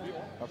 One?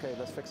 Okay,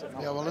 let's fix it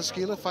now. Ie, wel, yn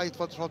sgil y ffaith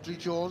fod Rodri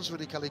Jones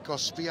wedi cael ei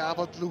gosbi a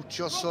fod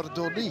Lucio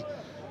Sordoni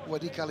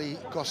wedi cael ei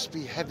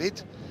gosbi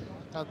hefyd.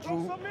 A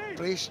drwy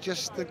Brace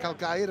just yn cael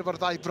gair efo'r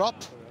 2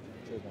 brop.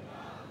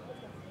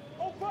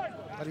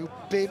 A rhyw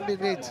 5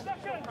 munud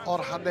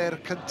o'r hanner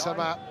cyntaf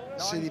yma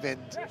sydd i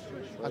fynd.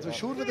 A dwi'n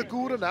siŵr fydd y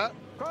gŵr yna,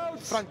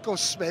 Franco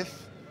Smith,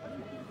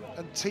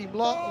 yn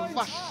teimlo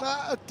falla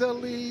y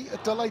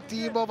dylai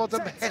dîm o fod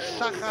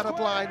ymhellach ar y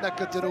blaen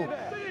ac ydyn nhw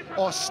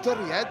o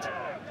ystyried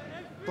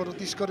bod nhw'n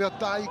disgorio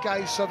 2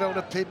 gais o fewn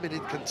y 5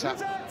 munud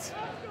cyntaf.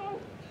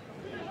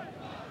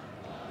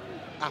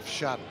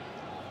 Afshar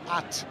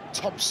at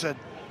Thompson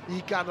i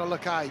ganol y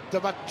cae.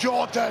 Dyma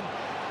Jordan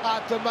a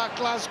dyma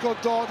Glasgow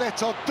dod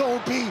eto.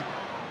 Doby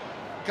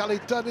cael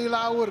ei dynnu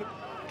lawr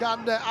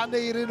gan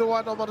Aneirin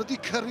Owen, ond maen nhw wedi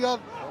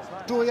cyriodd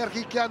 2 ar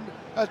 20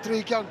 y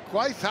dreigion.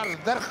 Gwaith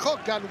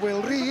ardderchog gan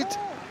Will Reid.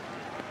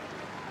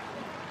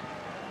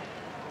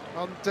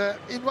 Ond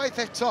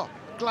unwaith eto,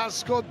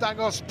 Glasgow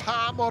dangos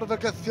pa mor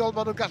fygythiol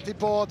maen nhw'n gallu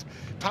bod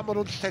pan maen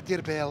nhw'n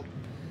lledu'r bêl.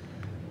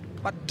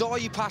 Mae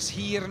 2 pas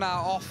hir na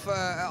off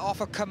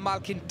y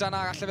cymal cynta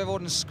na, allai fe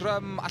fod yn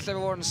scrum, allai fe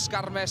fod yn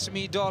sgarmes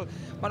symudol.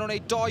 Maen nhw'n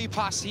gwneud 2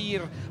 pas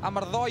hir, a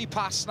mae'r 2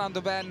 pas na'n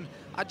dod ben,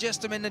 a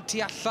jyst yn mynd yn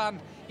tu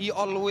allan i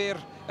olwyr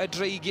y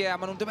dreigiau.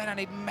 Maen nhw'n dod ben a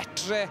wneud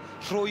metre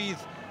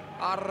rhwydd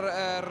ar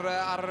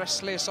yr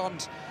yslis,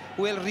 ond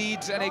Will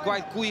Reid yn ei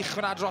gwaith gwych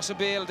fyna dros y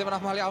bêl. Dim yn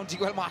aml iawn ti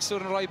gweld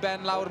Maswr yn rhoi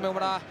ben lawr mewn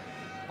fyna,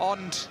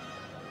 ond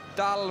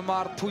dal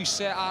mae'r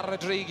pwysau ar y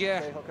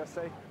dreigiau.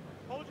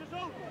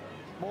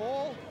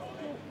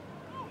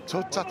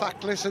 Twt a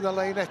Thaclis yn y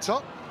lein eto.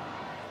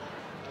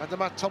 A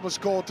dyma Thomas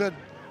Gordon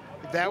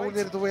fewn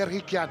i'r 2 ar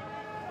 20.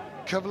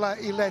 Cyfle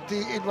i ledu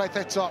unwaith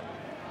eto.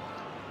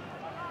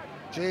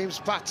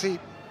 James Batty,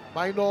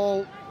 mae'n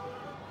ôl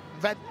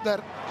Fentner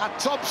a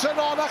Thompson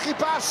on a chi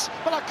bas.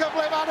 Mae'na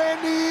cyfle fan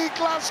hyn i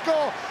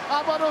Glasgow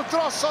a maen nhw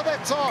drosodd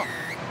eto.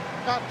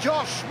 A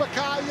Josh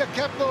Mackay y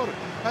cefnwr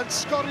yn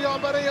sgorio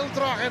am yr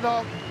eildro heno.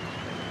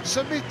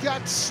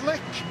 Symudiad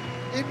slick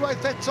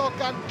unwaith eto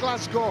gan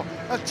Glasgow.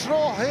 Y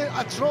tro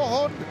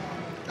hwn,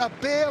 y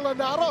bêl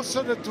yn aros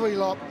yn y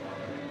dwylo.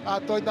 A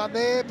doedd na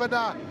neb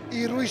yna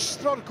i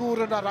rwystro'r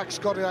gŵr yna rhag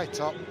sgorio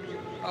eto.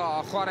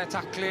 Chwarae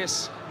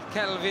taclus,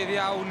 celfydd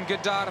iawn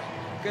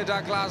gyda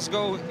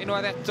Glasgow.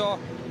 Unwaith eto,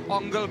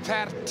 ongl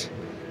pert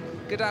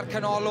gyda'r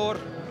canolor,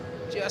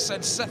 just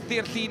yn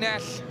sythu'r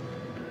llinell,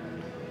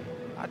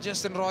 a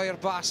just yn rhoi'r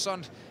bas,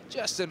 ond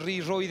just yn rhy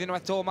rwydd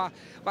unwaith to.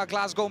 Mae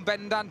Glasgow yn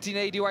bendant i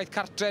wneud i waith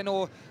cartre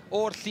nhw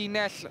o'r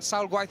llinell.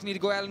 Sawl gwaith ni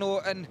wedi gweld nhw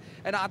yn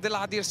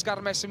adeiladu'r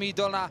sgarmau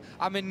symudol na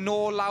a mynd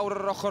nôl lawr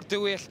yr ochr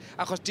dywyll,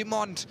 achos dim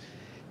ond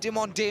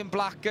Dame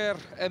Blacker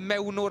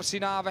mewnwr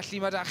sy'n na,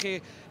 felly mae da chi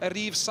y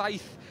rif 7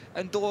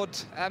 yn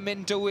dod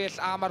mynd dywyll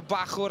a mae'r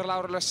bachwr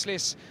lawr y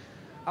lyslys.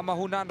 A mae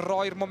hwnna'n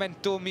rhoi'r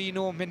momentum i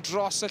nhw mynd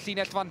dros y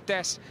llinell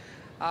fantes.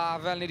 A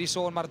fel ni wedi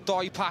sôn, mae'r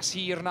 2 pas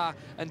hir na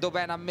yn dod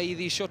ben am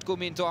meiddi siwt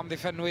gwmynt o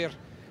amddiffynwyr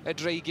y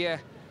dreigiau.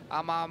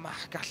 A mae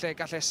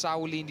gallai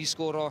sawl un di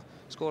sgoro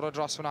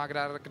dros hwnna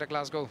gyda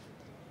Glasgow.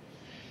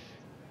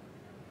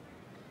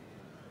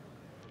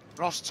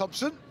 Ross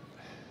Thompson.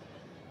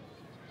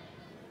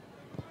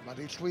 Mae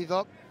wedi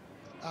llwyddo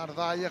ar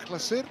 2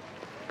 achlysur.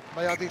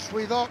 Mae wedi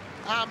llwyddo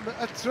am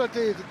y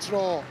trydydd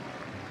tro.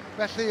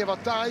 Felly, efo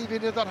 2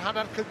 funud o'r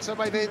hanner cyntaf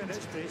mae fynd,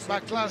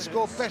 mae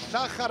Glasgow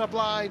bellach ar y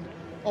blaen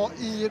o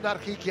 1 ar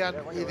 20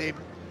 i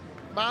ddim.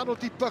 Mae nhw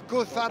wedi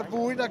bygwth ar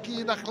fwy nag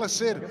 1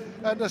 achlysur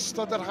yn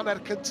ystod yr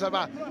hanner cyntaf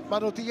yma.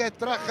 Mae nhw wedi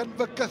edrach yn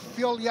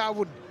fygythiol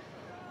iawn.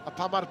 A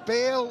pan mae'r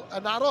bêl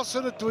yn aros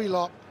yn y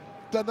dwylo,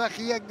 dyna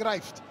chi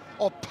enghraifft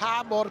o pa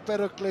mor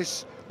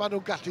beryglus mae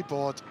nhw'n gallu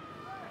bod.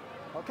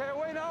 Okay,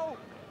 away now.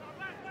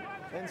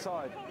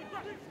 Inside.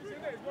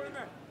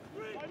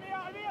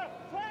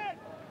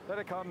 Let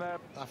it come there.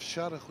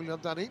 Afshar yn chwilio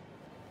amdani.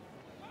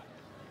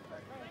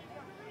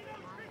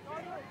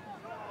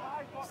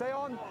 Stay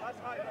on.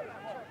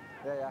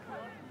 Yeah.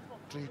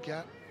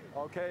 Dreigiau.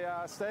 Okay,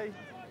 stay.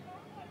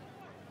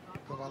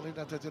 Gofalu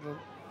nad ydyn nhw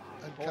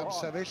yn cam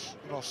sefyll.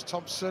 Ross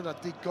Thompson a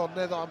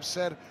digonedd o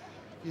amser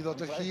i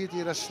ddod o hyd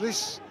i'r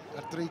yslys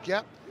ar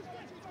dreigiau.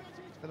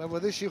 Yn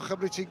awyddus i'w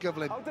chymryd ti'n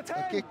gyflym.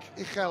 Y gic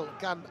uchel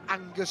gan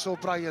Angus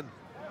O'Brien.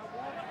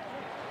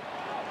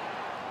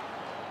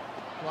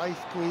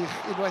 Gwaith gwych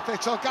unwaith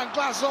eto gan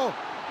Glasgow.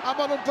 A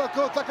maen nhw'n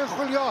bygwth ac yn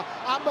chwilio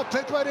am y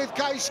 4ydd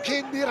gais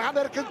cyn i'r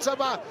hanner cyntaf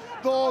yma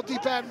ddod i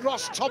ben.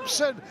 Ross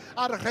Thompson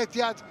ar y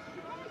rhediad.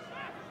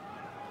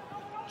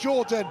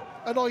 Jordan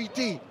yn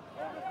oedi.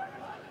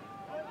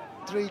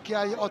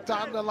 Dreigiau o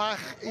dan y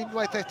lach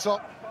unwaith eto.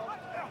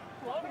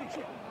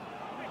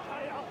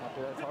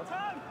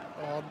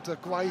 Ond y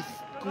gwaith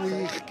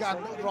gwych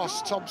gan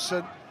Ross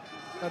Thompson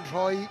yn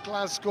rhoi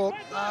Glasgow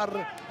ar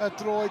y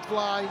droed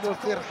flaen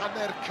wrth i'r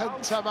hanner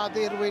cyntaf yma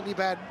ddirwyn i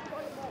ben.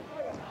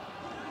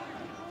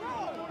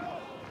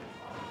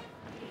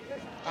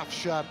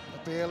 Afshar, y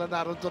bêl yn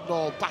arwnd yn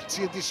ôl,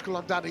 Batty yn disgwyl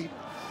amdani.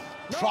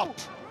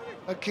 Prop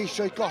yn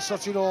ceisio i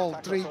gosod ti'n ôl,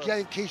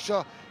 Dreigiau yn ceisio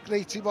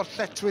gwneud ti mor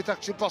lletwydd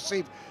ac sy'n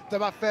bosib.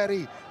 Dyma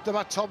Ferry,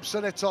 dyma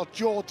Thompson eto,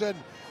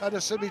 Jordan yn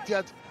y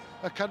symudiad.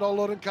 Y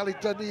canolor yn cael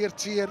ei dynnu i'r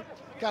tir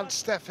gan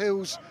Steph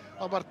Hughes,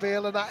 ond mae'r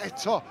bêl yna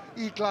eto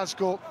i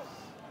Glasgow.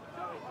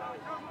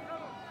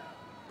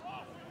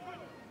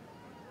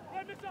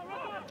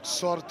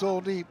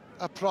 Sordoni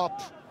y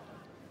prop.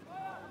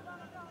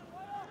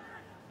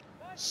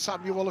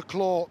 Samuel y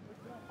clo.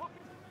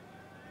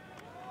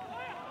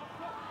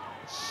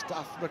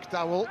 Staff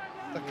McDowell,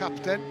 y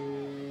capten.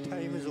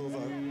 Time is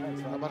over.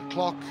 A mae'r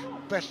cloc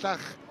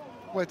bellach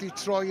wedi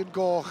troi yn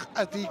goch.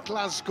 Ydy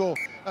Glasgow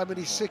yn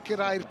mynd i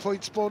sicrhau'r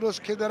pwynt bonus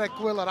cyn yr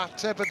egwyl. Yr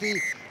ateb ydy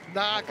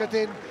nag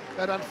ydyn.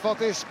 Yn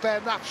anffodus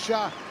Ben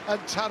Afshar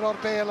yn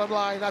taro'r bêl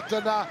ymlaen. A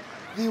dyna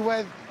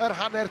ddiwedd yr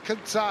hanner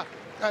cyntaf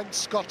yn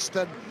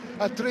Scotstoun.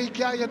 Y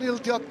dreigiau yn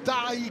ildio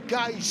 2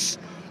 gais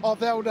o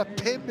fewn y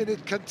 5 munud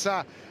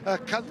cyntaf. Y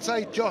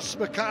cyntaf i Josh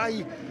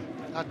Mackay.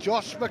 A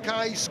Josh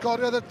Mackay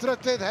sgoriodd y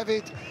drydydd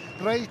hefyd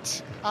reit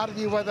ar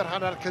ddiwedd yr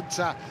hanner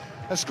cyntaf.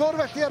 Y sgôr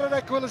felly ar yr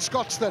egwyl yn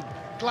Scotstoun.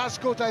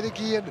 Glasgow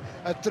 21,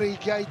 y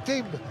dreigiau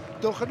dim.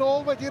 Dwch yn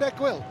ôl wedi'r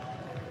egwyl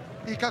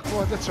i cael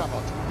clywed y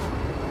trafod.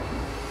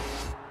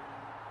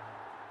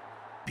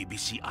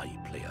 BBC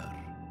iPlayer.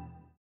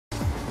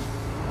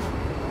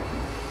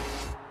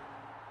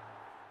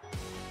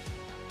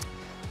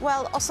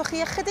 Wel, os o'ch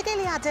chi ychydig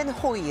eiliadau'n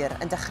hwyr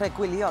yn dechrau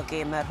gwylio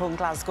gêm rhwng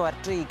Glasgow a'r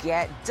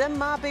dreigiau,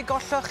 dyma be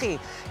golloch chi.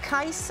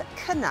 Cais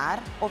cynnar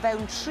o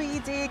fewn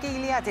 30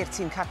 eiliad i'r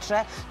tîm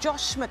catre.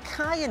 Josh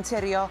Mackay yn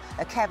tirio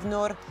y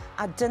cefnwr,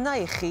 a dyna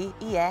i chi,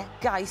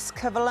 gais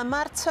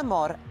cyflyma'r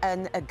tymor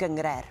yn y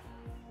gyngred.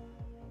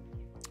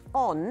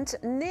 Ond,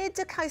 nid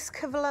y cais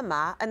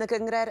cyflyma yn y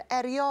gyngred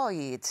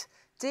erioed.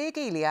 10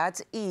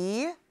 eiliad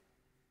i...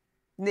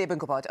 Neb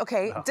yn gwybod.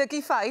 Dygu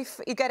Ffaith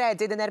i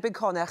Geredyn yn erbyn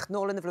Conach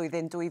nôl yn y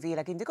flwyddyn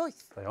 2018.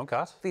 Rhaid o'n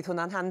cat. Fydd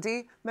hwnna'n handi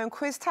mewn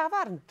cwiz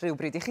tafarn,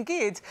 rhywbryd i chi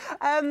gyd.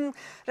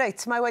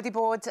 Reit, mae wedi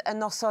bod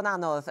yn noson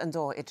anodd yn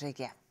do i'r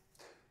dreigiau.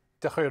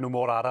 Dechrau nhw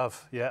mor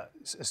araf,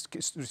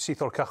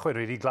 syth o'r cychwyn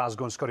rili,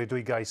 Glasgow yn sgorio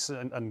 2 gais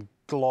yn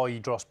gloi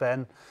dros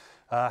ben.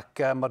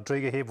 Ac mae'r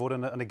dreigiau heb fod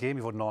yn y gêm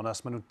i fod yn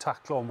onest, maen nhw'n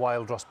taclo yn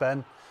wael dros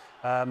ben.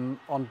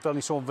 Ond fel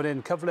ni sôn fan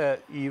hyn, cyfle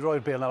i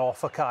roi'r bêl na'r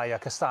off y cae a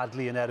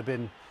cystadlu yn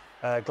erbyn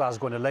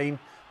Glasgow yn y lein,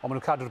 ond maen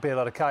nhw'n cadw'r bêl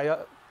ar y cae.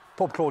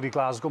 Pob clod i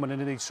Glasgow, maen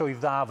nhw'n gwneud swydd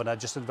dda fyna,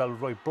 jyst yn fel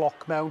rhoi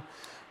bloc mewn.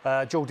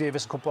 Joe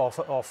Davis yn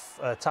cwmpa off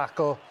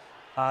tackle,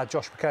 A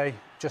Josh McKay,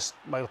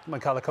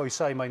 mae'n cael y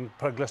coesau, mae'n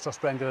pryglis dros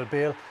Bren gyda'r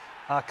bêl,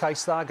 a cais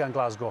dda gan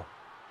Glasgow.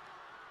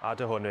 A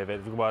dy hwn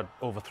hefyd, fi'n gwybod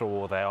overthrow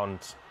o dde, ond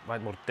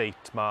mae'n mor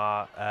deit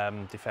mae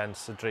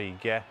defence y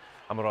dreigiau,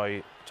 a mae'n rhoi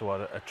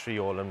y tri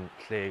ôl yn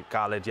lle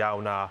galed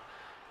iawn, a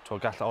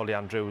gall Oli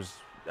Andrews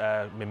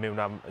mynd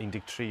mewn am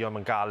 13, ond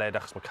mae'n galed,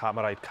 achos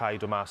mae rhaid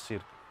caid o mas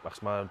i'r,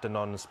 achos mae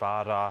dynon yn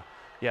sbar, a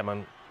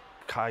mae'n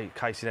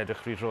cae sy'n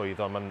edrych rhy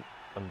rwydd, ond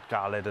mae'n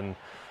galed yn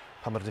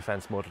pan mae'r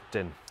defence mor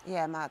dyn.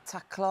 Mae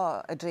taclo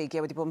y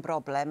dreigiau wedi bod yn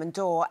broblem yn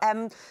do.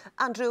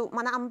 Andrew,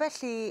 mae'n ambell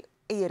i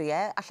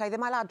eiriau, allai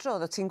ddim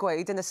ailadrodd o ti'n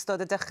gweud yn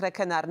ystod y dechrau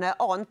cynnar yna,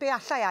 ond be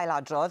allai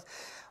ailadrodd,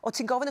 o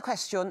ti'n gofyn y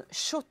cwestiwn,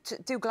 siwt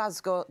dyw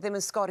Glasgow ddim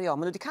yn sgorio?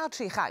 Maen nhw wedi cael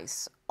 3 chais,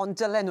 ond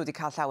dylen nhw wedi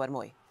cael llawer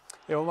mwy.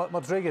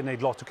 Mae Dragons yn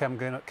gwneud lot o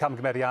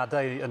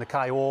camgymeriadau yn y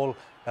cae ôl.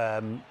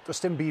 Does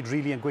dim byd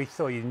rili yn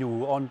gweithio i nhw,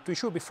 ond dwi'n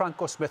siŵr bydd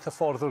Franco Smith y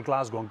fforddwr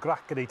Glasgow yn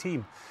grac gyda'i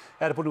tîm.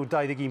 Bod nhw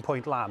 21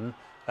 pwynt lan,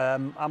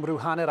 am ryw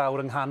hanner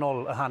awr yng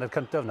nghanol y hanner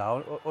cyntaf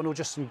nawr, o'n nhw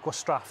jyst yn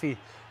gwastraffu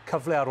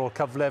cyfle ar ôl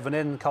cyfle fan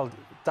hyn, cael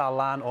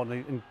dalan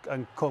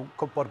yn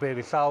cwmpo'r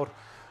bel i llawr.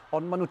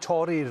 Ond maen nhw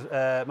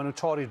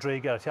torri'r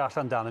Dragons tu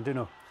allan dan, ydyn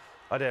nhw?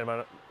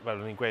 Fel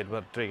o'n i'n gweud,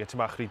 mae'r Dragons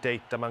ti'n machri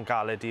deit a mae'n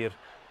galed i'r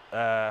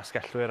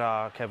sgellwyr a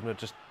cefnwyr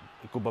jyst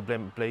gwybod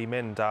ble i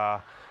mynd.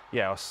 A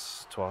os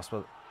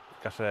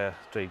gallai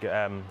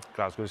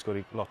Glasgow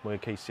sgori lot mwy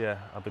o ceisiau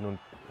a byd nhw'n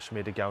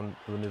siomedig iawn,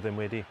 byd nhw ddim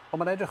wedi. Ond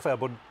mae'n edrych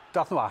fel bod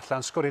dath nhw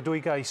allan, sgorio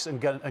 2 gais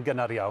yn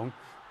gynnar iawn.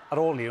 Ar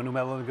ôl ni, o'n nhw'n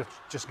meddwl yn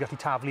gallu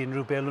taflu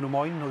unrhyw bel o'n nhw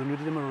moyn, oedden nhw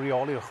ddim yn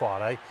reoli'r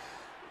chwarae.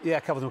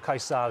 Cafodd nhw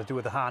cais ar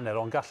diwedd y hanner,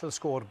 ond gall y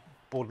sgôr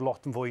bod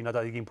lot yn fwy na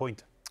 21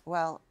 pwynt.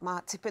 Wel,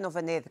 mae tipyn o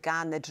fynydd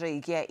gan y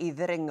dreigiau i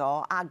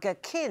ddringo, ag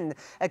cyn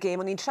y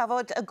gêm o'n i'n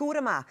trafod y gŵr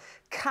yma,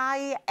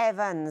 Kai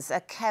Evans, y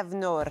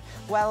cefnwr.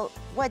 Wel,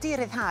 wedi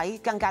ryddhau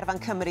gan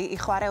Garfan Cymru i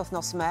chwarae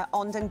wythnos yma,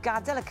 ond yn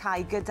gadael y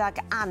cae gydag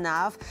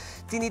anaf.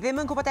 Dyn ni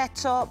ddim yn gwybod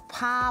eto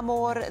pa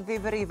mor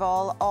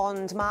ddifrifol,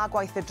 ond mae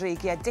gwaith y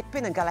dreigiau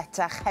dipyn yn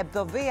galetach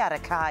hebddo fi ar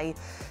y cae.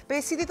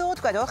 Be sydd i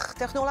ddod, gwedwch?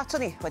 Dewch nôl ato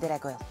ni wedi'r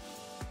egwyl.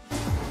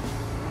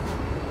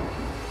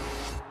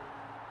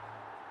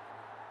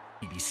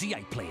 BBC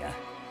player.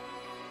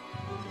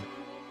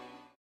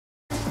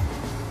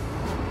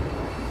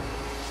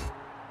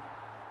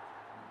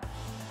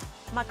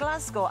 Mae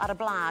Glasgow ar y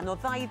blaen o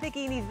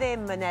 21 i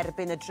ddim yn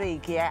erbyn y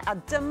dreigiau, a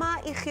dyma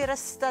i chi'r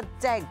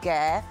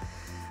ystadegau.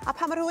 A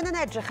pan mae rhywun yn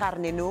edrych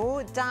arnyn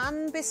nhw,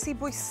 Dan, beth sy'n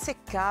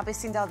bwysica,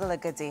 beth sy'n dal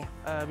ddylygyd i?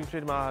 Fi'n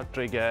credu mae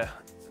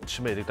dreigiau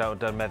siomedig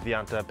da'r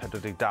meddiant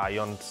 42,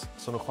 ond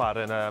so nhw'n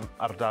chwarae yn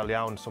ardal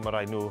iawn, so mae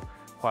rhaid nhw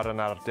chwarae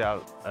yn ardal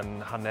yn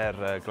hanner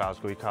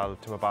Glasgow i cael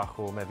tîm bach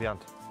o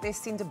meddiant. Beth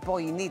sy'n dy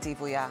boeni di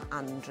fwyaf,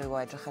 Andrew, o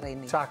edrych ar ein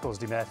ni? Tackles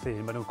di methu,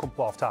 maen nhw'n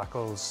cwmpo off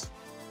tackles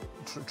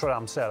trwy'r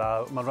amser, a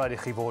mae'n rhaid i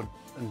chi fod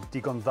yn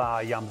digon dda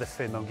i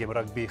amddiffyn mewn gêm o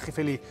rygbi. Chi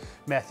ffili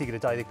methu gyda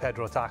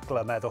 24 o tackle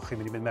a meddwl chi'n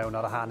mynd i mynd mewn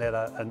ar y hanner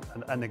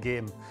yn y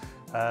gêm.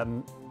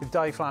 Bydd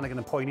Dai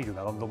Flanagan yn poeni, dwi'n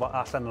meddwl, ond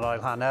allan yn yr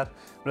ail hanner.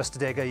 Mae'r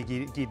ystadegau i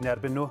gyd yn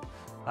erbyn nhw.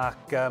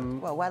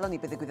 Wel, welon ni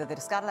beth ddigwyddodd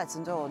i'r Scarlets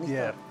yn dod.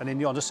 Yn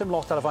union. Does dim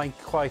lot ar y fainc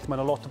chwaith,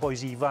 mae'n lot o boes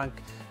ifanc.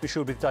 Dwi'n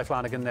siŵr bydd Dai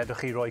Flanagan yn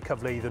edrych i roi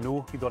cyfle iddyn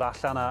nhw i ddod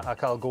allan a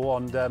cael go,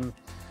 ond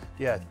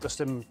does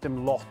dim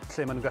lot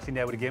lle maen nhw'n gallu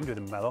newid y gêm, dwi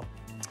ddim yn meddwl.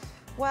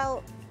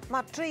 Wel,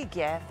 mae'r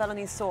dreigiau, fel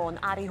o'n i'n sôn,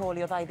 ar ei holi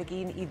o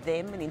 21 i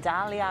ddim. Ni'n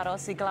dal i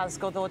aros i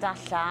Glasgow ddod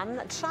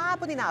allan. Tra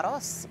bod ni'n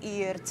aros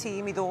i'r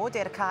tîm i ddod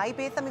i'r cae,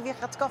 beth am i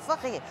fi'ch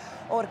atgoffa chi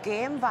o'r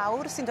gêm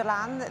fawr sy'n dod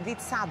lan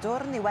ddydd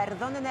Sadwrn,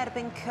 Iwerddon yn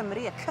erbyn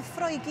Cymru. Y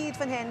cyffro i gyd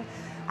fan hyn,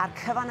 a'r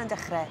cyfan yn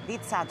dechrau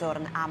ddydd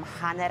Sadwrn am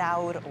hanner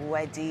awr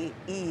wedi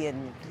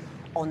 1.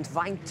 Ond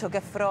faint o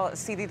gyffro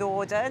sydd i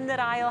ddod yn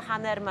yr ail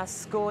hanner mae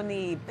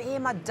sgoni. Be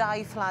mae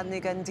Dai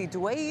Flanagan di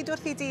dweud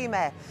wrth i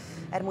dîmau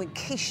mwyn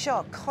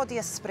ceisio codi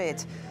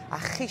ysbryd a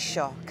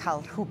cheisio cael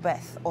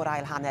rhywbeth o'r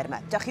ail hanner yma.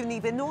 Dewch i ni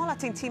fynd nôl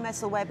at ein tîmau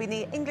sylwebu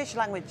ni, English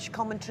language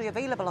commentary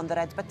available on the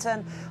red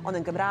button, ond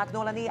yn Gymraeg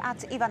nôl â ni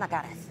at Ifan a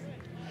Gareth.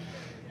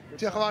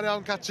 Diolch yn fawr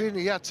iawn, Catrin.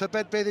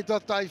 Tybed be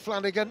ddidodd Dai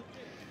Flanagan.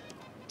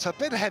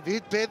 Tybed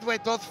hefyd be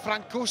ddwedodd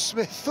Franco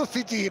Smith wrth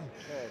i dîm.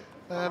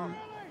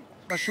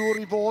 Mae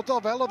siŵr i fod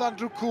o fel oedd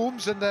Andrew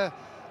Coombs yn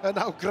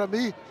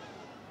awgrymu.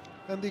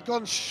 Yn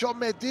ddigon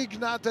siomedig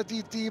nad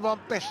ydy dîm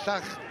o'n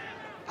bellach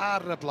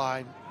ar y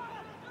blaen.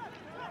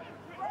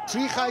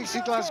 3 chais i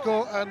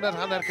Glasgow yn yr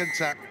hanner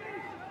cyntaf.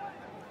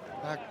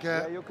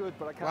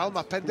 Wel,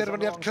 mae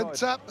penderfyniad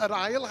cyntaf, yr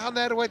ail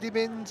hanner wedi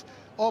mynd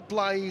o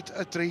blaid y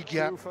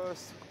dreigiau.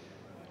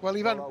 Wel,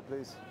 Ifan,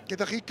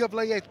 gyda chi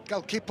gyfle i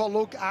gael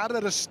cipolwg ar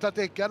yr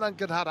ystadegau yn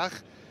gynharach.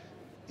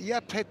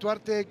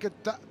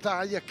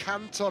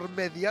 42% o'r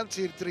meddiant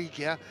i'r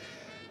dreigiau.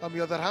 A mi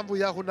oedd yr rhan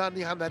fwyaf hwnna yn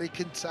ei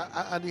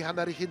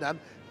hanner i hunan.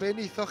 Be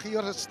neithoch chi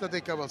o'r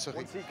ystadegau, welsoch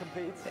chi?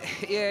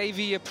 I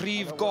fi y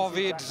prif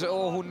gofid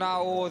o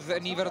hwnna oedd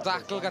nifer o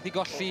dacl gath i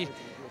golli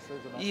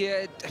i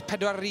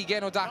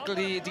 40 o dacl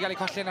di gael ei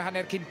colli yn y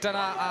hanner cynta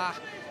yna, a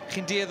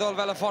chi'n dieddol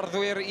fel y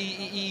fforddwyr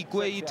i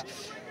gweud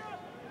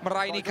Mae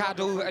rhaid ni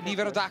cadw y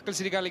nifer o dacl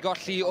sydd wedi cael ei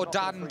golli o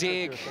dan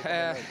 10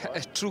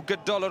 trwy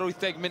gydol yr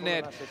 80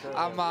 munud.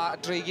 A mae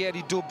Dreigiau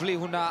wedi dwblu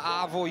hwnna a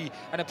fwy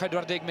yn y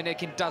 40 munud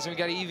cynta. So fi'n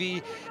gael i fi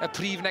y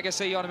prif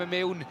negeseuon yn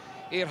mewn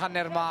i'r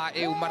hanner ma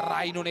yw mae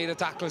rhaid nhw'n neud y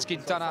dacls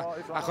gynta na.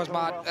 Achos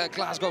mae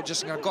Glasgow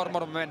jyst yn cael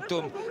gormod o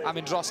momentum a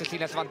mynd dros y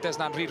llinell fantes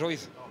na'n rhy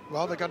rwydd.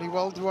 Wel, mae gan i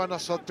weld rwan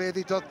os oedd beth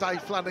i dod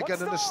dau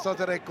Flanagan yn ystod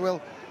yr egwyl.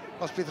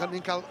 Os bydd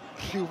hynny'n cael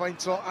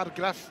rhywfaint o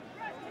argraff.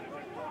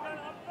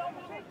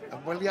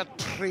 Ymweliad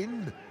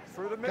prin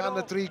gan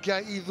y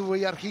Dreigiau i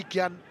ddwy ar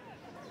 20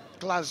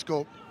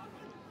 Glasgow.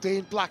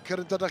 Dane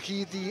Blacker yn dod o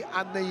hyd i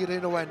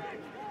Aneirin Owen.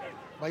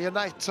 Mae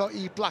yna eto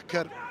i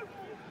Blacker.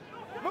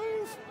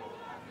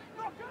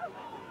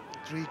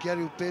 Dreigiau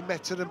rhyw 5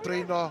 metr yn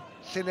brin o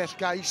llinell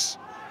gais.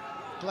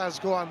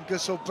 Glasgow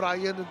Angus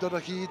O'Brien yn dod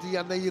o hyd i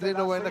Aneirin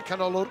Owen y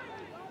canolwr.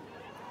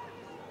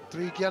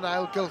 Dreigiau'n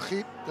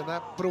ailgylchu. Dyna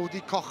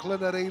Brody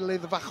Cochlan yr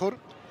eilydd fachwr.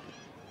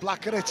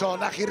 Blacker eto,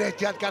 na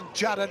chirediad gan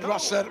Jared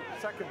Rosser.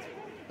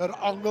 Yr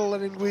ongl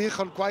yn un wych,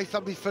 ond gwaith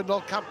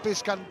amddiffynol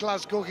campus gan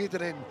Glasgow hyd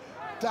yn hyn.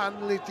 Dan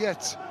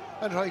Lydiet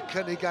yn rhoi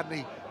cynnig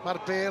arni.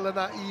 Mae'r bel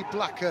yna i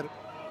Blacker.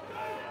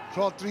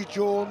 Rodri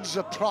Jones,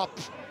 y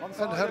prop,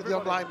 yn hyrddio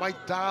ymlaen. Mae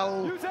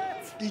dal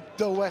i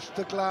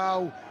dywellt y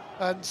glaw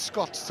yn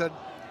Scotstoun.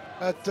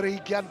 Y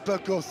Dreigiau'n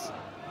bygwth.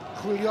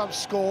 Chwilio am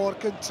sgôr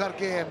gynta'r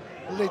gêm.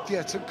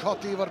 Lydiet yn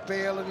codi efo'r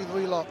bel yn ei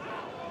ddwylo.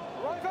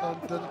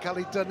 Ond yn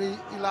cael ei dynnu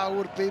i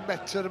lawr 5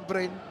 metr yn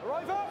bryn.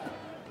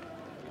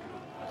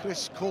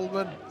 Chris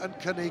Coleman yn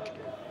cynnig.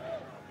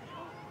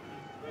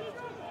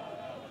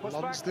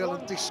 Lonsdale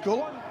yn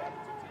disgwyl.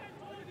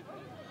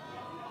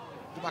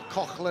 Dyma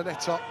Cochlan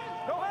eto.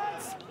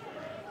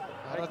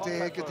 Ar y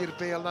 10 ydy'r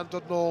bel na'n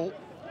dod nôl.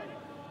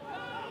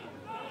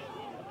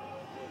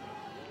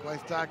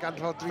 Gwaith da gan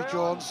Rodri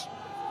Jones.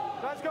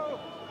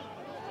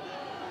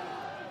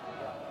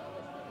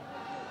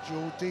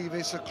 Joe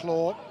Davies y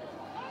clo.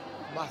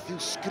 Matthew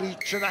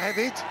Screech yna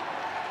hefyd.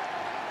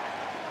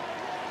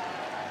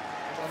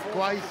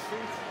 Gwaith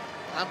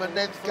am y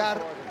neddgar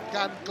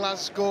gan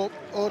Glasgow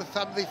wrth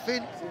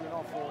amddiffyn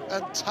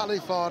yn talu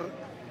ffordd.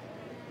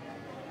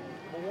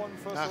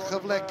 A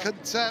chyfle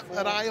cyntaf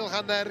yr ail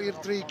hanner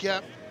i'r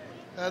Dreigiau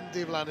yn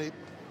diflannu.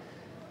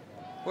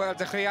 Wel,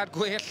 dechreuad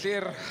gwell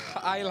i'r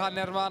ail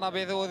hanner ma na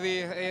beth oedd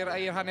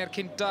i'r hanner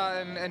cynta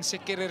yn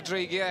sicr i'r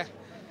Dreigiau.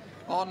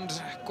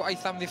 Ond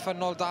gwaith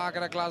amddiffynol da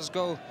gyda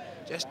Glasgow.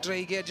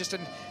 Dreigiau jyst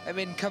yn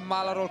mynd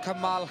cymal ar ôl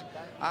cymal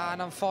a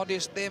yn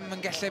anffodus ddim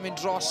yn gallu mynd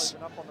dros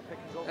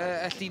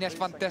y llinell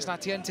fantes na.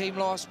 Ti yn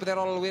teimlo os byddai'r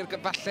olwyr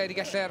falle wedi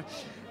gallu'r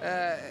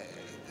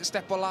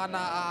step o lan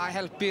a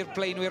helpu'r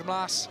blaenwyr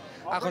mlas.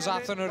 Achos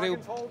athon nhw rhyw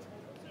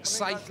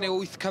 7 neu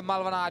 8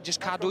 cymal fan'na,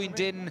 jyst cadw un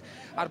dyn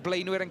a'r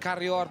blaenwyr yn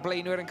cario,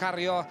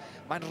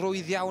 Mae'n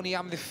rwydd iawn i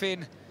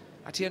amddiffyn.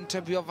 A ti yn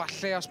tybio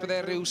falle os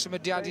byddai rhyw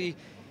symudiad i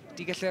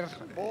gallu'r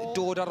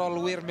dod ar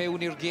olwyr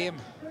mewn i'r gêm.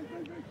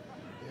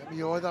 Mi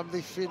oedd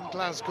amddiffyn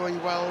Glasgow i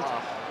weld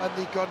yn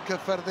ddigon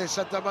cyffyrddus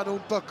a dyma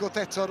nhw'n bygwth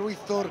eto'r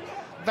wythwr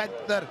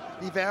Fentner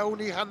i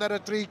fewn i hanner y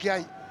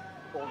Dreigiau.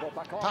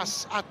 Pas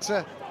at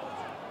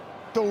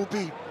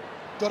Doby.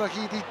 Dod o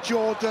hyd i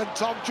Jordan.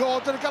 Tom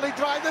Jordan yn cael ei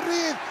draed y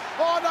rydd.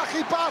 O, na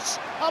chi bas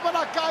a mae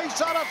yna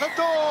gais arall yn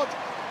dod.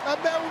 Y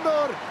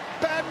mewnwr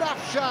Ben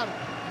Afshar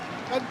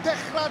yn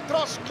dechrau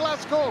dros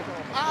Glasgow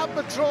am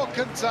y tro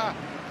cyntaf.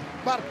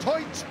 Mae'r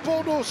pwynt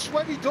bonws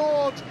wedi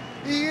dod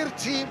i'r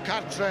tîm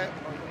cartre.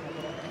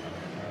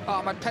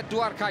 Mae'n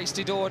 4 cais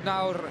di dod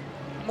nawr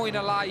mwy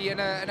na lai yn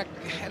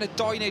y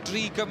 2 neu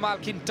 3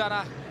 gymal cynta na.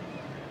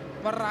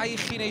 Mae rai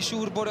chi wneud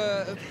siŵr bod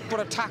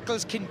y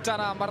tackles cynta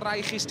na, mae rai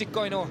chi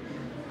stico i nhw.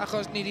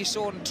 Achos ni wedi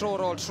sôn tro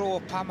ar ôl tro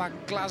pa mae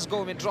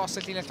Glasgow yn mynd dros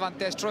y llinell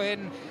fantes. Tro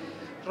hyn,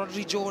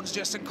 Rodri Jones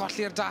jyst yn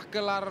colli'r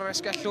dacl ar yr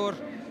esgellwr.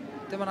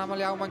 Dim yn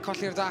aml iawn mae'n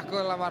colli'r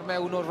dacl a mae'r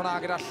mewnwr fan'na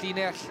gyda'r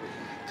llinell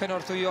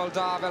cynorthwyol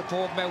da fel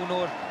pob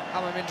mewnwr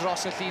a mae'n mynd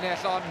dros y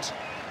llinell, ond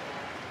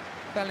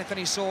fel wnaethon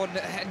ni sôn,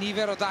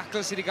 nifer o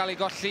dacl sydd wedi cael ei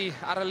golli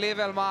ar y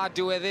lefel ma,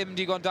 dyw e ddim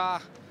digon da.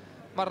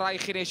 Mae rai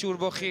chi'n ei siŵr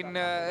bod chi'n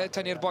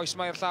tynnu'r boes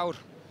ma i'r llawr.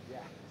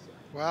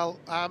 Wel,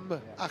 am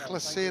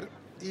achlysur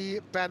i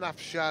Ben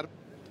Afshar,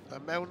 y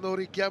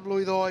mewnwr 20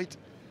 mlwydd oed,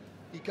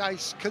 i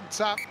gais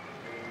cyntaf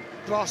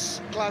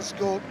dros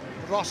Glasgow.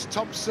 Ross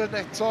Thompson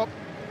eto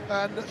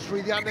yn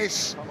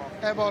llwyddiannus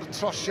efo'r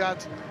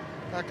trosiad.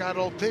 Ac ar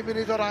ôl 5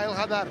 munud o'r ail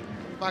hanner,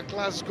 mae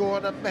Glasgow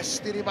yn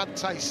ymestyn i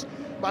mantais.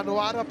 Maen nhw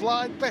ar y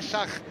blaen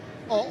bellach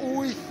o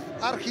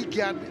 8 ar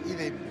 20 i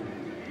ddim.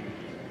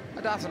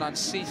 A dath hwnna'n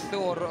syth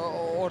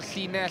o'r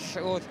llinell,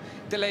 oedd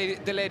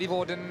dylai di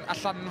fod yn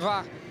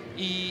allanfa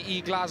i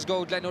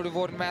Glasgow, dylai nhw wedi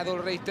fod yn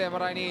meddwl reit mae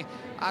rhaid ni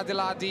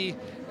adeiladu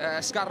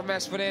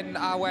sgarmes fan hyn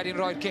a wedyn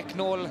roi'r cic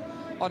nôl.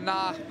 Ond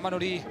na, maen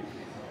nhw wedi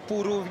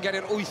bwrw fi'n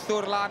gedi'r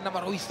wythwr lan a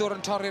mae'r wythwr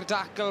yn torri'r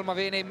dacl,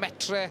 mae fe'n ei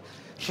metre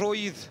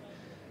rhwydd.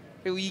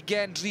 Rhyw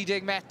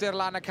 20-30 metr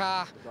lan y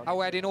ca, a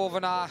wedyn o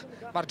fyna,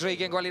 mae'r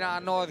Dreigiau'n gwely'n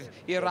anodd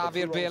i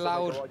rafu'r bel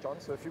lawr.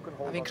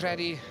 A fi'n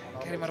credu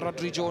mae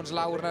Rodri Jones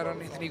lawr nawr,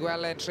 wnaethon ni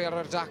gweld e'n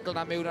treulio'r dacl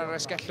na mewn ar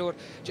yr esgellwr,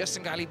 jyst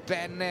yn cael ei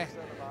benne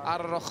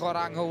ar yr ochr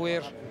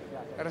anghywir.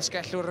 Yr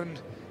ysgellwr yn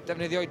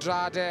defnyddio'i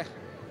dradau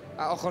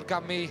a ochr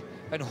gamu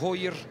yn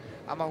hwyr,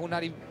 a mae hwnna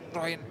wedi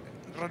rhoi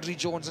Rodri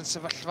Jones yn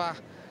sefyllfa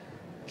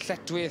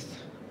lletwydd.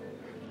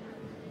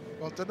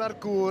 Wel, dyna'r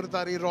gwrdd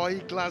ar ei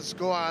roi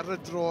Glasgow ar y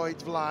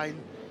droed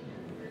flaen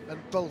yn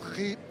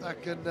bylchu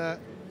ac yn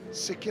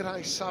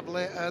sicrhau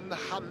safle yn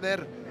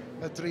hanner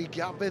y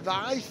dreigiau. Fe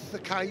ddaeth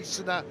y cais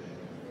yna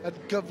yn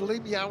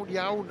gyflym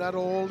iawn ar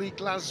ôl i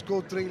Glasgow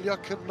dreulio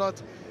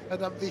cyfnod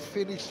yn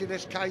amddiffyn i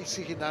llinell cais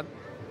i hunan.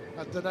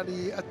 A dyna ni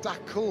y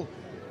dacl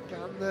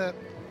gan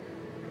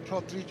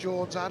Rodri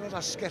Jones ar yr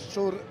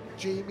asgellwr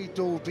Jamie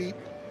Doby.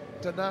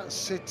 Dyna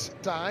sut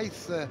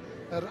daeth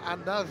yr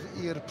anaf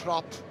i'r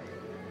prop.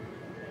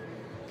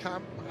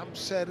 Cam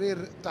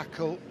amseru'r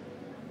dacl.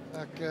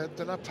 Ac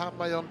dyna pam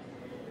mae o'n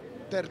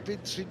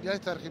derbyn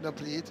triniaeth ar hyn o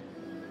bryd.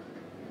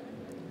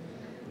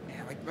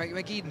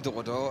 Mae gyd yn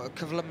dod o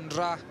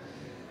cyflymdra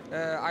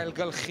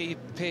ailgylchu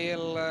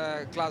pel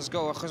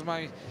Glasgow, achos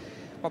mae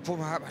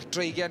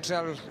dreigiau'n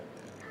treol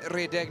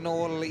redeg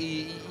nôl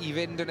i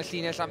fynd yn y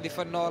llinell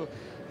amddiffynol.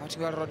 A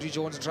ti'n gweld Rodri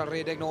Jones yn treol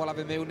redeg nôl a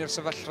fe mewn i'r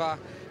sefyllfa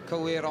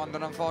cywir, ond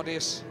yn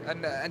anffodus. Yn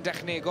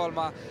dechnegol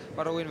mae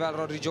rhywun fel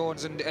Rodri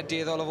Jones yn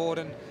deddol o fod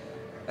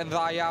yn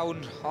dda iawn,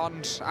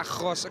 ond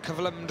achos y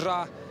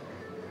cyflymdra'r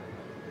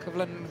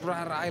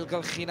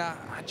ailgylchu na,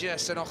 a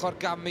just yn ochr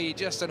gamu,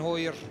 just yn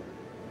hwyr.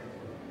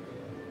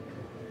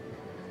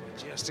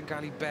 Just yn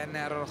cael ei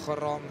benner ar ochr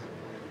rong.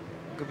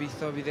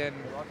 Gobeithio bydd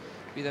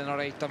e'n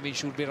oreit, ond fi'n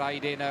siŵr bydd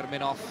rhaid ein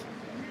erbyn off.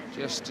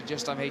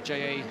 Just am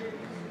HIA.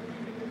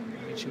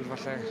 Fi'n siŵr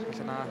falle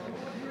na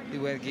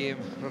ddiwedd gêm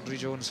Rodri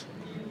Jones.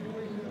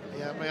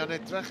 Ie, mae o'n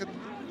edrych yn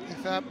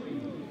eitha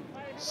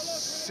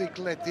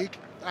sigledig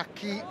ac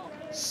i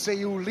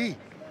Seiwli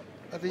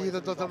y fydd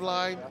yn dod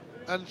ymlaen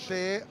yn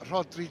lle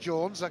Rodri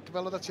Jones, ac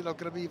fel oedd ti'n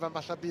awgrymu fan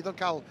falle bydd o'n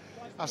cael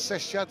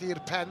asesiad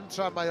i'r pen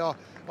tra mae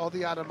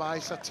oddi ar y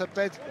maes, a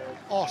tybed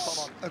os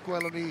y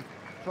gwelwn ni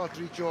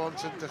Rodri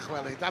Jones yn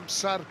dychwelyd.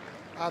 Amser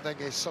a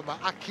ddengys, so mae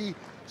Aki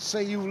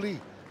Seiwli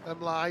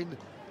ymlaen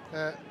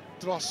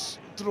dros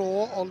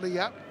dro o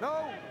leia.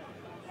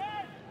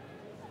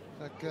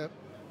 Ac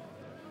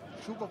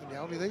siw bod yn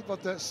iawn i ddeud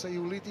bod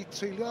Seiwli wedi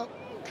treulio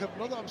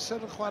cyfnod o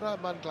amser yn chwarae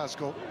yma'n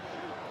Glasgow.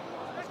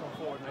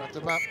 A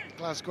dyma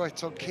Glasgow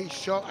eto'n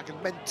ceisio ac yn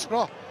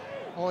mentro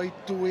o'i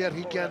 2 ar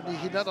 20 i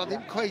hunan, ond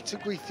ddim cweit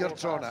yn gweithio'r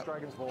tro na.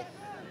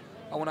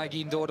 A hwnna i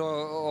gyd dod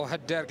o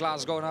hyder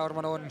Glasgow nawr.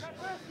 Maen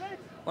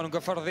nhw'n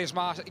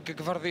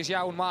gyffyrddus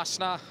iawn mas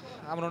na,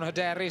 a maen nhw'n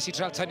hyderus i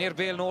treol tynnu'r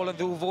bêl nôl yn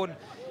ddwfwn.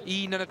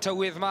 Un yn y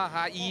tywydd yma,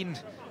 a un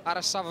ar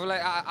y safle,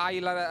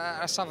 ail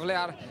ar y safle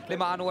ar le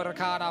maen nhw ar y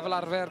can, a fel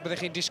arfer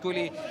byddech chi'n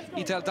disgwyl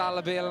i dal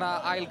y bêl na,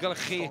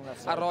 ailgylchu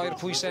a roi'r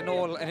pwysau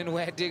nôl yn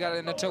enwedig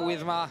yn y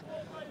tywydd yma.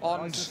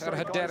 Ond yr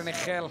hyder yn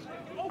uchel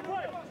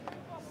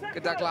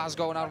gyda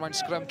Glasgow nawr, mae'n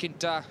sgrym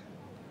cynta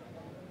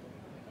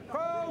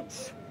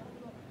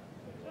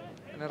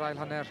yn yr ail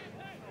hanner.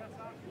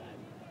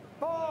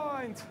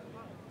 Point.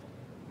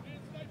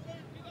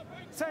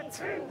 Set.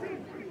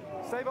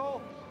 Stay ball.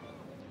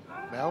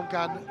 Mewn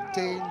gan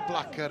Dane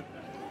Blacker.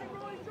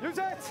 Use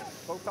it.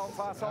 Both down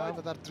far side.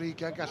 Fydda'r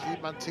dreigiau gallu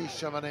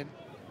manteisio fan hyn.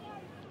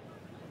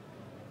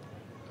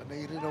 Yn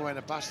eirin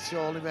Owen, y bas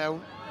tu ôl i mewn.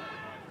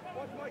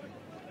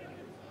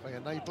 Mae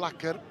yna i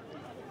Blacker.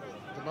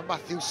 Dyma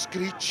Matthew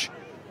Screech.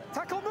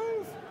 Tackle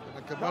move.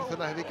 Yn y gymorth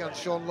yna hefyd gan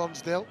Sean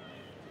Lonsdale.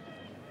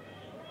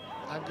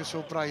 Angus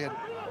O'Brien.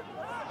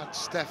 Ac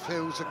Steph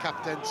Hughes, y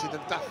capten, sydd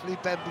yn dathlu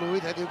ben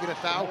blwydd heddiw gyda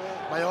llaw.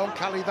 Mae o'n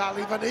cael ei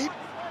ddal i fyny.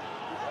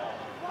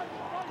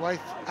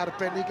 Gwaith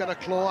arbennig ar y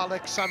clo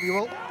Alex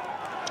Samuel.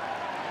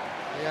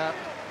 Ia,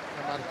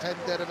 mae'r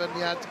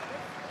penderfyniad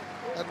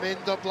yn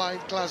mynd o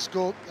blaen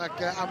Glasgow ac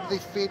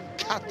amddiffyn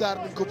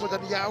cadarn yn gwybod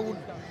yn iawn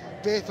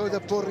beth oedd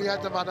y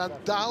bwriad yma. Na'n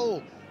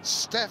dal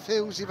Steph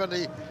Hughes i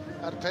fyny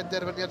a'r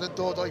penderfyniad yn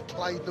dod o'i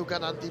plaid nhw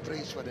gan Andy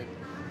Bruce fan hyn.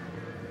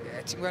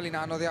 Ti'n gweld hi'n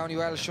anodd iawn i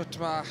weld siwt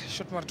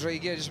mae'r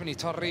dreigiau jyst mynd i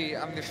torri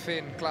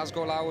amddiffyn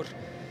Glasgow lawr.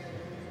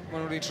 Maen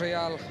nhw wedi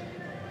treial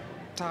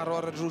taro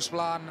ar y drws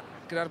blaen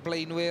gyda'r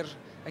blaenwyr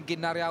yn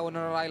gynnar iawn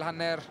yn yr ail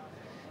hanner.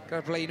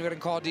 Gyda'r blaenwyr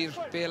yn codi'r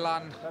bêl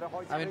lan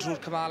a mynd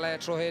trwy'r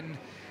cymalau tro hyn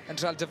yn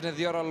treol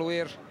defnyddio'r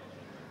olwyr.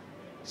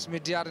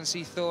 Symudiad yn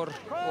syth o'r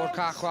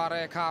ca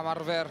chwarae, ca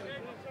marfer,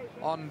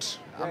 ond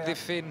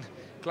amddiffyn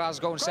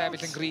Glasgow yn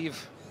sefyll yn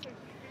gryf.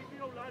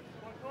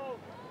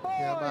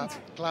 Ia, mae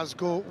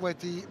Glasgow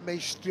wedi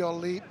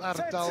meistrioli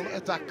ardal y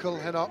dacl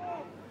heno.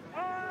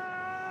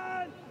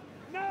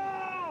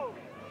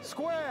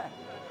 Square.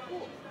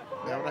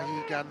 Mewn â hi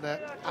gan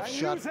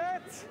Afshar.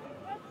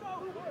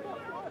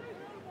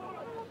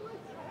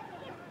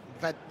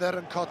 Fedner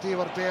yn codi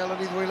efo'r bêl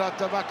yn ei ddwylo.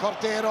 Dyma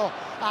Cordero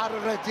ar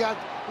y rediad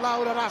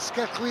lawr yr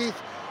asgell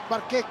chwith.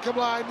 Mae'r gic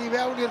ymlaen i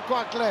fewn i'r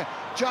gwagle.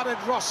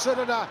 Jared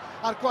Rosser yna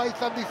ar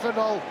gwaith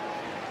amddiffynol.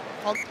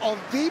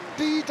 Ond ddim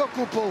byd o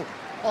gwbl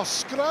o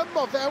sgrym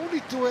o fewn i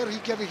 2 ar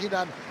 20 i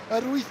hunan.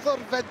 Yr wythor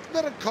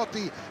Fedner yn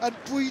codi yn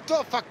bwydo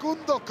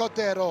Facundo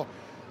Cordero.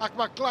 Ac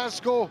mae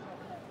Glasgow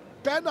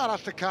ben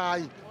arall y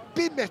cae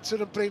 5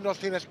 metr yn brein o'r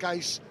llinell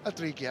gais y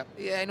dreigiau.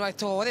 Ie, unwaith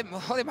to, oedd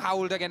ddim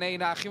hawl da gen ei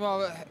na. Chi'n mo,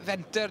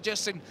 Fenter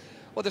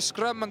oedd y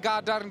scrum yn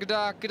gadarn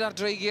gyda'r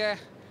dreigiau.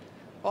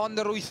 Ond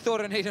yr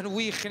wythwr yn neud yn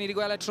wych. Ni wedi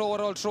gweld tro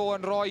ar ôl tro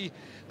yn rhoi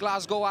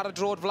Glasgow ar y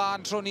drod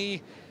flan tro ni.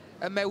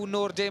 Y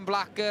mewnwr Dame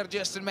Blacker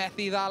jyst yn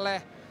methu ddale.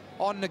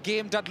 Ond y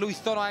gêm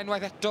dadlwytho na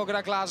unwaith eto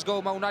gyda Glasgow.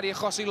 Mae hwnna wedi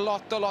achosi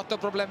lot o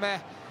broblemau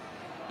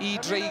i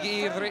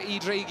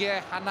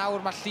dreigiau. A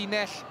nawr mae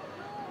llinell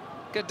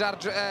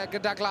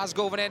gyda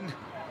Glasgow fan hyn.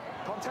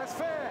 Contest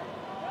fair.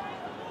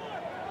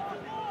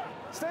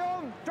 Stay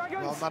on,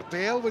 Dragons. Wel, mae'r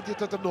bel wedi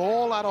dod yn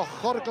ôl ar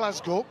ochr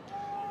Glasgow.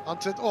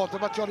 Ond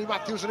dyma Johnny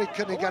Matthews yn ei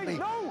cynnig arni.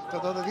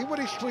 Doedd oedd ddim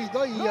wedi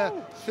llwyddo i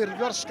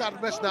ffurfio'r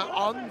sgarmes na,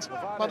 ond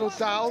maen nhw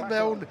dal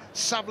mewn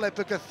safle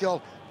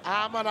bygythiol.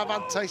 A mae'n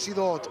afantais i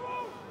ddod.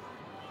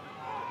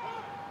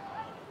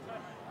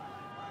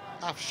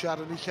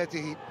 Afshar yn ei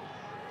lledu hi.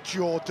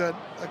 Jordan,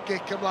 y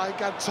gic ymlaen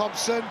gan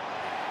Thompson.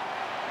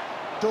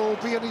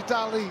 Dolby yn ei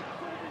dalu.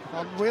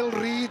 Ond Will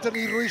Reid yn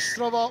ei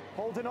rwystro fo.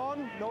 Holding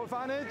on, no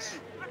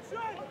advantage.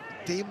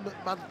 Dim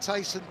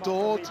mantais yn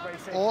dod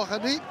o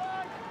hynny.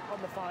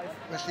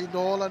 Felly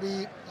nôl â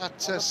ni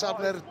at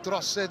safle'r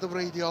drosedd y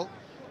wreiddiol.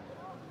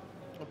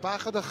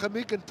 Bach o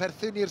ddychymig yn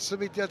perthyn i'r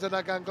symudiad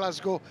yna gan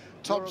Glasgow.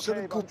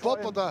 Thompson yn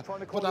gwybod bod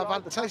na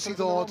fantais i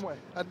ddod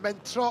yn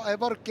mentro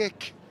efo'r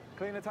gic.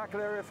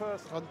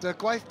 Ond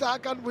gwaith da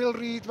gan Will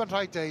Reid, mae'n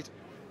rhaid deud.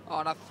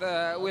 O, nath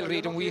Will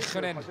Reid yn wych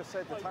yn hyn.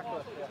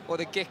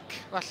 Oedd y gic,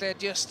 falle,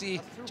 just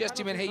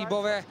i mynd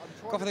heibo fe.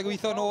 Goffodd e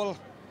gweithio nôl.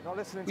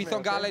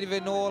 Gweithio'n galed i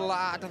fynd nôl,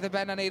 a dath e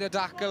ben a neud y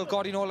dacl,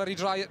 godi nôl ar ei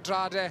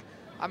drade,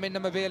 a mynd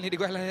am y bel. Ni wedi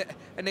gweld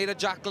yn neud y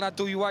dacl na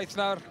dwywaith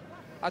nawr.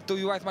 A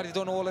dwywaith mae wedi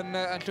dod nôl yn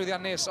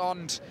llwyddiannus,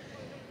 ond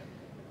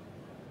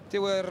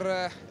dyw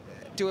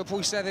y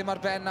pwysau ddim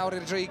ar ben nawr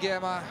i'r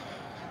dreigiau.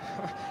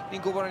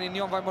 Ni'n gwybod yn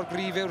union faint mor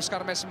gryf yw'r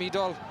sgarmes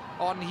ymudol,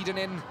 ond hyd yn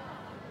un,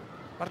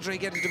 mae'r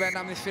dreigiau wedi ben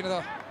am ddiffyn iddo.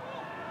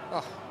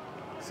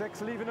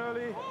 Six leaving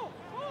early.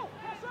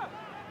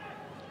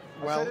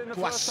 Wel,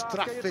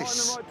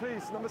 gwastraffus.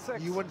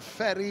 Iwan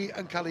Ferry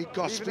yn cael ei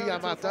gosbi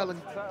am adael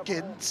yn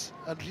gynt,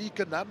 yn rhy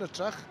gynnar yn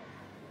ytrach.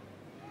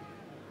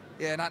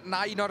 Ie,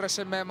 na un o'r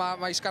resymau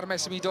mae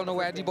sgarmes ymudol nhw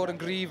wedi bod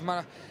yn gryf.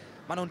 Mae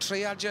nhw'n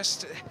treial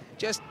just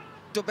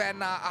do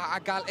ben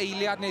a gael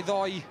eiliad neu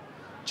ddoi.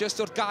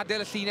 Just wrth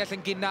gadael y llinell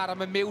yn gynnar a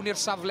mynd mewn i'r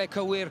safle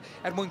cywir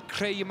mwyn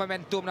creu y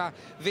momentum na.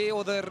 Fe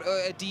oedd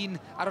y dyn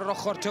ar yr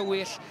ochr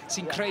tywyll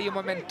sy'n creu y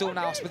momentum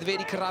na. Os bydde fe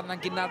wedi cyrraedd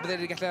yna'n gynnar, bydde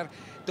wedi gallu'r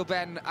do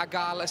ben a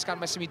gael y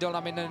sgarmes ymudol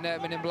na mynd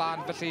yn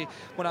blaen. Felly,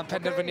 mae hwnna'n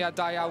penderfyniad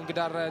da iawn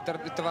gyda'r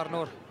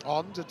dyfarnwr.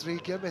 Ond y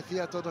dreigiau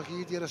methu a dod o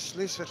hyd i'r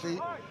yslys, felly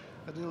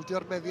yn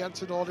ildio'r meddiant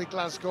yn ôl i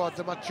Glasgow, a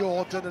dyma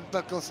Jordan yn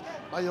bygwth.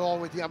 Mae o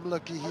wedi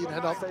amlygu hi'n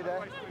heno.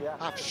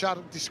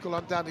 Afshar yn disgwyl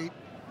amdani.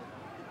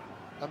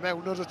 A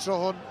mewnwr y tro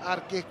hwn ar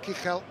gic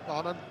uchel. Mae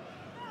hwnna'n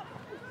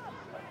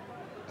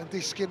yn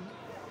disgyn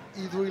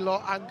i ddwylo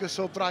Angus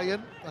O'Brien.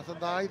 Nath yn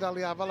dda i ddal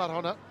i afal ar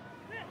hwnna.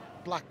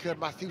 Blacker,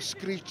 Matthew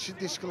Screech yn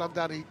disgwyl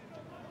amdani.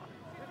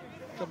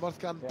 Cymorth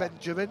gan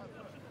Benjamin.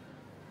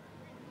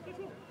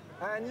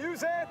 And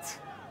use it!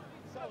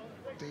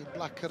 Dean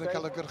Blacker yn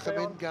cael y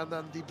gyrchymyn gan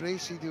Andy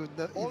Brace i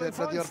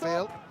ddefnyddio'r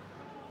bel.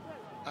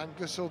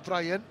 Angus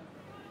O'Brien.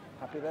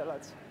 Happy there,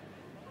 lads.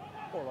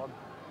 All on.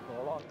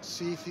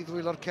 Syth i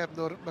ddwylo'r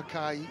cefnwr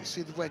Mackay,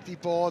 sydd wedi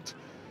bod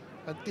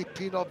yn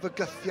dipyn o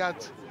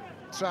bygythiad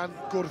tra'n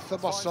gwrth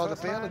ymosod. Y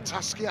bel yn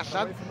tasgu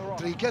allan,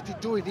 dreigiad i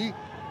dwyni,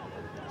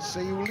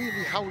 Seiwli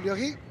i hawlio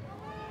hi,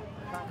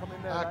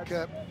 ac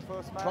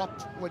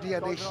prop wedi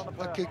ennill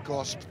y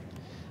gigosb.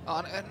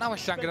 Na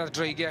wellan gyda'r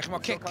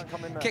dreigiau,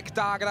 cic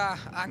da gyda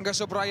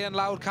Angus O'Brien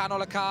lawr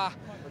canol y ca,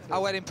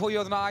 a wedyn pwy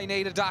oedd na i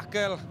wneud y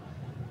dacl,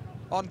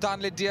 ond Dan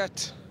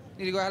Lydiot,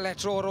 ni wedi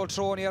gweld tro ar ôl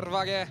tro ni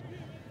yrfag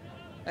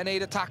yn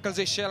neud y tacls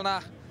isiel na.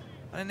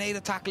 Yn neud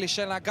y tacl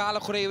isiel na, gael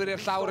y chwaraewyr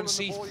i'r llawr yn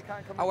syth,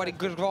 a wedyn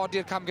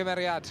gwrfodi'r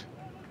camgymeriad.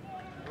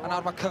 A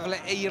nawr mae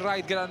cyfle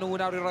eiraidd gyda nhw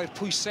nawr i roi'r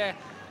pwysau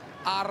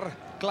ar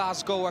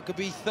Glasgow a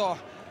gobeithio.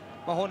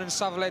 Mae hwn yn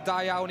safle da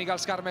iawn i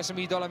gael sgarmes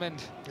ymudol yn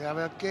mynd. Ie,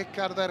 mae'n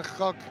gic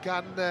ardderchog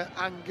gan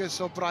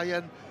Angus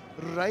O'Brien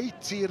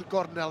reit i'r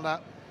gornel na.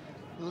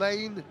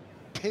 Lein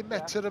 5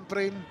 metr yn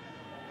bryn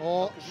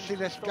o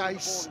llinell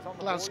gais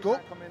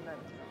Glasgow.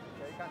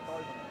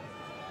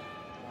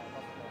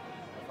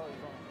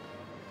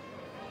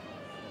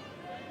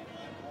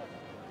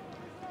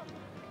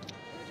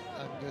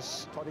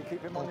 Angus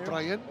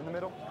O'Brien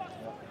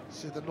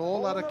sydd yn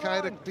ôl ar y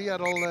cae rygbi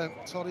ar ôl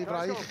torri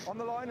fraich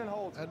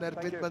yn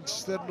erbyn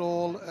Munster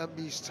nôl ym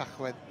mis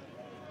Tachwedd.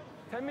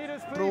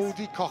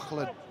 Brody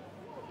Coughlin.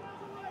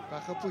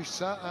 Bach o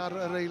bwysa ar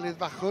yr eilydd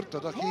fachwr,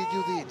 dod o hyd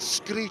i'w ddyn.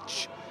 Screech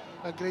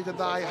yn gwneud yn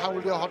dda i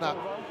hawlio honna.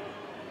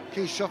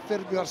 Ceisio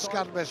ffurmio'r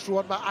sgarmes,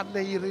 rwan mae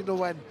Aneirin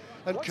Owen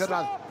yn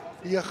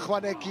cyrraedd i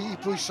ychwanegu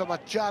i bwyso. Mae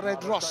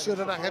Jared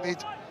Rosser yna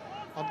hefyd,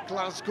 ond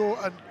Glasgow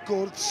yn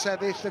gwrdd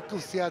sefyll y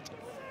gwthiad.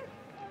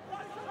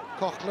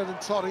 Coughlin yn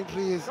torri'n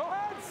rhydd.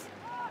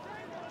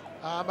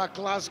 A mae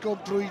Glasgow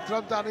yn brwydro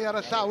amdani ar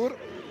y llawr.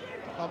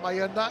 A mae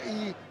yna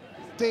i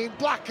Dane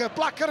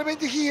Blacker yn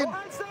mynd I hun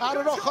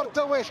ar yr ochr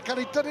dywyll, cael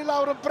ei dynnu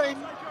lawr yn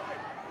bryn.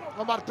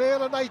 Ond mae'r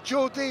bel yna I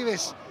Joe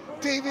Davies.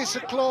 Davies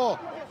y clo,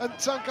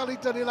 ynta'n cael ei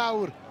dynnu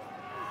lawr.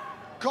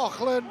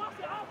 Coughlin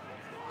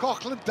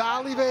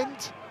dal I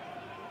fynd.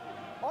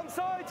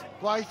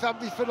 Gwaith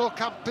amddiffynol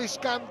campus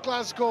gan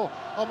Glasgow,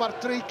 ond mae'r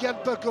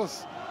dreigiau'n bygwth.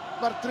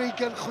 Mae'r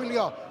dreigiau'n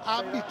chwilio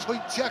am I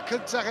pwyntiau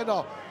cyntaf heno.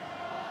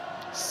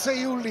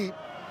 Seiwli,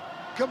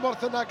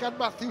 cymorth yna gan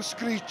Matthew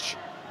Screech.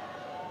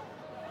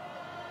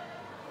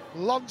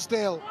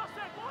 Lonsdale.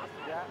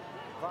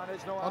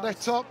 Ond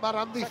eto,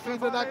 mae'r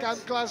amddiffyn yna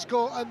gan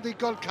Glasgow yn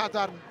ddigon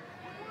cadarn.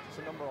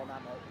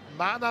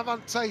 Mae yna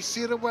fantais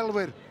i'r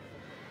ymwelwyr.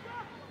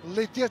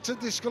 Lydiot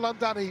yn disgwyl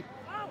amdani.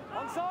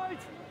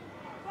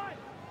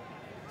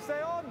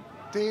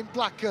 Dane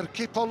Blacker,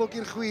 cipolwg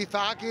i'r chwith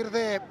ag i'r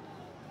dde.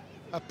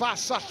 Y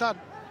bas allan,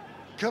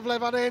 cyfle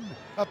fan hyn.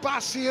 Y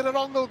bas i'r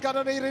ongl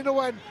gan yn Eirin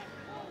Owen.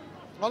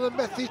 Ond yn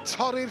methu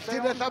torri'r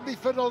llinell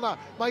amddiffynol na.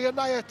 Mae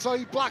yna eto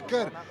I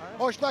Blacker.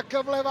 Oes na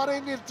gyfle fan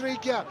hyn i'r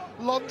dreigiau.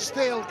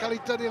 Lonsdale cael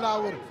ei dynnu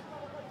lawr.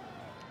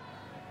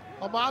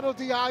 Ond maen nhw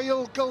di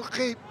ail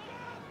gylchu.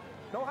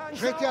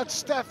 Rhediad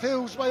Steph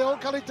Hughes, mae o'n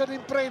cael ei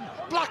dynnu'n bryn.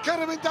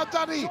 Blacker yn mynd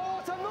amdani.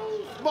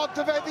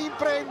 Montefeddi'n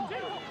bryn.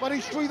 Mae'n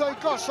ei llwyddo I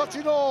gosod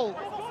i'n ôl.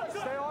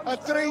 Y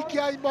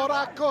dreigiau mor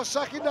agos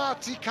ac yn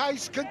ati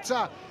cais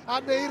cynta a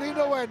Eirin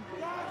Owen.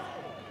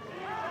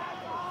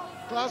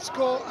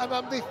 Glasgow yn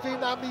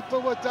amddiffyn am I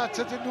bywydau,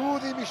 tydyn nhw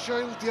ddim isio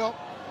ildio.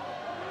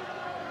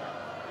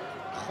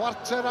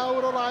 Chwarter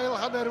awr o'r ail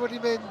hanner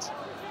wedi mynd.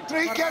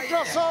 Dreigiau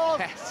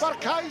drosodd, mae'r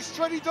cais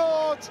wedi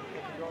dod.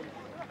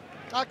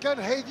 Ac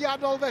yn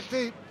heiddiannol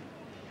felly.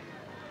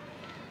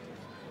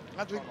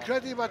 A dwi'n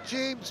credu mae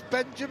James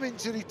Benjamin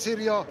sy'n ei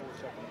tirio.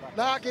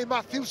 Nag ei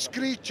Matthew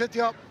Screech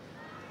ydi o.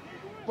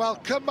 Wel,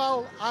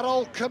 cymal ar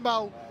ôl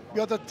cymal,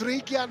 mi oedd y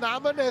dreigiau'n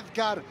am yn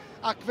eddgar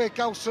ac fe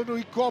gawson nhw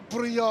I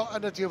gwobrio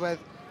yn y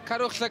diwedd.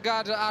 Carwch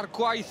llygad ar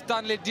gwaith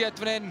Dan Lydiot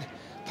fan hyn.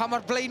 Pan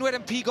mae'r blaenwyr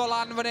yn pigo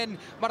lan fan hyn,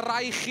 mae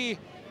rai chi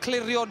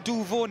clirio'n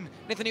dwfwn.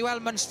 Wnaethon ni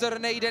weld Munster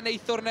yn neud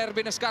neithwr yn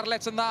erbyn y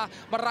Scarlets yn dda.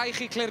 Mae rai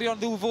chi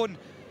clirio'n dwfwn.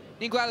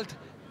 Ni'n gweld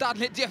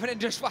Dan Lydiot fan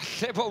hyn jyst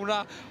falle bod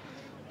hwnna.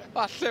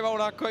 Falle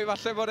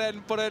bod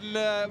e'n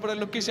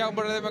lwcus iawn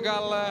bod e ddim yn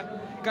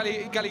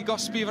cael ei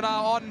gosbi fyna,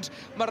 ond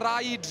mae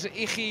rhaid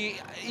I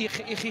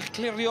chi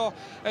clirio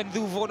yn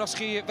ddwfwn os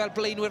chi fel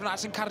blaenwyr fyna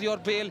sy'n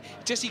cario'r bel,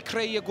 jyst I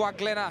creu y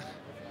gwagle yna.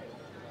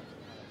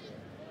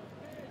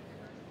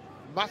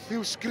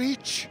 Matthew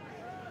Screech.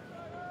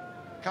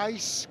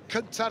 Cais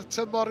cynta'r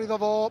tymor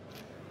iddo fo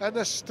yn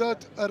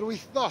ystod yr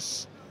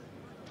wythnos.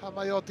 Pan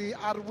mae o di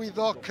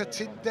arwyddo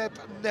cytundeb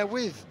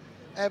newydd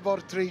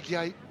efo'r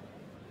dreigiau.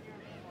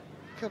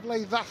 Cyfle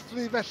I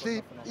ddathlu felly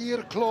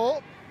i'r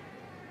clo.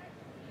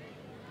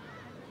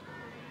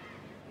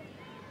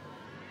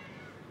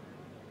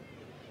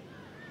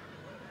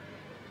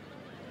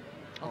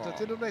 Ond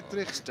ydyn nhw'n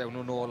edrych... Stewn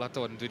nhw'n ôl at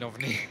hwn, dwi'n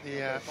ofni.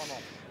 Ie.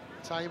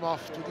 Time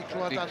off, dwi wedi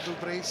clywed Andrew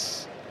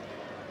Brace.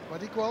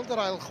 Wedi gweld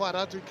yr ail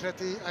chwarae, dwi'n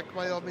credu, ac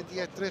mae o'n mynd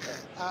I edrych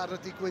ar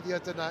y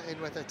digwyddiad yna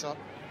unwaith eto.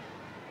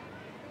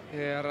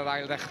 Ie, ar yr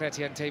ail ddechrau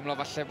ti yn teimlo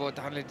falle bod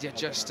Dan Lydiot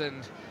just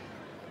yn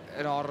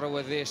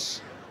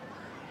orwyddus.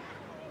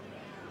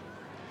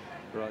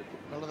 Right.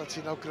 Fel oedd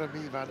ti'n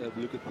awgrymu, Ifan.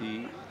 Look at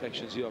the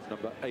actions here of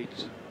number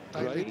 8.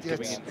 Dan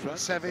Lydiot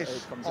sefyll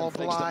o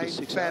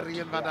flaen Ferry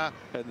yn fanna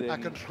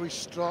ac yn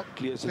rhwystro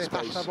beth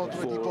allan fod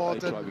wedi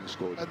bod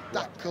yn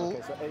dacl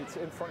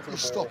I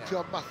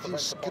stopio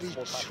Matthew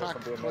Screech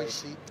rhag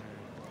croesi.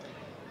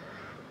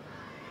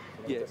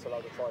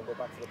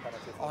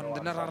 Ond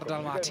yn yr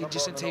ardal ma, ti'n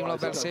jyst yn teimlo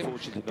fel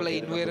sy'n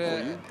blaenwyr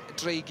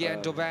dreigiau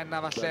yn doben a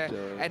falle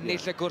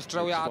ennill y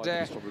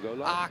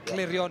gwrthdrawiadau a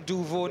clirio'n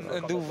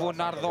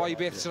dwfwn ar ddoi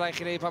beth sy'n rhaid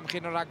chi wneud pan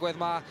chi'n yr agwedd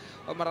ma.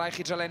 Ond mae rhaid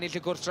chi dral ennill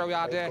y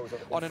gwrthdrawiadau,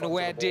 ond yn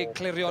ywedig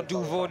clirio'n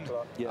dwfwn.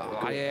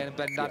 A ie, yn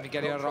bendant, mi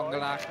gerio ar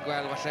ongl na, chi'n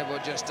gweld falle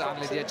bod just Dan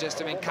Lydiot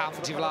just yn mynd cam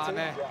ti flaen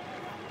e.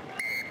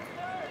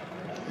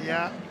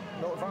 Ie,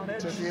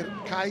 dydy'r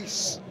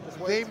cais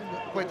ddim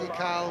wedi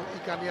cael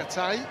ei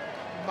ganiatáu.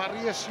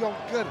 Marius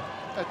Jonker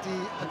ydy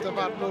y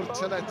dyfarnwr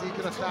teledu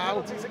gyda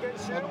llaw,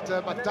 ond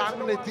mae Dan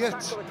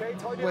Lydiot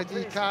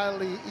wedi cael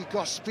ei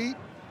gosbi.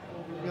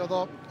 Mi oedd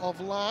o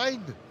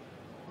flaen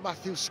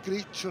Matthew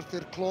Screech wrth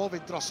i'r clo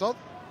fynd drosodd.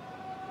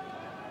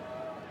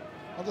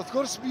 Ond wrth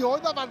gwrs mi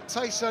oedd na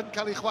fantais yn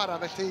cael ei chwarae,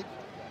 felly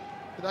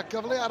bydd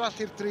gyfle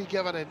arall i'r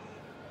dreigiau fan hyn.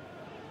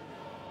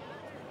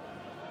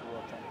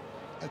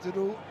 Ydyn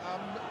nhw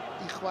am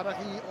ei chwarae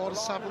hi o'r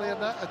safle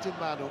yna, ydyn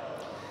maen nhw.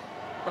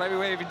 Rhaid fi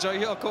wei, fi'n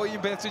joio, un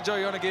beth sy'n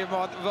joio yn y gêm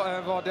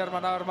fodern yma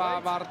nawr,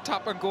 mae'r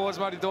tap and goes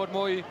ma wedi dod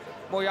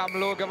mwy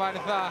amlwg yma'n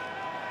eitha.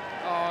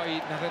 O,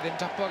 nath e ddim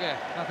tapo ge,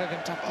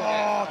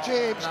 O,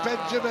 James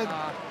Benjamin.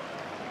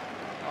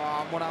 O,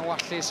 ma' hwnna'n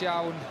wallus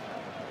iawn.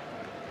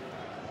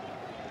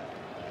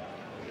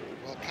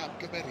 Wel,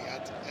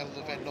 camgymeriad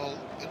elfennol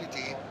yn y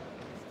dîm.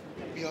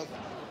 Mi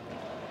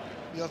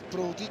oedd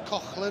Brody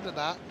Coughlin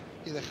yna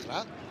I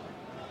ddechrau,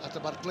 a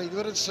dyma'r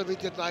blaenwyr yn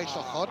symud i'r naill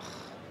ochr.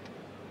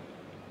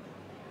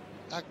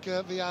 Ac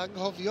fi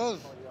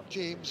anghofiodd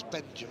James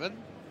Benjamin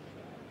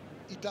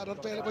I daro'r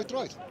bel am o'i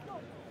droed.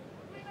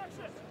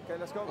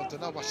 Wel,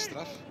 dyna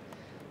wastraff.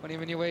 O'n i'n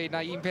mynd I weid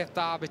na un peth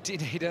da beth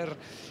ti'n neud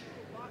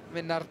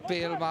mynd ar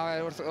bel yma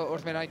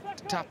wrth mynd â'i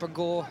tap and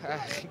go.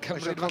 Chi'n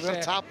cymryd falle...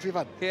 tap I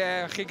fan. Ie,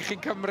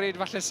 chi'n cymryd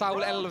falle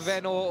sawl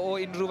elfen o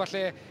unrhyw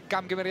falle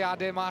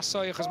gamgymeriadau mas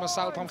o'i, achos mae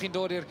sawl, pan chi'n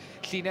dod i'r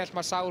llinell,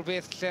 mae sawl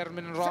beth lle'r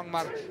mynd yn wrong,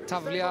 mae'r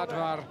tafliad,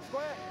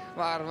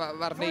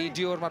 mae'r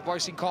neidiwr, mae'r boi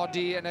sy'n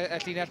codi yn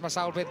y llinell, mae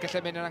sawl beth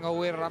gallai mynd yn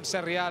anghywir o'r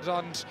amseriad,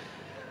 ond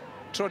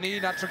tro ni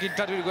na tro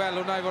gynta dwi wedi gweld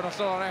hwnna I fod yn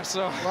hollol onest.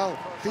 Wel,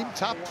 dim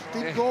tap,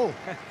 dim go.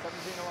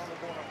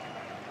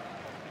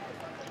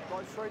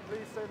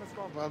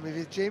 Wel, mi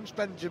fydd James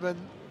Benjamin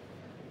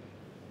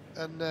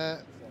yn...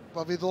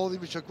 Wel, fydd o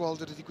ddim eisiau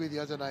gweld yr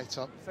digwyddiad yna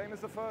eto.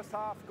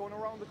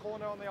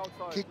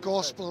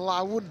 Kick-off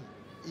lawn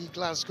I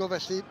Glasgow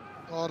felly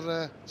o'r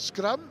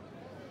scrum,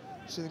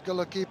 sydd yn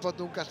golygu bod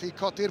nhw'n gallu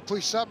codi'r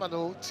pwysau. Maen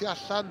nhw tu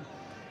allan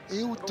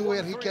i'w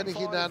dwy'r hugain I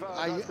hunan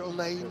a'i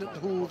lein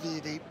nhw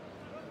fydd I.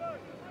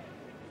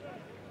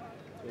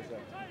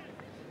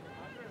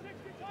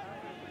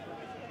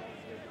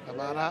 A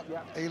mae yna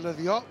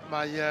eilyddio,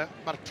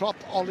 mae'r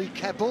prop Oli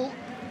Cebl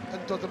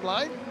yn dod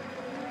ymlaen.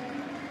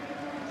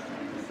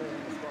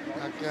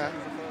 Ac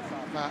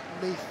mae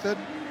Nathan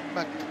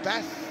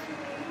Macbeth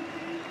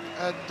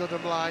yn dod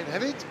ymlaen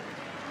hefyd.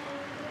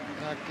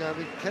 Ac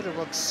fi'n credu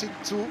bod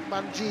Sintu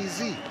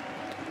Manjesi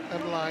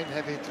ymlaen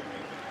hefyd.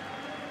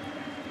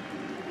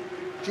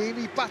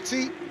 Jamie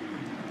Batty,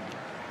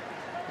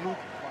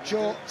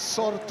 Lucio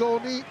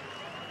Sordoni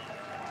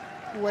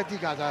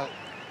wedi gadael.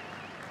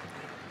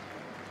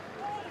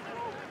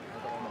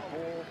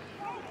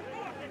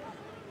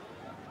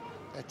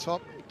 Eto,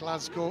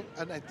 Glasgow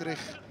yn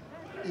edrych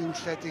i'w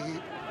lledu hi.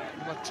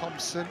 Mae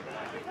Thompson.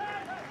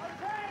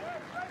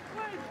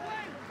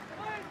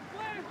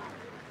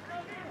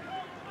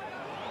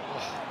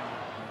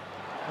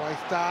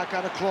 Gwaith da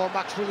gan y clo,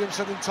 Max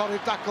Williamson yn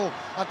torri'r dacl.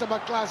 A dyma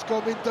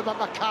Glasgow mynd yma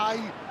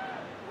Mackay.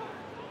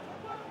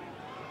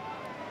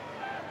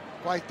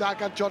 Gwaith da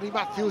gan Johnny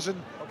Matthews yn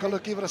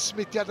golygu fod y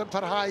smudiad yn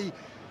parhau.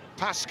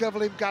 Pas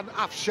gyflym gan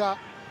Afsha.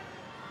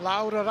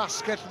 Lawr yr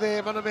asgell dde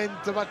ma'n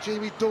mynd. Dyma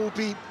Jamie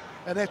Doby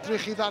yn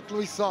edrych I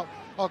ddadlwytho,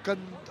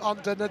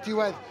 ond yn y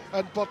diwedd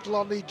yn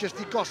bodloni jyst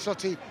I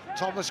gosod hi.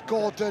 Thomas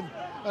Gordon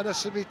yn y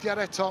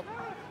symudiad eto.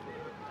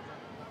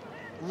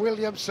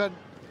 Williamson.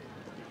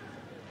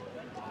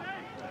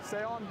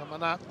 A mae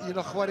yna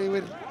un o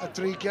chwaraewyr y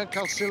dreigiau'n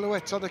cael sylw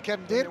eto yn y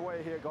cefndir.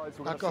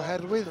 Ac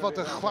oherwydd fod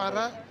y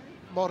chwarae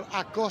mor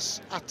agos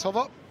ato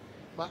fo,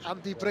 mae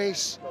Andy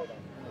Brace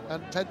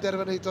yn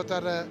penderfynu dod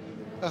ar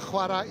y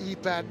chwarae I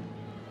ben.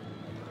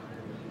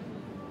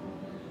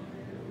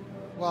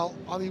 Wel,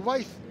 ond I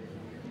waith,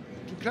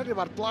 dwi'n credu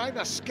mae'r blaen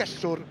a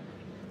sgellwr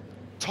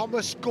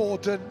Thomas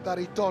Gordon ar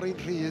ei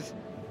dorri'n rhydd.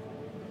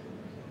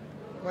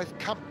 Waith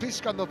campus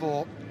ganddo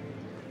fo,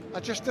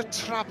 a jyst y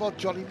trafod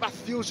Johnny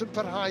Matthews yn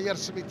parhau ar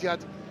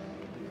symudiad.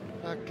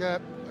 Ac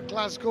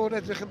Glasgow yn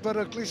edrych yn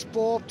beryglus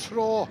bob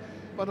tro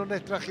maen nhw'n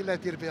edrych I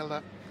ledu'r bel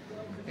na.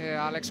 Ie,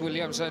 Alex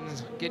Williamson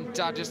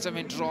gynta jyst yn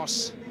mynd dros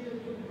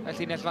y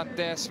llinell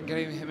fantes, yn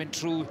cael ei mynd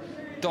trwy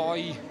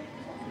doi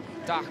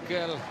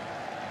dacl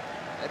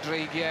y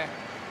dreigiau.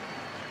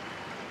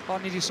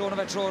 Ond ni wedi sôn o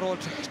fe tro ar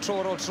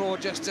ôl tro,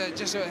 just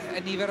y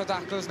nifer o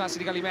dacls na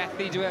sydd wedi cael ei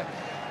methu.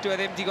 Dwi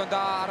ddim digon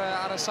da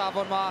ar y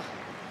safon ma.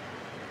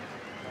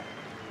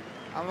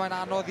 A mae'n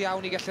anodd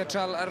iawn I gallu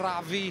tral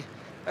rafu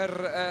yr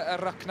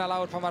ryc na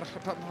lawr pan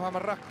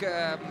mae'r ryc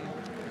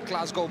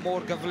Glasgow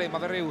mor gyflym.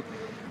 Mae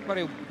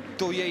rhyw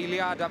 2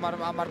 eiliad a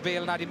mae'r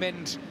bel na wedi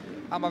mynd.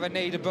 A mae fe'n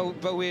neud y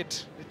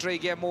bywyd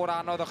dreigiau mor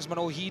anodd, achos maen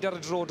nhw hyd ar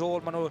y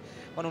drodol, maen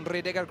nhw'n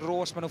redeg ar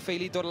gros, maen nhw'n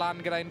ffeili dod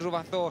lan gyda unrhyw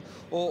fath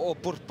o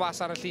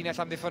bwrpas ar y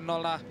llinell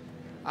amddiffynol na.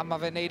 A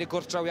mae fe'n neud y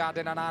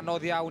gwrthdrawiadau na'n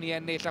anodd iawn I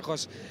ennill,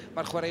 achos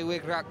mae'r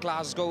chwaraewyr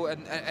Glasgow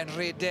yn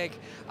redeg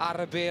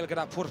ar y bel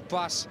gyda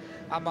pwrpas,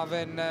 a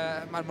maen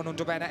nhw'n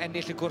dobena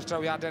ennill y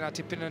gwrthdrawiadau na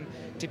tipyn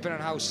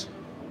yn haws.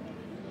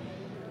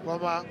 Wel,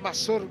 mae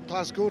maswr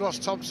Glasgow Ross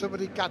Thompson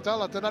wedi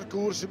gadael, a dyna'r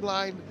gŵr sy'n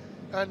mlaen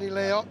yn ei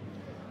leo.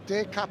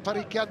 De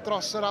Caparigian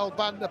dros yr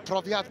Alban, y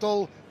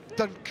profiadol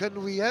Duncan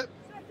Weir.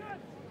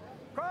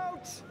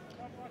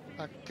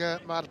 Ac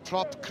mae'r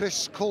prop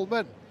Chris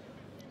Coleman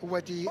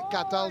wedi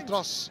gadael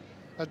dros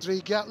y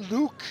dreigiau.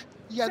 Luke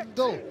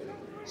Yendall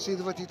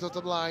sydd wedi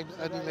dod ymlaen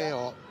yn ei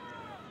leo.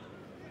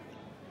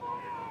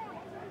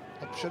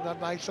 Opsiwn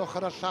ar naill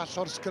ochr y llall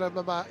o'r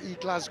sgrym yma I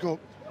Glasgow.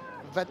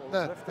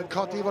 Fentner yn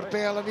codi fo'r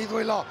bel yn ei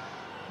ddwylo.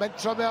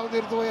 Mentro mewn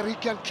i'r ddwy'r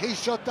hugain,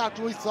 ceisio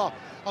dadlwytho,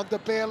 ond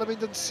y bel yn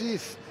mynd yn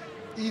syth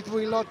I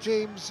ddwylo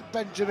James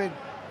Benjamin.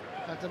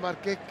 A dyma'r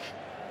gic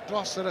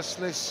dros yr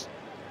yslys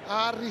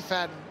ar ei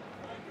phen.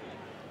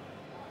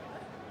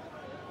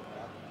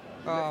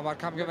 Mae'r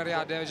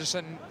camgymeriadau jyst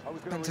yn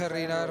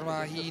pentyru nawr.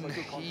 Mae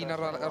un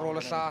ar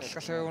ôl y llall.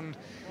 Gallai hwn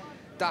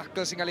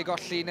dacl sy'n cael ei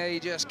golli neu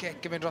jyst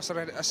cic yn mynd dros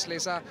yr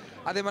yslys. A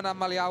ddim yn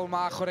aml iawn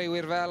mae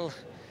chwaraewyr fel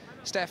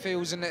Steph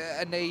Hughes yn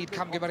neud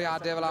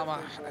camgymeriadau fel yma.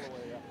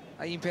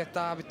 A un peth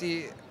da beth i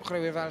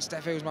chwaraewyr fel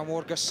Steph Hughes, mae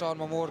mor gyson,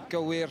 mae mor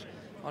gywir,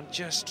 ond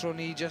just trwy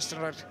ni, just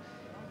yn rhaid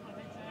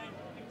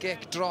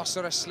gic dros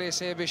yr yslys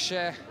heb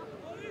eisiau.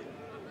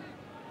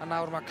 A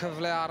nawr mae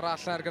cyfle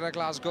arall ar gyda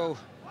Glasgow.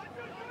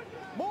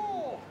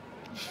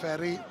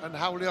 Ferry yn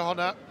hawlio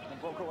honna.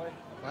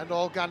 Mae'n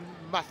ôl gan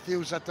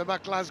Matthews, a dyma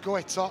Glasgow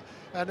eto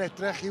yn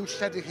edrych i'w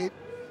lledu chi.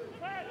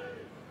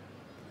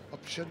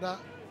 Opsiynau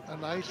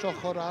yn aill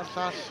ochr a'r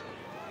llall.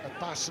 Y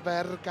bas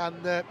fer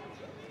gan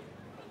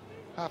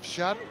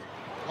Afshar.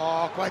 O,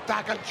 gwaith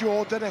da gan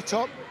Jordan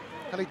eto.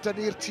 Cael ei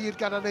dynnu'r tir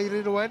gan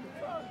Aneirin Owen.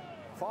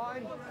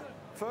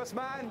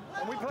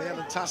 Bale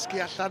yn tasgu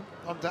allan,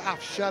 ond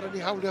Afshar yn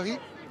ei hawlio hi.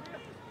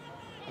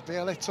 A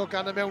Bale eto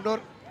gan y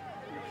mewnwr.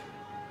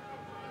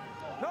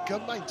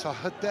 Gymaint o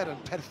hyder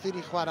yn perthyn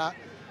i chwarae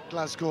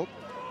Glasgow.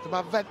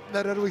 Dyma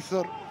Fentner yr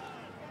wythwr.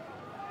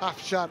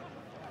 Afshar.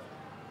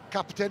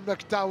 Captain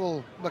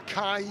McDowell.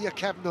 Mackay y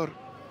cefnwr.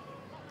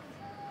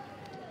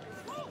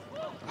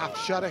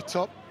 Afshar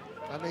eto.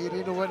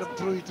 Aneirin Owen yn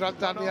brwydro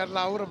amdani ar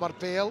lawr, ond mae'r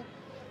Bale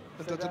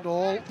yn dod yn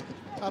ôl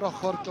ar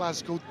ochr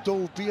Glasgow.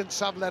 Dolby yn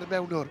safle'r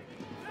mewnwr.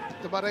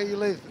 Dyma'r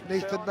eilydd,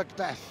 Nathan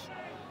Macbeth.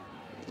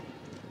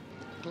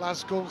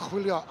 Glasgow yn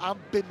chwilio am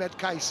bumed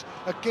cais.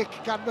 Y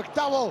gic gan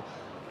McDowell.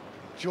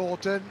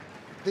 Jordan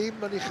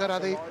ddim yn ei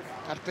chyrraeddu,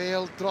 a'r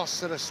Bale dros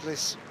yr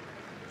yslys.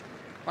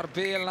 Mae'r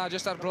Bale na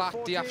jyst ar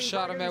blat i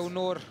Afshar y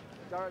mewnwr.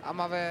 A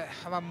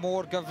mae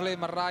mor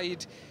gyflym, mae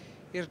rhaid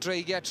i'r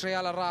dreigiau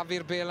treal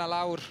arafu'r Bale na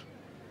lawr.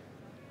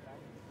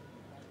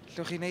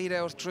 Llwch chi wneud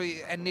wrth trwy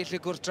ennill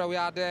y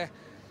gwrthdrawiadau.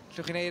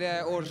 Llwch chi wneud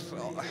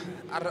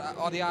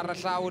oddi ar y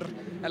llawr,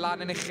 y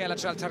lan yn uchel a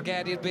treal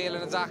targedu'r Bale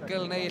yn y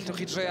dacl, neu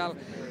llwch chi treal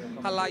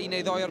halai neu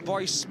ddoi o'r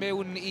boes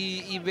mewn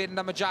i fynd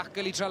am y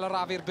jackal i treal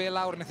arafu'r Bale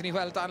lawr. Nethon ni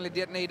weld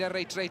anlydiad wneud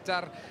reit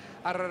ar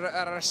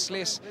yr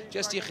yslys,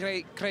 jyst i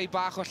creu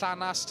bach o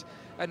llanast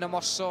yn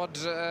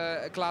ymosod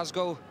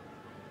Glasgow.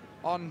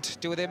 Ond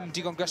dyw e ddim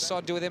digon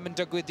gysod, dyw e ddim yn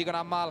digwydd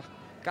digon aml.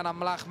 Gan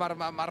amlach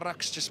mae'r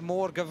rycs jyst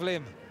mor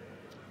gyflym.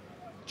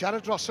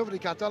 Jared Rosso wedi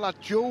gadael a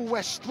Joe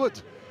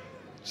Westwood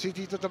sydd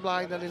wedi dod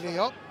ymlaen yn ei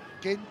leo,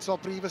 gynt o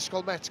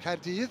Brifysgol Met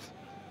Caerdydd.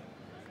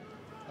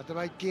 A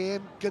dyma'i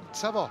gêm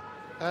gyntaf o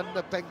yn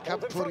y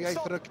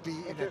bencampwriaeth rygbi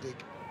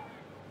unedig.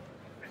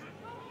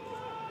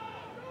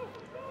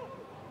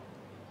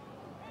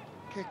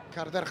 Cic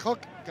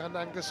ardderchog gan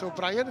Angus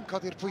O'Brien yn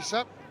codi'r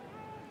pwysau.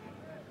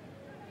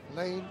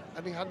 Lein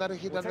yn ei hanner ei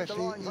hunan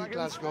felly i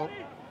Glasgow.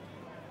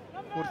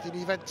 Wrth i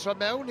ni fentro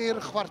mewn i'r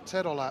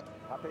chwarter ola.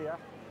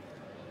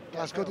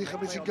 Glasgow di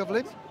chymryd sy'n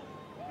gyflym.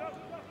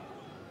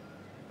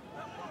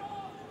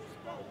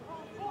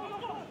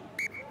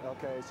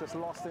 Okay, it's just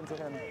lost into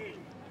him.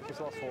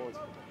 Just lost forward.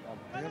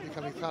 Ie, di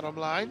cael ei tharo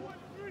ymlaen.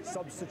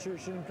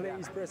 Substitution,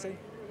 please, Britty.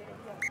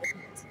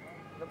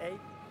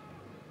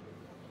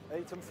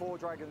 8 and 4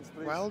 Dragons,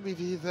 please. Wel, mi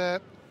fydd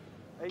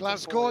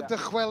Glasgow yn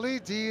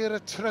dychwelyd i'r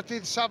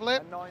trydydd safle.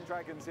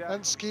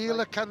 Yn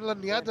sgil y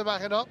canlyniad yma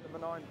heno.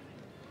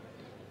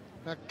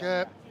 Ac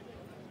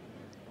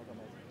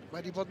mae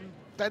wedi bod yn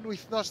ben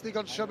wythnos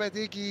digon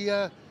siomedig i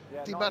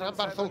dima'r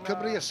rhanbarthol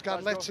Cymru. Y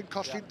Scarlets yn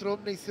colli'n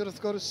drwm neithiwr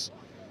wrth gwrs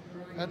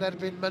yn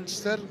erbyn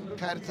Munster.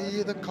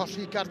 Caerdydd yn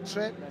colli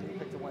gartre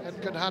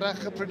yn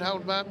gynharach y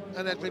prynhawn yma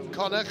yn erbyn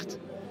Connacht.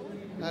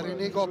 A'r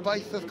unig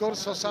obaith wrth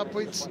gwrs o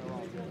safbwynt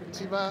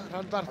tima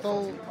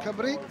rhanbarthol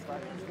Cymru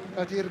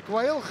ydy'r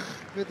gweilch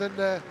fydd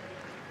yn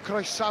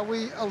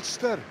croesawu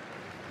Ulster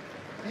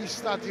i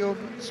stadiwm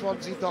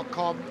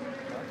Swansea.com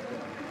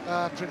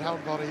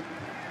prynhawn fory.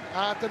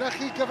 A dyna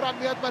chi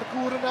gyfraniad mae'r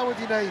gŵr yna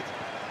wedi wneud.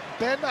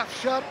 Ben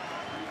Afshar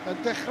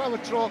yn dechrau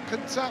y tro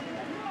cyntaf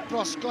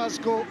dros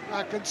Glasgow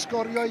ac yn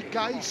sgorio i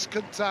gais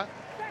cyntaf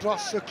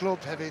dros y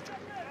clwb hefyd.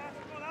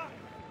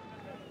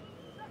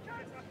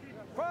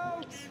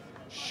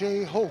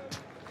 Shea Hope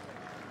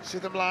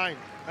sydd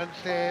ymlaen yn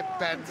lle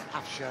Ben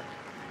Afshar.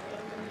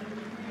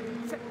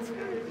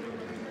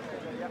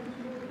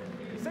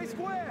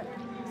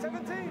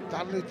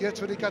 Dan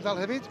Lydiat wedi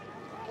gadael hefyd.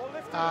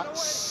 A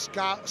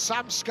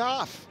Sam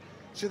Scarf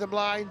sydd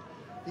ymlaen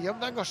i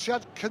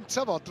ymddangosiad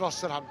cyntaf o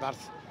dros yr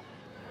hanbarth.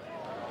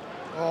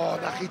 O,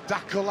 na chi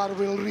dacl ar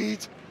Will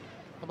Reid.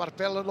 A mae'r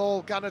bel yn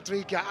ôl gan y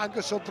dreigiau.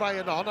 Angus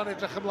O'Brien o honna'n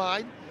edrych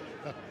ymlaen.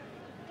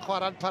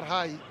 Chwarae'n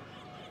parhau.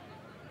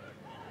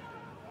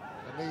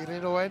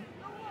 Aneirin Owen.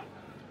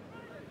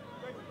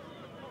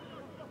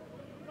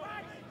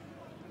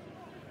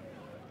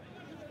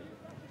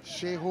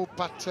 Shea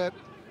Hope at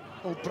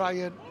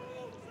O'Brien.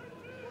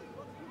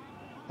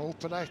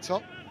 Hope yna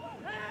eto.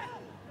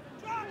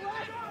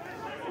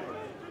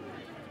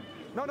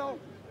 No.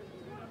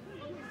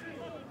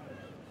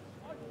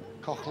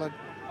 Cochlan.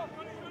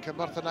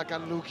 Cymorth yna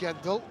gan Luke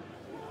Yendall.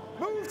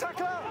 Move,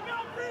 tackler!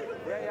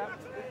 Yeah.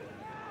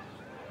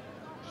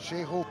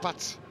 Shea Hope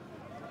at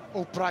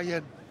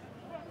O'Brien.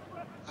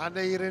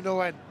 Aneirin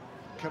Owen.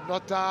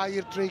 Cyfnod da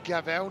i'r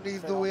dreigiau fewn i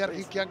ddwy ar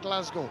hugian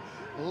Glasgow.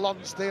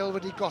 Lonsdale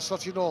wedi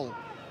gosod i'n ôl.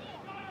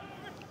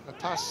 Y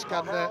pas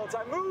gan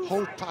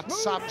Hope at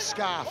Sam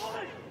Scarf.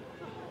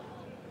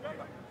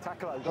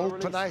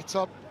 Hope yna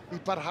eto i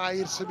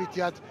barhau'r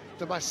symudiad.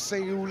 Dyma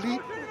Seiwli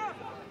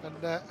yn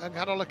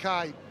nghanol y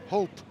cae.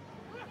 Hope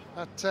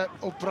at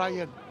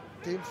O'Brien.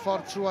 Dim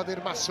ffordd trwodd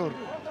i'r maswr.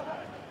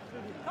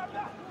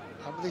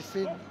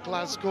 Amddiffyn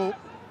Glasgow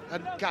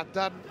yn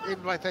gadarn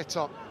unwaith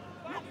eto.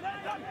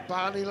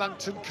 Barney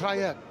Langton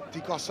Cryer,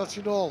 di gosod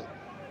sy'n ôl.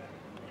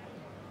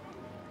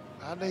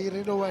 A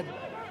Neirin Owen.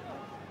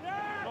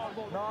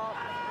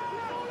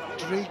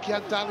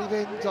 Dreigiad dal i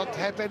fynd, ond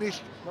heb ennill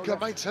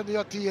gymaint hynny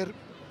o dir.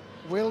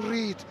 Will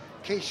Reid,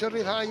 ceisio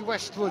ryddhau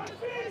Westwood.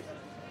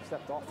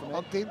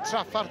 Ond dim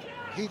traffarth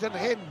hyd yn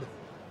hyn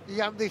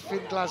i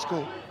amddiffyn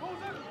Glasgow.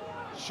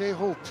 Shea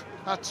Hope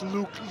at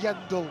Luke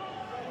Yendall.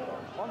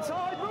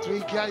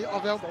 Dreigiau o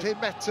fewn 5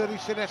 metr i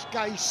llinell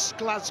gais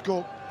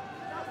Glasgow.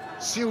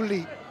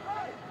 Siwli.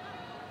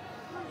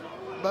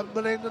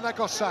 Mymlyn yn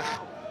agosach.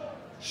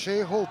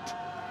 Shea Hope.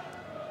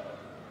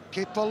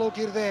 Cipolwg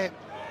i'r dde.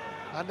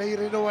 A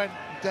Neirin Owen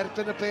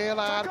derbyn y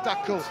bel a'r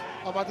dacl.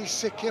 Ond mae di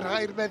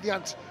sicrhau'r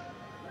meddiant.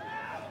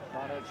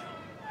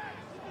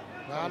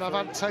 Mae'n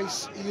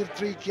afantais i'r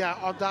dreigia,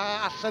 ond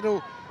allan nhw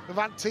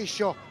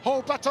fanteisio.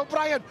 Hope at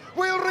O'Brien.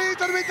 Will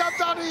Reid yn mynd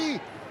amdani.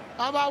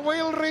 A mae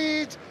Will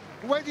Reid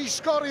wedi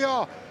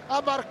sgorio.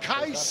 A mae'r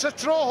cais y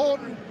tro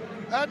hwn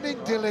yn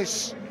un dilys.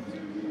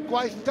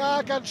 Gwaith da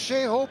gan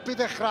Shea Hope i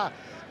ddechrau.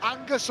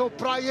 Angus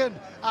O'Brien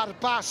ar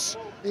bas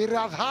i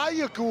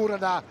raddhau y gŵr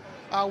yna.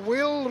 A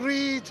Will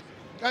Reid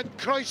yn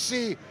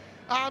croesi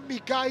am i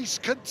gais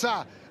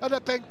cynta yn y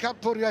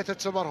bencampwriaeth y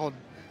tymor hwn.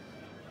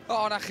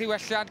 O, na chi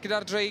welliant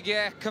gyda'r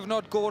dreigiau.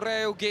 Cyfnod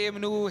gorau o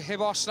gêm nhw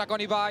heb os nag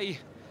on i bai.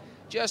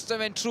 Just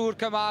yn mynd trwy'r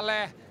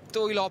cymalau.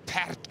 Dwylo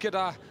pert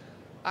gyda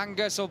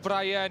Angus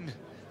O'Brien.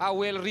 A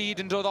Will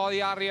Reid yn dod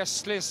oddi ar ei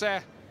yslys e.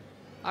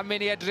 A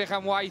mynd i edrych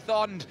am waith,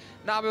 ond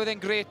na be oedd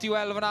e'n gret i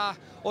weld fyna.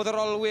 Oedd yr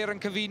olwyr yn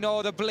cyfuno,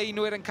 oedd y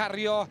blaenwyr yn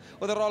cario,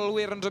 oedd yr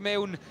olwyr yn dod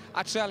mewn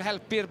a treol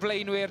helpu'r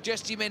blaenwyr,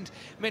 jyst i mynd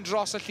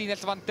dros y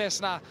llinell fantes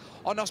na.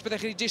 Ond os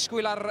byddech chi wedi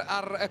disgwyl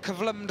ar y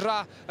cyflymdra,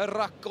 y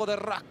ruck, oedd y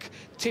ruck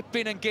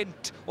tipyn yn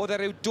gynt, oedd e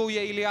rhyw 2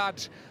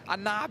 eiliad, a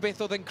na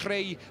beth oedd yn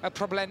creu y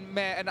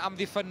problemau yn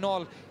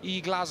amddiffynol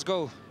i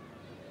Glasgow.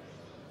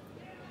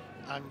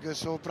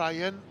 Angus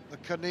O'Brien,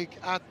 y cynnig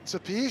at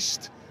y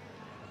pist.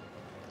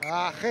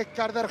 A chic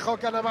ardderchog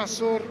gan y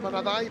maswr, mae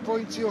yna 2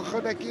 pwynt i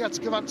ychwanegu at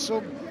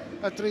gyfanswm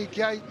y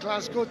dreigiau.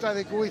 Glasgow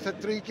 28, y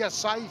dreigiau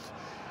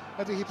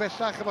 7 ydy hi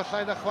bellach efo llai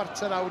na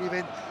chwarter awr i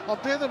fynd.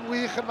 Ond beth yn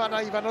wych yn fanna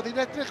Ifan, oedd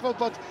hi'n edrych fel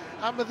bod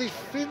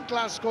amddiffyn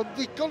Glasgow yn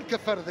ddigon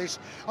cyffyrddus,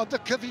 ond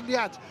y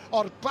cyfuniad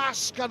o'r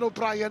bas gan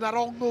O'Brien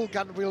a'r ongl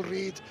gan Will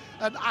Reid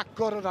yn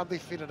agor yr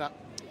amddiffyn yna.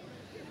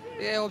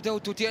 Ie,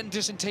 dwi yn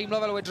teimlo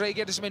fel wedi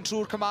dreigiau yn mynd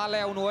trwy'r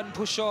cymalau, o'n nhw yn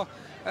pwysio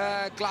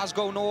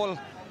Glasgow nôl.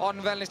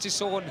 Ond fel nes ti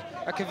sôn,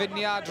 y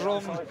cyfuniad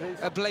rhwng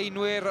y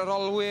blaenwyr, yr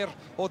olwyr,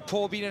 oedd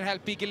pob un yn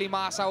helpu gili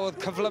mas a oedd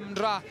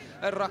cyflymdra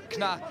y ruck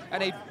na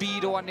yn ei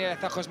byd o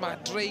waniaeth, achos mae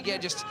dreigiau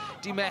jyst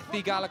di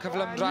methu gael y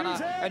cyflymdra na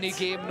yn ei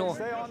gêm nhw,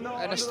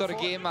 yn ystod y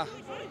gêm ma.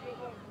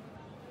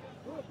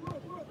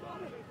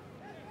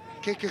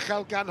 Cic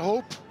uchel gan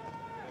Hope.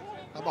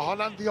 A mae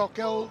honna'n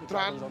ddiogel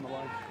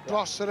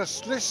dros yr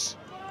yslys.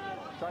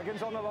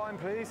 Dragons on the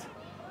line, please.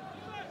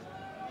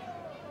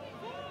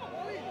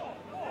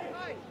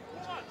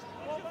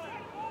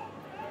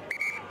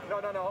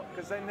 No,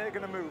 because then they're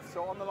going to move.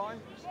 So on the line.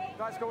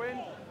 Guys, go in.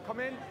 Come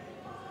in.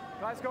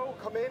 Guys, go.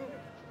 Come in.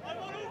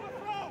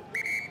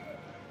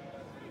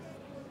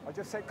 I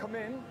just said come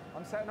in.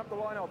 I'm setting up the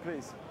line out,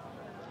 please.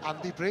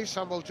 Andy Brace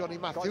am fel Johnny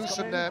Matthews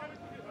yn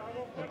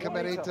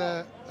cymeryd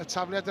y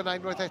tafliad yna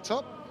unwaith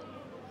eto.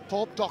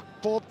 Bob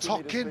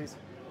Tocyn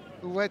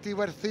wedi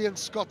werthu yn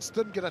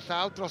Scotstoun gyda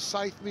llaw dros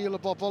 7,000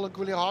 o bobl yn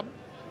gwylio hon.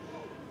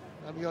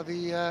 A mi oedd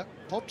hi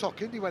Bob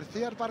Tocyn di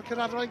werthu ar Barc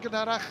yr Arwain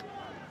gynharach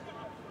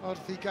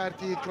wrth i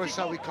Gaerdydd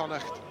groesawu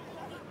Connacht.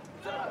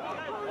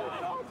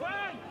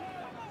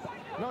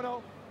 No.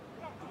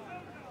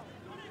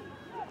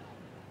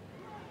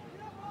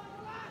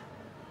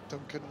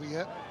 Duncan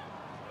Weir.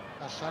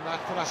 Allan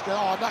at yr asgell.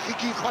 O, na chi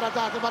gyd chwarae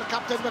da. Dyma'r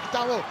capten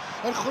McDowell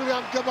yn chwilio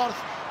am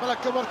gymorth. Mae yna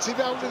gymorth tu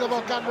fewn iddo fo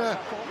gan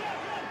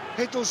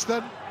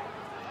Hiddleston.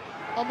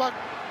 Ond mae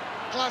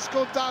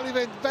Glasgow dal i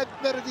fynd.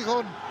 Bedner ydi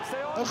hwn.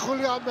 Yn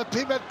chwilio am y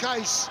 5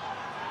 cais.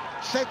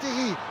 Lledu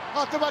hi.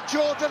 O, dyma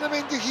Jordan yn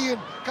mynd i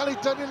hun. Cael ei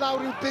dynnu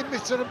lawr i'w 5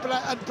 metr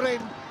yn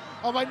bryn.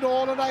 Ond mae'n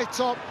nôl yna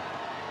eto.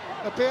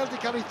 Y bel di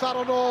cael ei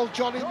tharo nôl.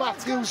 Johnny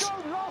Matthews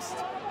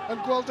yn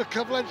gweld y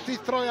cyfle'n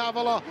llithro i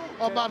afel o.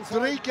 Ond mae'r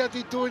dreigiau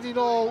di dwy'n i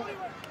nôl.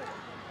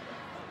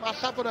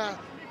 Falla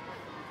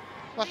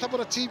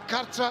bod y tîm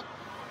cartra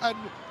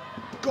yn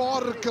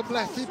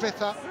gor-gymlethu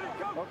pethau.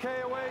 Okay,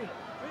 away.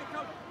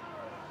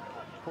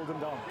 Pull them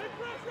down.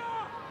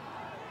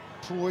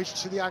 Pwyll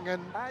sydd i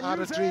angen ar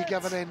y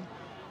dreigiau fan hyn.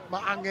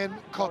 Mae angen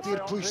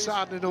codi'r pwysau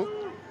arnyn nhw.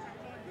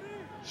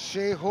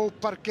 Shea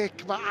Hope ar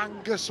gic, mae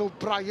Angus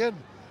O'Brien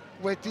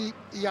wedi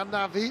i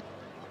anafu.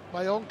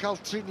 Mae o'n cael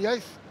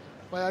triniaeth.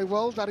 Mae ei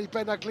weld ar ei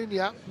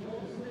benagluniau.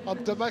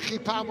 Ond dyma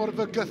chi pa mor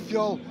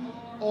fygythiol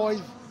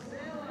oedd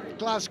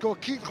Glasgow.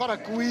 Cyn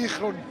chwarae gwych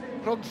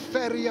rhwng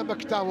Ferry a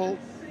McDowell.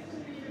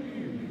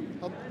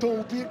 Ond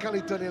Dobi yn cael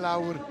ei dynnu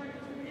lawr.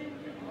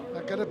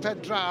 Ac yn y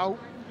pen draw,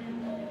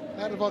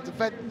 fod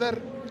Fedner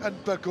yn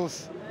bygwth.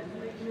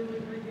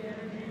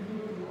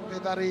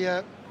 Bydd ar ei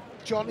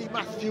Johnny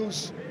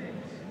Matthews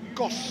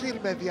golli'r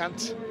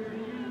meddiant.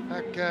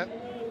 Ac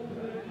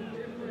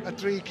y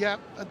dreigia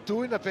yn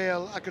dwy'n y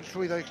bel ac yn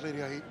llwyddo i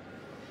chlirio hi.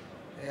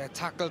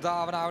 Tackle da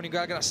fyna, o'n i'n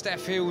gweld gyda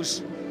Steph Hughes.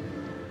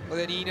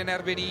 Oedd e'n 1 yn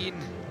erbyn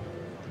 1.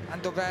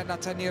 Ando Ben a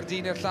tynnu'r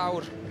dyn i'r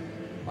llawr.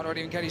 Ond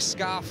wedi'n cael ei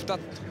sgaff,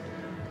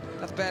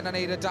 dath Ben a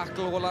neud y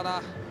dacl ola na.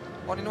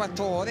 Ond unwaith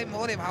to, oedd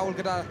ddim hawl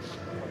gyda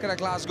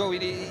Glasgow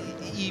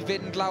i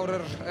fynd lawr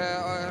yr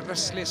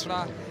ryslus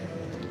hwnna.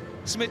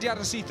 Symudiad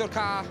yn syth o'r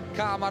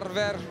ca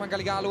marfer, mae'n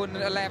cael ei galw yn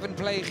 11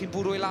 play, chi'n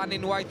bwrw i lan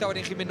unwaith a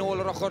wedyn chi'n mynd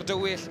nôl o'r ochr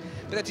dywyll.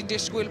 Byddai ti'n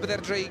disgwyl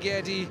bydde'r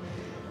dreigiau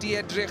di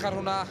edrych ar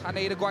hwnna a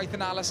neud y gwaith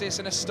analysis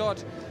yn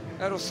ystod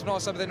yr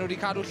wythnos a bydden nhw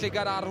wedi cadw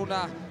llygad ar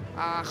hwnna.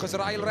 Achos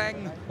yr ail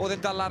reng oedd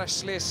yn dal ar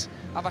ryslus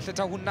a falle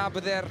ta hwnna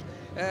bydde'r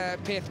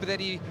peth bydde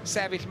ni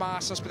sefyll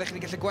mas os byddech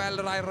chi'n gallu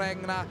gweld yr ail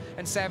reng na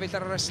yn sefyll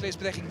ar y ryslus,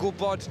 byddech chi'n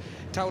gwybod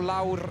taw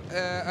lawr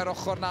yr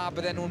ochr na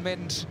bydden nhw'n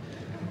mynd.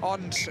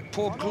 Ond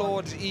pob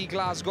clod i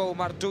Glasgow,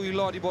 mae'r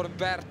dwylo wedi bod yn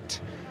bert.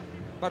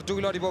 Mae'r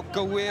dwylo wedi bod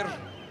gywir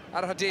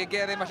ar yr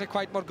hadegau, ddim falle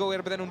cweit mor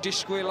gywir bydden nhw'n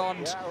disgwyl,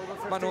 ond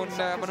maen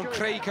nhw'n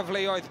creu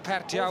cyfleoedd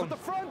pert iawn.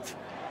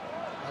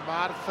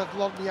 Mae'r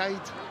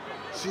ffyddloniaid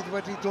sydd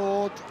wedi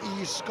dod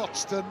i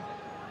Scotstoun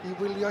i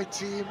wylio'i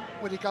tîm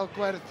wedi cael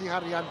gwerth i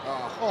harian.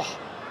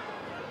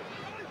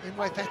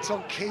 Unwaith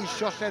eto'n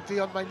ceisio lledu,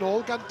 ond mae'n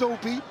ôl gan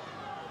Dobi.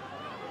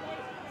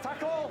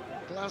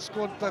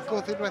 Glasgow yn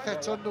bygwth unwaith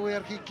eto nhw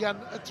i'r hugian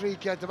y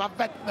dreigiau. Dyma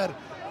Fedner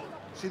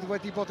sydd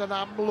wedi bod yn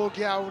amlwg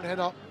iawn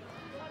heno.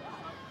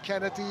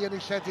 Kennedy yn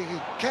ei lledu hi.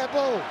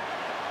 Cebl!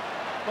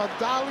 Mae'n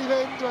dal i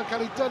fynd, mae'n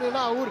cael ei dynnu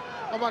lawr,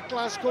 a mae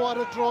Glasgow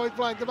ar y droed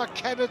blaen. Dyma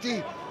Kennedy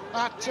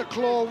at y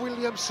clo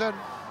Williamson.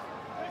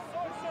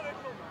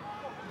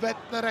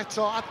 Fedner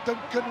eto at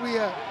Duncan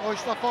Weir.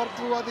 Oes na ffordd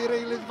drwodd i'r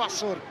eilydd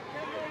faswr.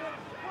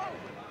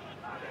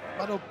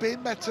 Mae nhw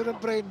 5 metr yn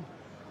bryn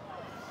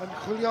yn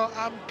chwilio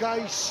am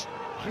gais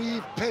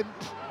rhif 5.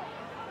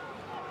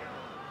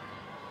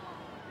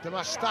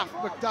 Dyma Staff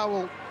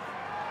McDowell,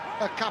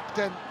 y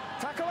capten.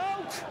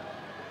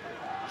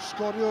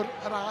 Sgoriwr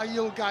yr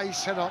ail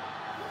gais heno.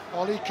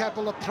 Oli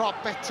Cebl y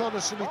prop eto yn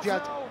y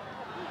symudiad.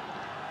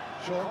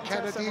 Sean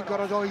Kennedy yn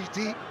gorfod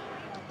oedi.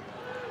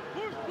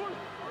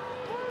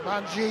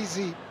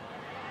 Manjesi.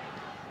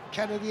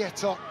 Kennedy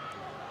eto.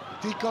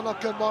 Digon o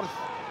gymorth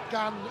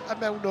gan y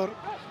mewnwr.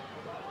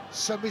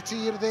 Symud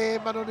i'r dde,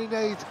 maen nhw'n ei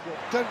wneud.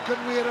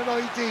 Duncan Weir yn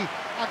oedi,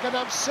 ac yn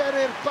amser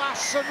i'r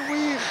bas yn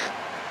wych.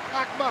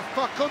 Ac mae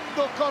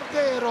Facundo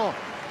Cordero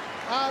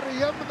ar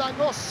ei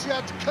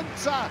ymddangosiad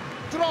cyntaf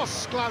dros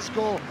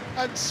Glasgow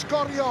yn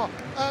sgorio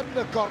yn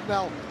y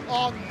gornel.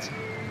 Ond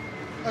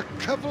y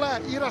cyfle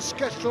i'r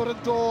asgellwr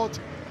yn dod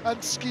yn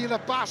sgil y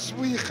bas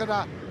wych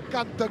yna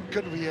gan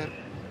Duncan Weir.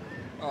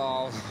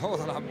 Oedd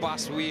hwnna'n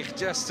bas wych,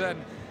 just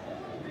yn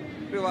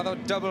rhyw fath o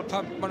double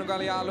pump maen nhw'n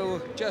cael ei alw,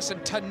 just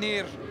yn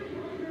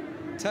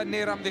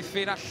tynnu'r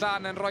amddiffyn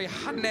allan, yn rhoi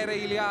hanner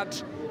eiliad,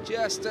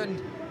 just yn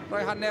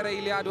rhoi hanner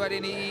eiliad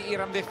wedyn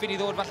i'r amddiffyn i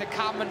ddod falle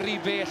cam yn rhy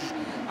bell,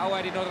 a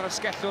wedyn oedd yr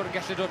asgellwr yn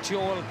gallu dod tu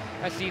ôl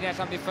y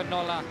llinell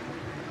amddiffynol na.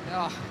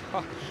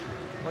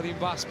 Oedd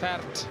hi'n bas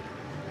pert,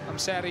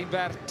 amseru'n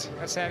bert,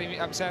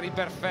 amseru'n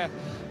berffeth,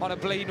 ond y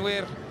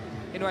blaenwyr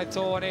unwaith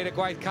to yn neud y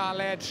gwaith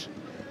caled,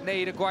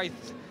 neud y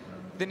gwaith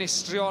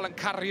ddinistriol yn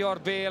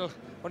cario'r bel.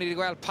 O'n i wedi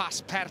gweld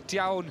pas pert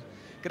iawn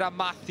gyda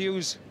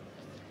Matthews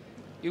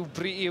i'w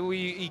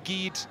i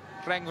gyd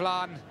reng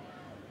flan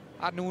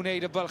a nhw'n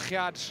neud y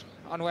bylchiad,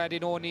 ond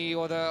wedyn o'n i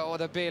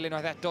oedd y bel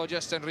unwaith eto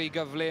just yn rhy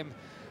gyflym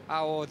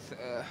a oedd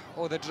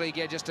y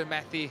dreigiau just yn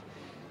methu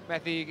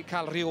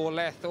cael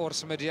reolaeth o'r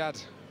symudiad.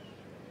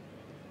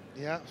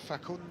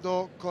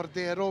 Facundo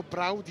Cordero,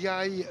 brawd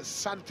iau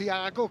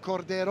Santiago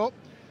Cordero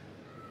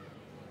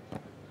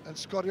yn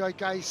sgorio ei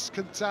gais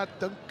cyntaf.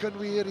 Duncan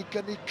Weir i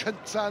gynnig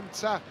cyntaf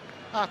ynta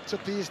at y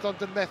pist,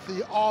 ond yn methu.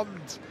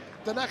 Ond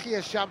dyna chi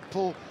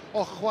esiampl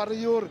o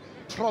chwaraewr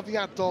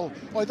profiadol.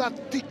 Oedd a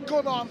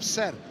digon o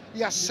amser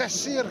i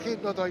asesu'r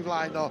hyn oedd o'i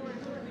flaen o.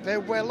 Fe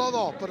welodd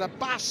o bod y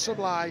bas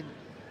ymlaen,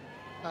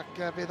 ac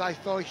fe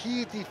ddaeth o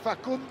hyd i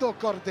Facundo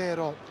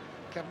Cordero.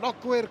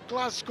 Cefnogwyr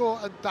Glasgow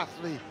yn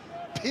dathlu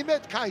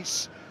 5 cais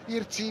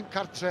i'r tîm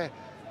cartre,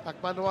 ac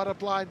maen nhw ar y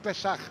blaen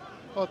bellach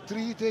o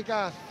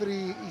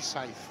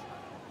 33-7.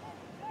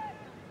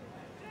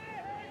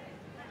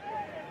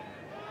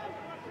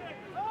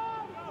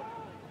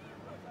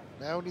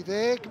 Mewn i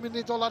 10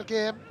 munud ola'r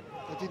gêm,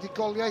 ydy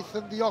digoliaeth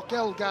yn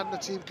ddiogel gan y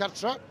tîm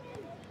cartra.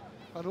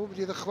 Maen nhw'n mynd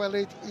i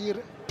ddychwelyd i'r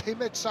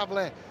 5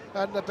 safle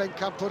yn y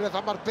bencampwriaeth,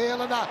 a mae'r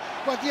bel yna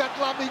wedi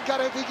adlamu'n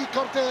garedig i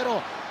Cordero.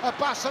 Y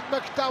bas at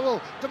McDowell,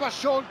 dyma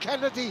Sean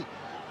Kennedy.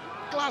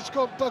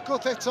 Glasgow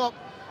bygwth eto.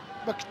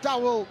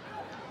 McDowell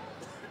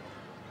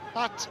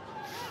at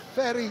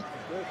Ferry.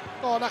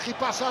 Na chi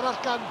bas arall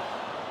gan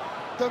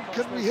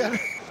Duncan Weir.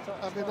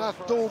 A mi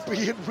wnaeth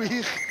Dobi yn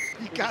wych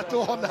i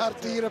gadw honna ar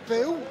dir y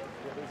byw.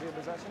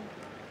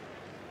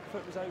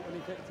 foot was out when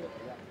he kicked it.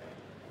 Yeah.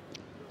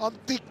 Ond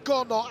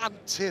digon o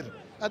antur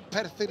yn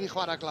perthyn i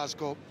chwarae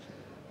Glasgow.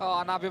 O,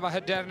 na be mae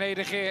hyder wneud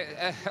i chi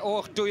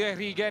o'ch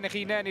 2-20 eich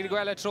unen. Ni wedi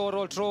gweld y tro ar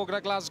ôl tro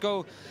gyda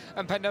Glasgow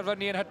yn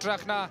penderfynu yn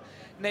hytrach na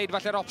wneud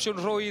falle'r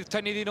opsiwn rwydd,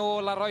 tynnu ddyn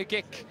ôl a rhoi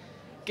gic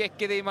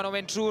iddi. Maen nhw'n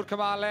mynd trwy'r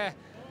cymalau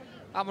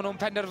a maen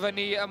nhw'n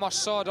penderfynu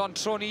ymosod, ond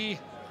tro ni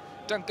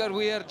Duncan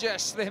wir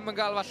just ddim yn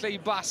cael falle i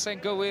bas yn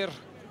gywir.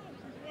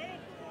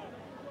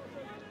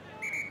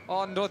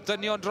 Ond oedd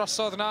dynion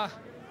drosodd na.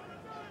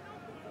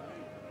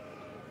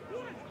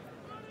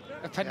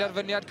 Y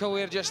penderfyniad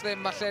cywir just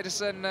ddim falle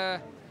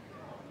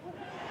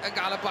yn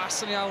gael y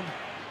bas yn iawn.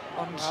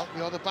 Ond... Wel,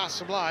 mi oedd y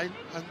bas ymlaen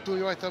yn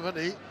dwywaith am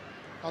hynny,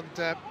 ond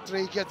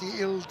dreigiad i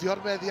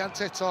ildio'r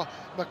meddiant eto.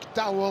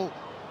 McDowell,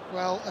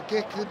 wel, y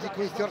gic ddim wedi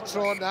gweithio'r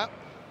tro yna.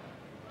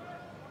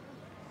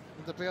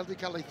 Ond y bel wedi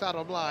cael ei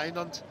tharo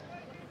ymlaen, ond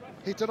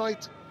hyd yn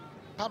oed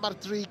pan mae'r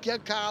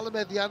dreigiau'n cael y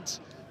meddiant,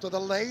 doedd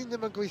y lein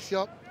ddim yn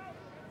gweithio.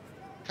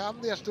 Cam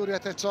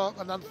ddealltwriaeth eto,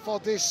 yn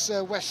anffodus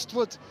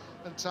Westwood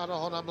yn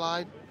taro hon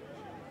ymlaen.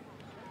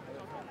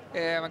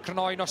 Mae'n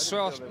crynoi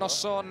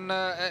noson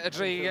y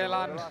dreigiau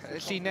lan y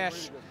llinell.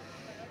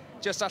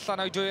 Just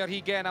allan o'i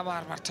 2-20 a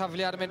mae'r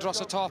tafliad yn mynd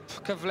dros y top.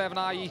 Cyfle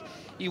fyna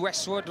i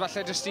Westwood,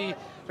 falle jyst i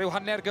rhyw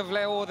hanner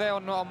gyfle oedd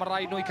ond mae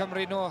rhaid nhw i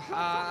cymryd nhw.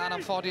 A'n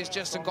anffodus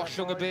jyst yn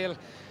gollwng y bel.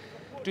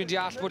 Dwi'n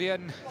deall bod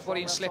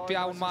hi'n slip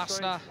iawn mas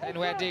na,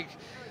 enwedig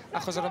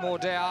achos yr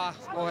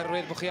ymodau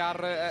oherwydd bod chi ar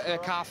y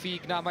ca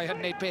ffug na. Mae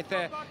hynny'n neud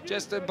pethau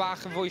jyst yn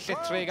bach yn fwy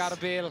llithrig ar y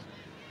bel.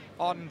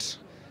 Ond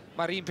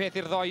mae'r un peth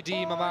i'r ddoi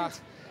dîm yma.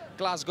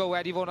 Glasgow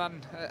wedi fod yn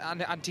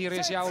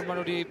anturus iawn. Maen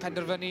nhw wedi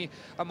penderfynu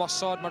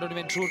ymosod, maen nhw wedi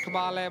mynd trwy'r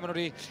cymalau, maen nhw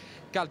wedi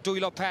cael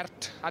dwylo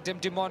pert a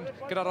dim ond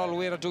gyda'r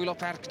olwyr a dwylo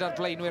pert gyda'r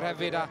blaenwyr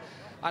hefyd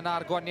a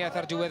na'r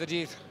gwaniaeth ar diwedd y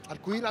dydd.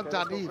 A'r gwir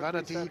amdani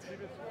fan ydy,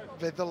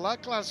 fe ddyla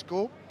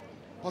Glasgow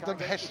bod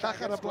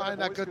ymhellach ar y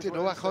blaen ag ydyn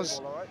nhw, achos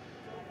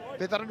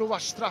fe ddaren nhw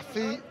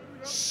wastraffu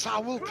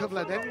sawl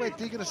cyflen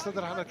enwedig yn ystod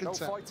yr hanner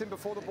cyntaf.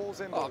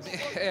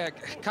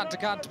 Cant y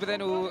cant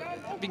bydden nhw,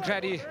 fi'n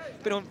credu,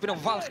 byd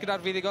nhw'n falch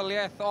gyda'r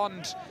fuddugoliaeth,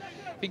 ond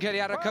fi'n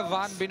credu ar y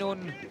cyfan, byd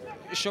nhw'n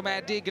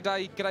siomedig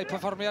gyda'i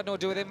perfformiad nhw,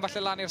 dyw e ddim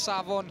falle lan i'r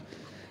safon.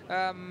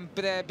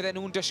 Bydden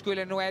nhw'n dysgwyl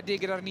enwedig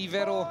gyda'r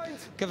nifer o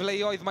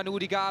gyfleoedd maen nhw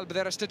wedi gael.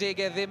 Bydde'r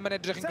ystadegau ddim yn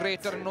edrych yn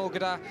gret ar nhw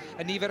gyda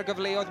y nifer o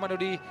gyfleoedd maen nhw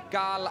wedi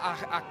gael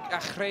a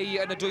chreu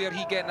yn y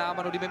 2-20 na.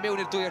 Maen nhw wedi mynd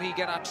mewn i'r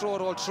 2-20 na tro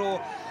ar ôl tro,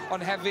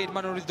 ond hefyd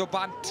maen nhw wedi dod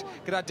bant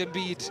gyda dim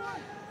byd.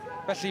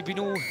 Felly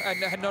byd nhw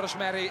yn hynod o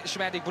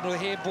siomedig bod nhw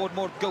heb bod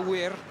mor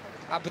gywir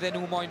a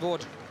bydden nhw moyn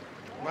fod.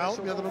 Wel,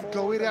 mi oedden nhw'n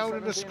gywir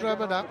iawn yn y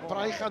sgrym yna.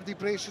 Braich Andy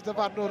Brace y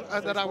dyfarnwr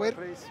yn yr awyr,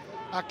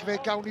 ac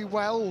fe gawn ni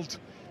weld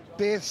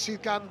beth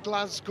sydd gan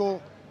Glasgow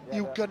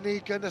i'w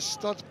gynnig yn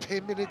ystod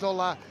 5 munud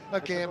ola y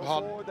gêm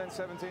hon.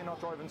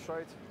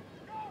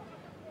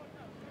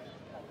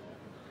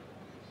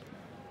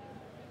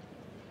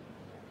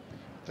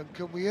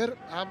 Duncan wir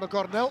am y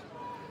gornel.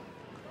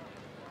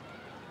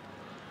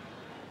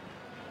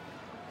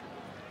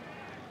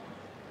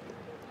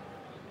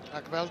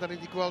 Ac fel da ni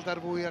wedi gweld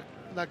ar fwy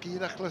nag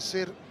un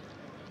achlysur,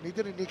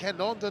 nid yn unig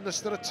heno, ond yn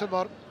ystod y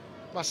tymor,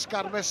 mae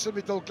sgarmes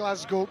symudol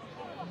Glasgow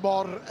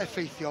mor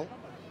effeithiol.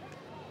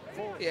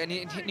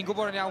 Ni'n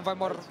gwybod yn iawn faint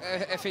mor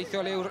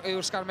effeithiol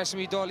yw'r sgarmes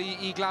symudol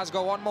i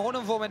Glasgow, ond mae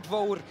hwn yn foment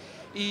fawr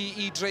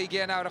i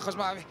dreigiau nawr, achos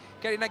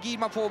gen i na gyd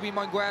mae pob un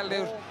moyn gweld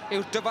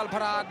yw'r dyfal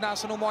parad na,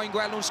 so nhw moyn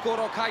gweld nhw'n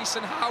sgoro cais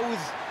yn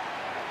hawdd.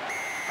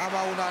 A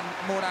mae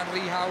hwnna'n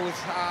rhy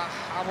hawdd, a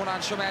mae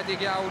hwnna'n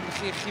siomedig iawn.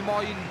 Chi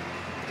moyn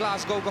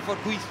Glasgow goffod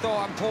gweithio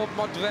am pob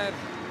modfedd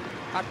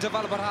a'r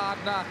dyfal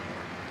parad na,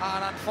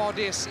 a'n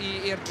anffodus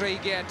i'r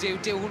dreigiau.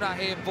 Dyw hwnna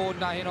heb bod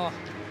na heno.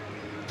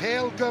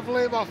 Pêl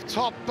gyflym off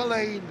top y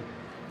lein.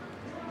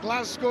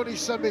 Glasgow ni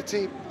symud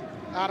ti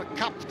a'r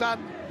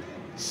captan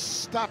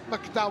Staff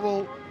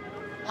McDowell.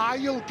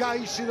 Ail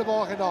gais iddo fo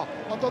heno,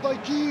 ond oedd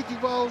o'i gyd i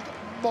weld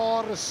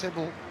mor y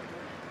syml.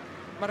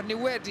 Mae'r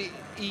niwed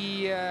i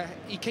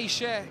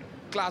ceisiau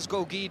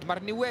Glasgow gyd,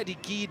 mae'r niwed i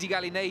gyd i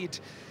gael ei wneud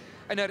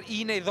yn yr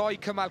 1 neu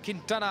 2 cymal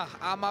cynta na,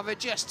 a mae fe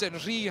just yn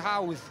rhy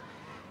hawdd.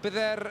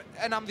 Bydde'r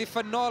yn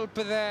amddiffynol,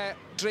 bydde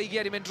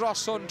dreigiau wedi mynd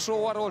dros hwn tro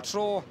ar ôl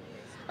tro.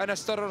 Yn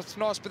ystod o'r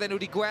wythnos, bydden nhw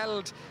wedi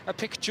gweld y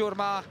pictiwr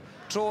ma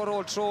tro ar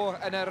ôl tro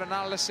yn yr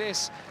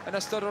analysis yn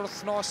ystod o'r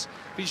wythnos.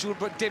 Fi'n siŵr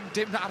bod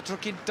dim na'r tro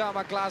cynta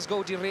mae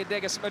Glasgow wedi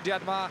redeg y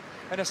symudiad ma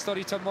yn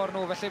ystod i tymor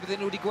nhw. Felly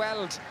bydden nhw wedi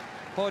gweld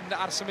hwn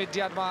ar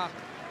symudiad ma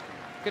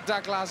gyda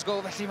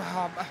Glasgow. Felly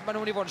maen nhw'n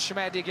mynd i fod yn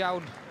siomedig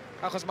iawn,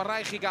 achos mae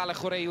rhaid chi gael y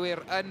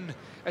chwaraewyr yn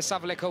y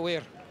safle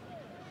cywir.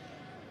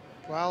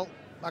 Wel,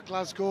 mae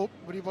Glasgow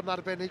wedi bod yn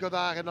arbennig o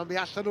dda heno. Mi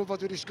allan nhw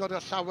fod wedi sgorio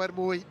llawer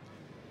mwy.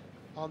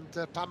 Ond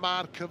pa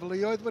mae'r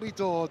cyfleoedd wedi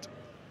dod,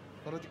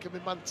 maen nhw wedi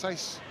cymryd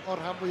mantais o'r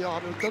rhan mwy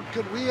ohonyn nhw.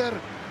 Duncan wir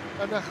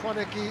yn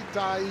ychwanegu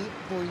 2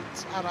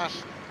 bwynt arall.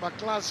 Mae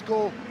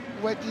Glasgow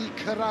wedi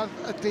cyrraedd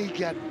y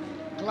 20.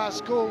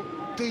 Glasgow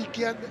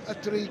 20 y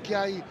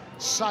dreigiau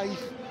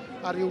 7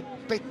 ar ryw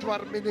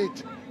 4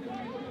 munud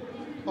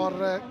o'r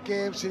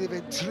gêm sydd i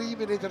fynd 3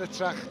 munud yn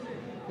ytrach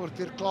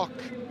wrth i'r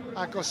gloc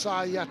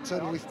agosau at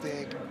yr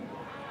 80.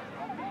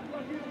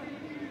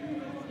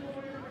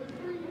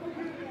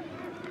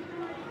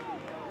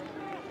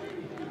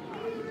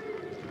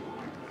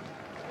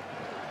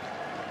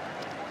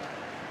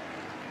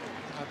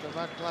 A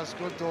dyma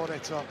Glasgow yn dod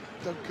eto.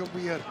 Duncan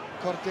wir,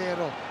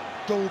 Cordero,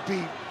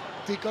 Dolby,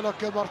 digon o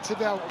gymorth i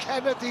fewn.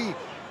 Kennedy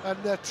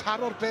yn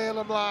taro'r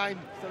bel ymlaen.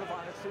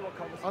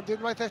 Ond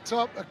unwaith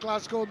eto, y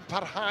Glasgow yn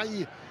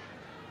parhau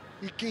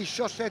i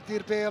geisio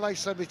lledu'r bel a'i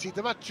symud i.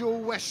 Dyma Joe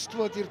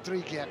Westwood i'r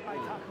dreigiau.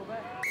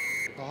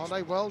 Mae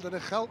honna i weld yn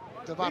uchel.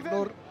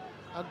 Dyfarnwr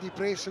Andy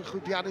Brace yn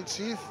chwybiannu'n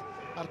syth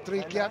a'r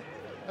dreigiau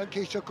yn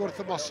ceisio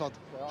gwrth ymosod.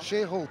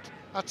 Shea Hope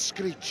at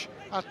Screech,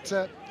 at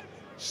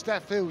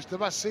Steph Hughes.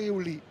 Dyma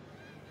Seiwli.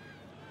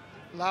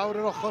 Lawr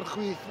yr ochr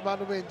chwith,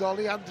 maen nhw'n mynd.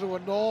 Oli Andrew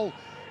yn ôl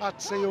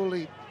at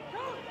Seiwli.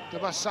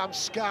 Dyma Sam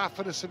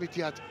Scarf yn y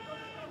symudiad.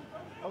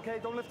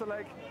 Okay, don't lift the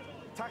leg.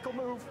 Tackle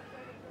move.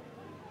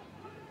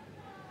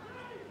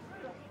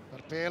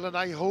 Mae'r bel yn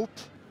ei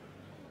Hope.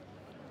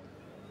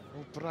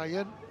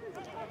 O'Brien.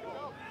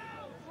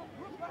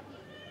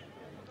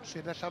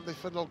 Llinell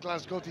amddiffynol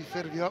Glasgow di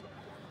ffurfio.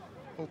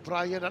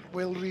 O'Brien at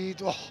Will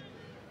Reid. Oh.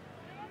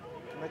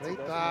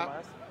 Reit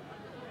da.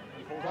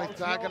 Gwaith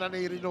da gan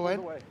Aneirin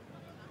Owen.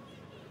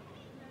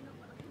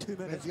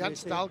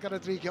 Meddiant dal gan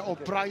y dreigiau.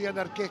 O'Brien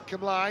ar gic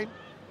ymlaen.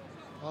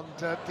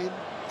 Ond dim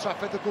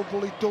traffed y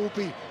gwbl i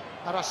Dolby.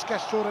 A'r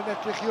asgellwr yn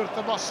edrych i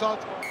wrth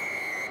ymosod.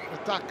 Y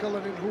dacl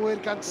yn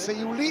unhwyr gan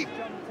Seiwli.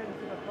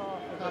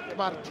 Ac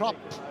mae'r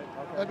prop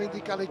yn mynd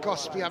i gael ei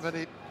gosbi am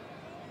hynny.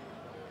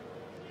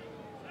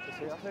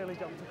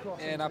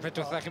 Na beth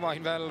wrthach chi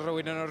moyn fel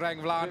rhywun yn y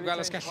reng flan,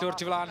 gweld asgellwr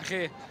tu flan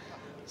chi.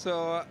 So,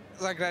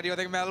 sa'n credu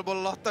oedd e'n meddwl bod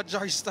lot o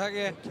joist ag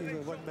e.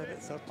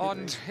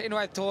 Ond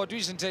unwaith to, dwi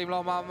sy'n teimlo,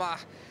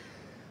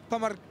 pan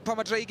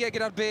mae'r dreigiau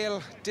gyda'r bel,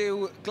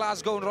 dyw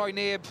Glasgow yn rhoi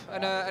neb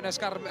yn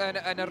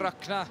y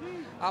ryc na.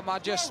 A mae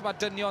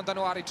dynion dan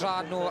nhw ar eu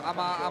tran nhw, a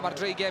mae'r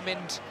dreigiau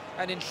mynd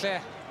yn unlle.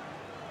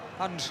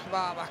 Ond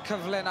mae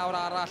cyfle nawr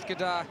arall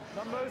gyda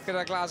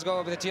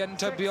Glasgow. Bydde ti yn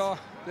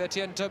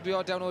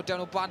tybio, dewn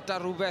nhw bant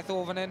ar rhywbeth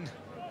o fan hyn.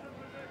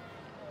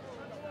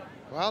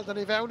 Wel, da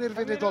ni fewn i'r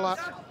funud ola.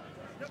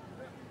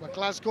 Mae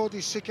Glasgow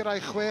di sicrhau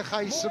 6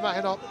 ais yma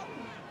heno.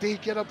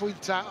 20 o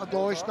bwyntau, ond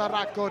oes na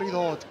ragor i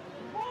ddod.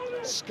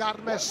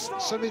 Sgarmes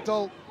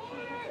symudol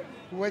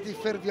wedi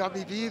ffurfio.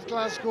 Mi fydd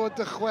Glasgow yn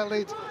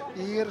dychwelyd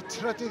i'r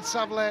trydydd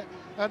safle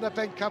yn y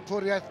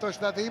bencampwriaeth. Does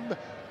na ddim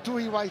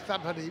dwywaith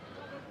am hynny.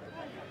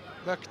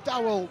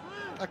 McDowell,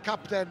 y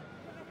capten,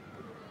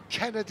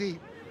 Kennedy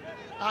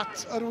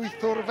at yr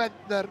wythwr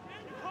Fentner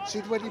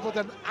sydd wedi bod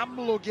yn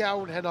amlwg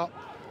iawn heno.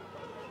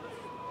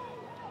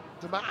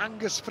 Dyma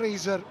Angus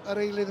Fraser,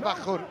 yr eilydd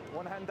fachwr.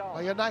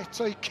 Mae yna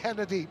eto i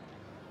Kennedy.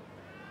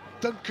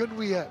 Duncan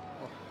Weir.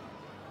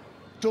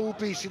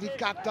 Dolby sydd wedi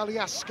gadael i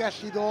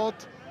asgell i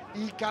ddod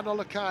i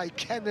ganol y cae.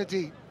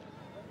 Kennedy.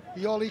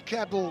 I Oli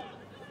Cebl.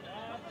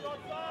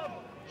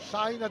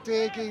 Llai na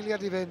 10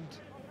 eiliad i fynd.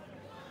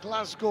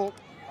 Glasgow.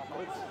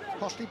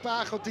 Colli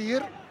bach o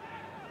dir.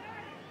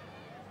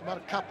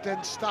 Mae'r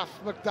capten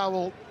Staff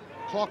McDowell.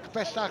 Cloc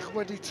bellach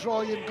wedi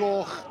troi yn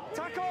goch.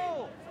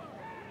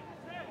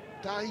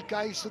 Dau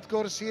gais wrth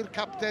gwrs i'r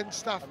capten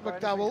Staff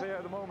McDowell.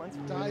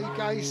 Dau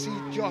gais i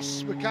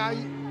Jos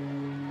Mackay.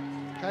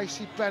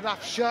 Gais i Ben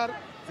Afshar.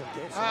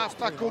 A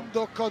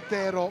Facundo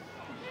Cordero.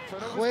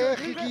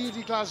 6 i gyd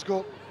i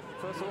Glasgow.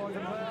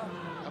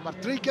 A mae'r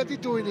dreigiau di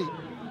dwyni.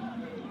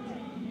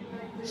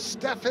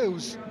 Steph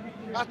Hughes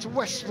at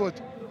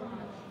Westwood.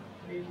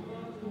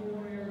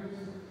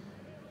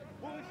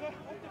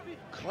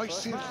 Croes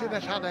i'r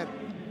llinell hanner.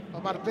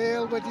 A mae'r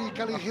bel wedi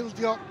cael ei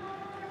hildio.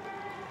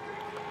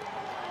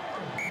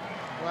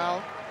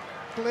 Wel,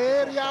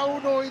 bler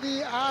iawn oedd hi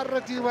ar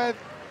y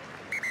diwedd.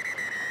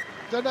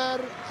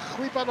 Dyna'r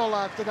chwiban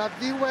ola, dyna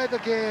ddiwedd y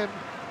gêm.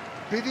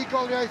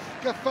 Buddugoliaeth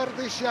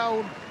gyffyrddus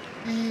iawn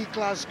i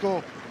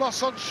Glasgow.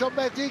 Noson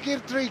siomedig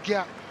i'r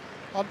dreigiau,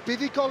 ond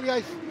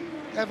buddugoliaeth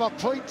efo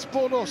pwynt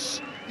bonus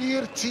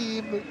i'r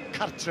tîm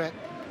cartre.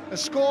 Y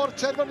sgôr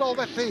terfynol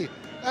felly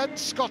yn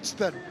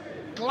Scotstoun.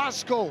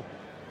 Glasgow,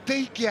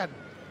 20,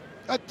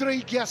 y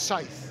dreigiau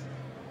 7.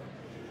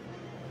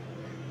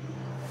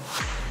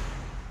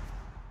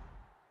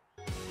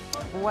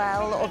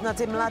 Wel, oedd na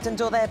dimlad yn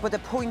dod bod y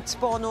pwynt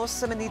bonus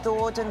yn mynd i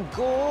ddod yn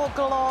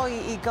go-gloi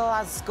i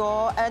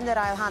Glasgow yn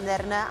yr ail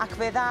hanner yna, ac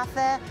fe ddath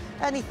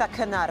yn eitha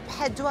cynnar.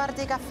 44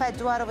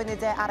 o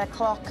funudau ar y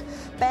cloc.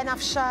 Ben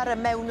Afshar, y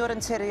mewnwr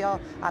yn tirio,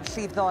 a'r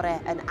llifddore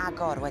yn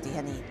agor wedi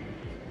hynny.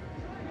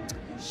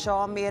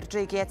 Siom i'r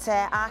dreigiau te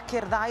ac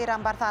i'r ddau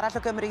ranbarth arall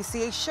o Gymru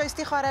sy'n eisoes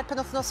di chwarae'r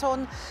penwythnos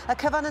hwn. Y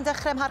cyfan yn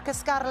dechrau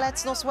Marcus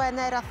Scarlett nos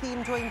Wener a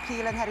thîm Dwayne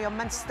Peel yn herio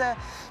Munster.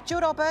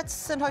 Joe Roberts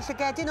yn rhoi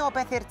llygedyn o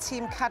beth i'r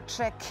tîm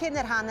cartre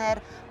cyn yr hanner,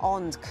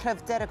 ond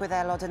cryfder y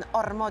Gwyddelod yn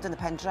ormod yn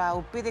y pen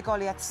draw.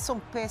 Buddugoliaeth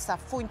swmpus a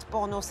phwynt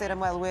bonus i'r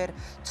ymwelwyr.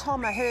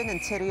 Tom Ahern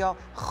yn tirio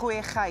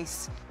 6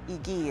 ais i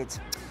gyd.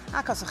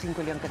 Ac os o'ch chi'n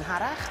gwylio'n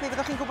gynharach, mi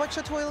fyddwch chi'n gwybod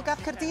sut hwyl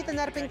gath Caerdydd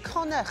yn erbyn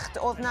Connacht.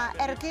 Oedd na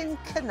ergyn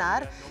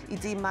cynnar i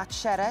dîm Matt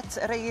Sherratt,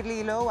 Ray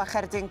Lilo a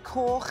Cherdyn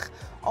Coch,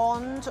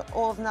 ond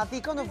oedd na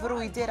ddigon o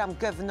frwydr am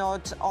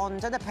gyfnod,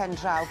 ond yn y pen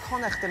draw,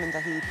 Connacht yn mynd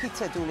â hi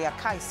Peter Dooley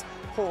a'r cais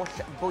holl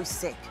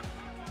bwysig.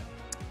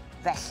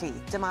 Felly,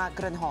 dyma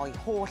grynhoi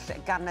holl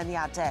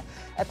ganlyniadau.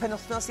 Y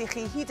penwythnos i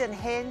chi hyd yn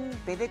hyn,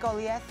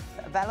 buddugoliaeth,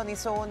 fel o'n i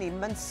sôn, i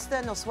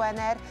Munster nos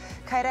Wener,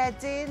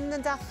 Caeredin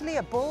yn dathlu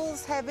y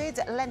Bulls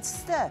hefyd,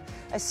 Leinster,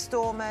 y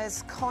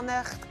Stormers,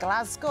 Connacht,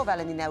 Glasgow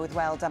fel yn ni newydd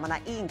weld, a mae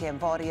yna un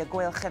gêm fori y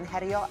gwylch yn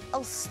herio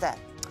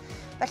Ulster.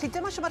 Felly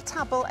dyma sy'n mae'r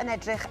tabl yn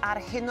edrych ar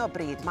hyn o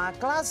bryd. Mae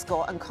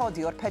Glasgow yn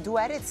codi o'r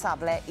 4ydd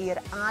safle i'r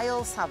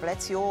ail safle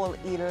tu ôl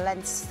i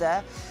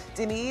Leinster.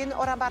 Dim un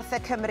o'r ambarthau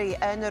Cymru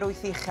yn yr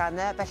 8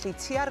 uchan, felly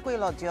tua'r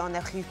gwaelodion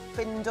newch chi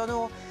ffindo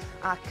nhw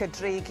ac y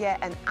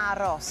dreigiau yn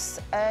aros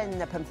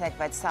yn y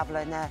 15fed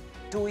safle yna.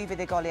 2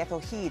 fuddugoliaeth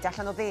o hyd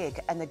allan o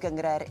 10 yn y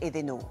gyngred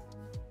iddyn nhw.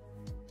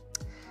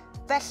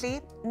 Felly,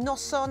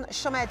 noson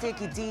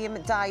siomedig i dîm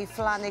Dai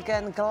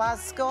Flanagan,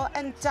 Glasgow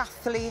yn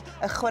dathlu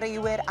y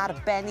chwaraewyr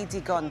arbenni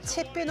digon.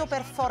 Tipyn o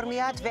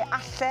berfformiad fe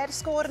allai'r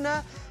sgôr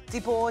yna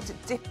di bod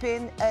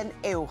dipyn yn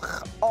uwch,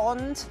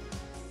 ond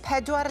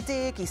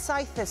 40 i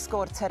 7 y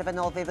sgôr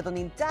terfynol fe fyddwn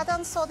ni'n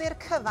dadansoddi'r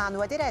cyfan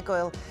wedi'r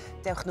egwyl.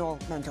 Dewch nôl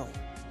mewn dwy.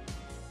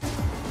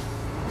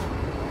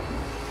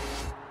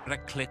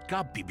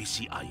 Reclica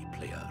BBC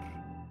iPlayer.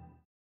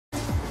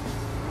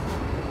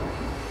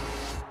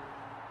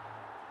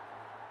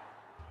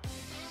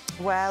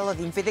 Wel, oedd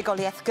hi'n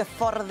fuddugoliaeth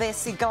gyfforddus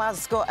i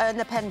Glasgow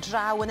yn y pen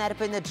draw yn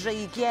erbyn y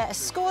dreigiau. Y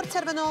sgôr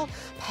terfynol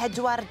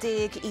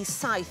 40 i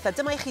 7. A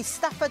dyma i chi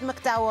Stafford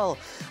McDowell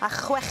a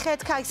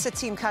chweched cais y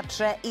tîm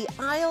cartre i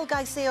ail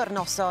gais o'r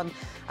noson.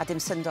 A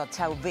dim syndod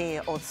taw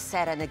fe oedd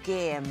seren y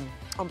gêm.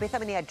 Ond beth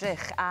am i ni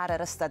edrych ar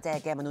yr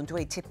ystadegau? Maen nhw'n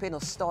dweud tipyn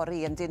o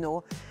stori yn dyn nhw.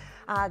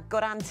 A o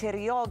ran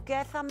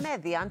tiriogaeth a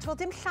meddiant, wel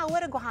dim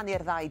llawer yn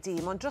gwahanu'r ddau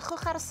dîm, ond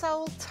drychwch ar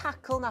sawl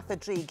tacl nath y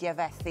dreigiau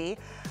fethu.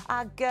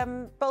 Ag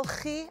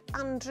bylchu,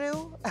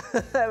 Andrew,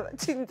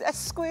 ti'n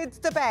ysgwyd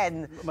dy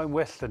ben? Mae'n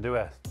well yn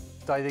diwedd.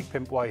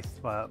 25 waith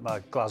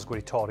mae Glasgow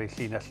wedi torri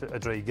llinell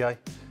y dreigiau,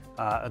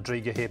 a y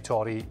dreigiau heb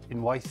torri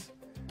unwaith.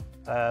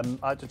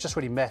 A jyst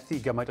wedi methu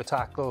gymaint o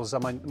tackles,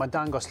 a mae'n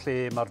dangos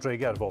lle mae'r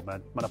dreigiau ar y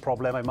foment. Mae yna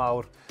problemau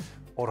mawr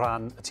o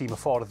ran y tîm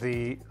hyfforddi,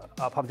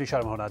 a pam dwi'n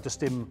siarad am hwnna, jyst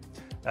dim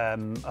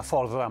y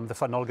ffordd am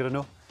ddiffynol gyda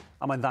nhw.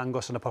 A mae'n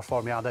ddangos yn y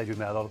perfformiadau, dwi'n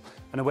meddwl.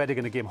 Yn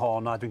ywedig yn y gêm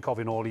hon, a dwi'n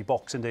cofio nôl i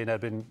Boxing Day yn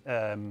erbyn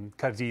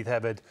Caerdydd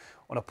hefyd,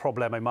 ond y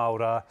problemau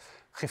mawr. A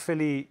chi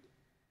ffili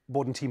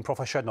bod yn tîm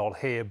proffesiynol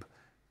heb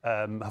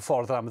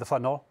hyffordd am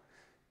ddiffynol.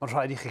 Mae'n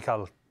rhaid i chi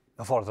cael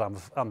hyffordd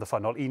am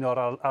ddiffynol. Un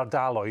o'r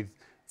ardaloedd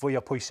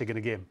fwyaf pwysig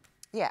yn y gêm.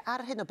 Ie,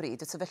 ar hyn o bryd,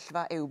 y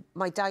sefyllfa yw,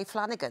 mae Dai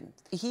Flanagan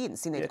i hun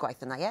sy'n gwneud y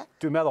gwaith yna, ie?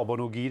 Dwi'n meddwl bod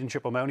nhw gyd yn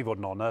chipo mewn i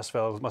fod yn onest,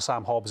 fel mae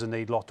Sam Hobbs yn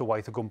gwneud lot o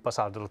waith o gwmpas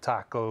ardal y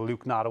tackle,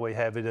 Luke Narraway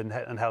hefyd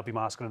yn helpu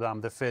mas gyda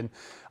amddiffyn.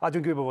 A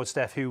dwi'n gwybod bod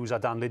Steph Hughes a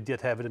Dan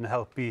Lydiat hefyd yn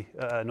helpu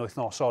yn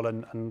wythnosol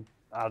yn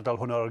ardal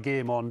hwnna o'r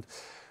gêm, ond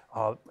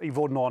i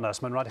fod yn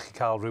onest, mae'n rhaid i chi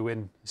cael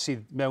rhywun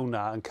sydd mewn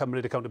na yn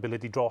cymryd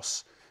accountability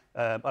dros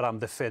yr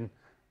amddiffyn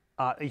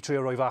a i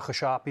trio roi fach o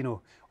siap i nhw.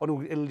 Ond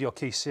nhw'n ildio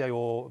ceisiau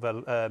o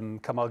fel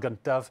cymal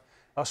gyntaf.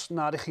 Os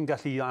nad ych chi'n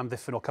gallu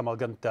amddiffyn o cymal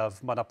gyntaf,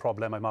 mae yna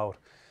problemau mawr.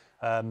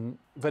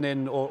 Fan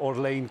hyn o'r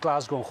lein,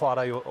 Glasgow yn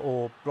chwarae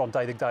o bron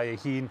 22 ei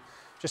hun,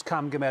 jyst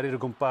camgymerid o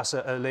gwmpas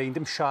y lein,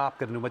 dim siap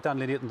gyda nhw. Mae Dan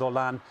Lydiat yn dod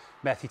lan,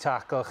 methu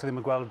tackle, chi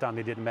ddim yn gweld Dan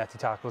Lydiat yn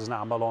methu tackles yn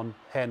aml,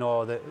 ond heno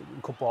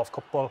yn cwpl off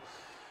cwpl.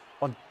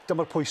 Ond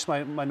dyma'r pwys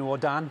mae nhw o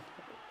dan.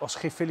 Os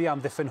chi ffili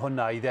amddiffyn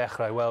hwnna i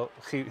ddechrau, wel,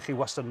 chi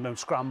wastad mewn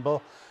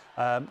scramble.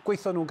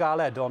 Gweithio nhw'n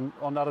galed,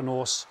 ond ar y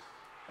nos,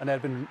 yn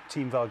erbyn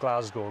tîm fel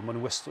Glasgow, maen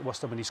nhw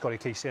wastad mynd i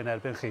sgorio ceisiau yn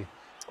erbyn chi.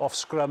 Off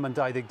scrum yn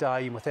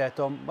 22, unwaith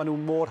eto, maen nhw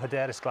mor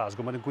hyderus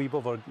Glasgow, maen nhw'n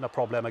gwybod fod yna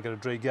problemau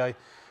gyda'r dreigiau,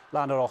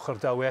 lan yr ochr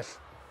dywyll,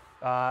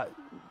 a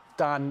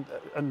Dan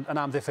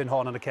yn amddiffyn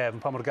hon yn y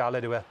cefn, pa mor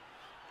galed yw e?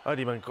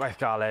 Ydy, mae'n gwaith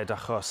galed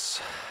achos,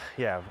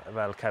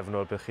 fel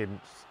cefnwr, bydd chi'n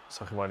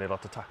moyn neud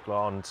lot o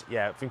taclo, ond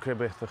fi'n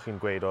credu beth ydych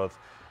chi'n gweud oedd,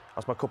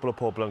 os mae cwpl o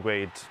pobl yn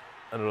gweud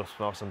yn yr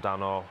wythnos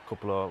amdano,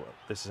 cwpl o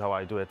this is how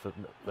I do it,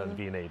 fel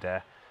fi'n neud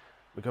e,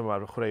 Fi'n credu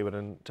mae'r chwaraewyr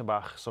yn tyn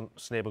bach,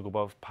 sneb yn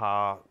gwybod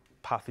pa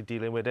path i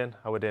dilyn wedyn,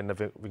 a wedyn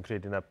fi'n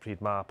credu na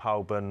pryd mae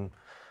pawb yn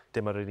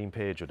dim ar yr un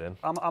page wedyn.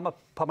 Pa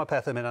mae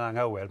pethau'n mynd yn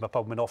anghywir, mae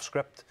pawb yn mynd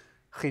off-script.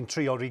 Chi'n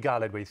trio rhy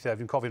galed weithiau,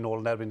 fi'n cofio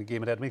nôl yn erbyn y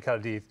gêm yn erbyn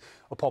Caerdydd,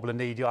 o pobl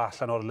yn neidio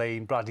allan o'r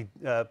lein,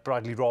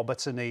 Bradley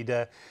Roberts yn neud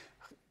e.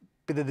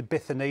 Bydd e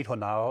byth yn neud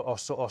hwnna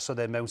os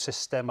oedd e mewn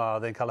system a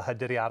oedd e'n cael y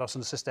hyder i aros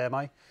yn y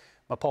systemau.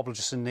 Mae pobl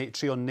jyst yn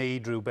trio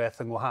neud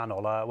rhywbeth yn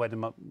gwahanol a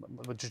wedyn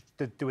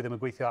dyw e ddim yn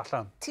gweithio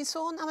allan. Ti'n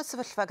sôn am y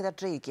sefyllfa gyda'r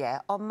dreigiau,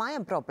 ond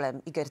mae'n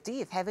broblem i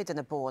Gaerdydd hefyd yn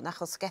y bôn,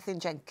 achos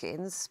Gethin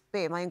Jenkins,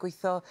 mae'n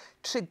gweithio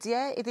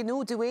tridiau iddyn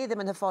nhw, dyw e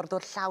ddim yn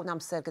hyfforddwr llawn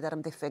amser gyda'r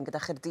ymddiffyn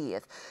gyda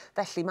Chaerdydd.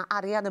 Felly mae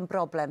arian yn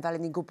broblem,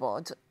 fel ni'n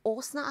gwybod.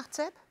 Oes na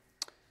ateb?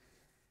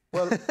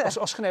 Wel,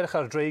 os chi'n edrych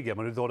ar y dreigiau,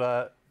 maen nhw'n dod â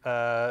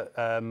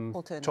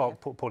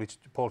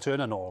Paul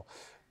Turner nôl.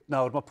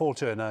 Nawr, mae Paul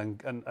Turner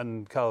yn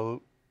cael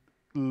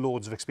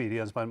loads of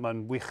experience,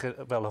 mae'n wych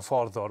fel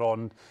hyfforddwr,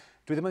 ond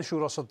dwi ddim yn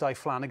siŵr os oedd Dai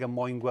Flanagan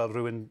moyn gweld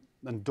rhywun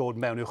yn dod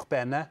mewn uwch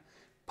benne,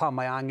 pan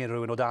mae angen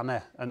rhywun o dane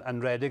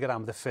yn redig yr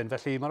amddiffyn.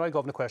 Felly mae'n rhoi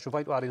gofyn y cwestiwn,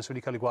 faint o arian sydd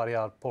wedi cael ei gwario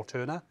ar Paul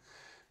Turner.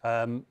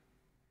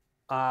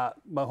 A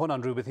mae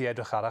hwnna'n rhywbeth i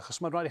edrych ar, achos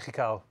mae'n rhaid i chi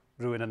cael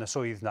rhywun yn y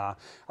swydd na.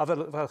 A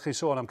fel chi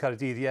sôn am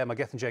Caerdydd, mae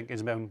Gethin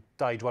Jenkins mewn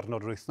 2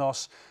 diwrnod yr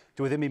wythnos.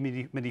 Dwi ddim yn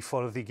mynd i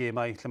ffwrdd i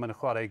gemau lle mae'n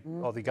chwarae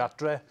oddi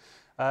gatre.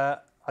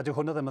 A dyw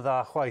hwnna ddim yn dda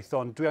chwaith,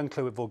 ond dwi yn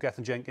clywed fod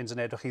Gethin Jenkins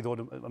yn edrych i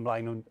ddod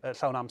ymlaen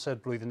llawn amser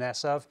blwyddyn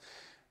nesaf.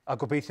 A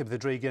gobeithio bydd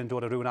y dreigiau yn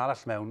dod â rhywun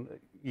arall mewn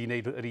i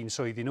wneud yr un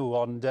swydd i nhw.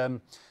 Ond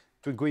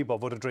dwi'n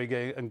gwybod fod y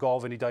dreigiau yn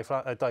gofyn i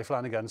Dai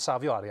Flanagan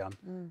safio arian.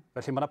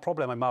 Felly mae yna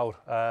problemau mawr.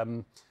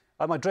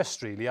 A mae'n drist,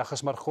 really,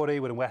 achos mae'r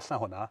chwaraewyr yn well na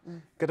hwnna.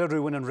 Gyda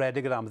rhywun yn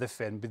redig yr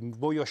amddiffyn, bydd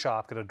mwy o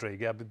siarp gyda'r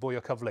dreigiau, bydd mwy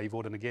o cyfle i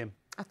fod yn y gêm.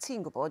 A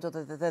ti'n gwybod oedd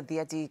y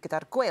ddyddiad i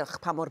gyda'r gwylch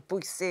pa mor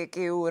bwysig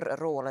yw'r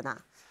rôl yna?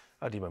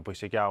 Ydy, mae'n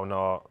bwysig iawn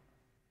o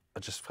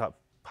just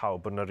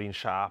pawb yn yr un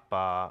siarp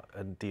a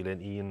yn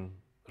dilyn un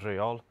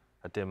reol.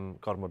 A dim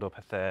gormod o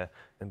pethau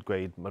yn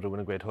gweud, mae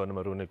rhywun yn gweud hwn a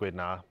mae rhywun yn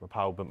gweud na. Mae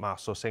pawb yn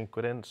mas o sync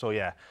wedyn. So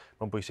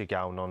mae'n bwysig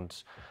iawn, ond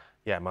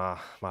mae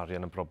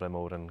arian yn broblem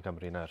mawr yn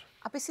Gymru nawr.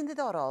 A beth sy'n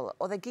ddiddorol,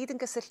 oedd e gyd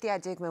yn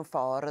gysylltiedig mewn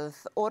ffordd,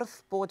 wrth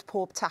bod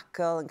pob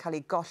tackle yn cael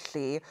ei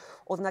golli,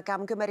 oedd yna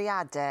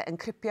gamgymeriadau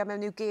yn cripio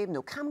mewn i'w gêm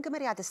nhw.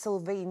 Camgymeriadau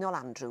sylfaenol,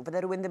 Andrew,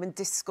 bydde rhywun ddim yn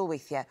disgwyl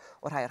weithiau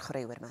o'r rhai o'r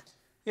chwaraewyr yma.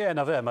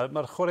 Na fe,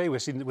 mae'r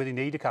chwaraewyr sydd wedi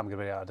gwneud y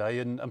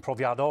camgymeriadau yn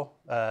profiadol.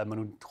 Maen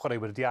nhw'n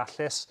chwaraewyr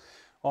diallus,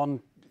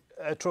 ond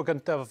tro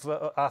gyntaf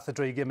ath y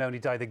dreigiau mewn i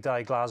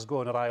 22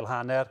 Glasgow yn yr ail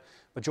hanner.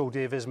 Mae Joe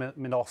Davies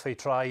mynd off ei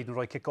traed yn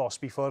rhoi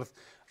cic-osbi ffwrdd,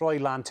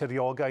 rhoi lan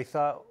tiriogaeth,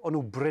 a o'n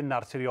nhw bryn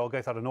ar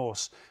tiriogaeth ar y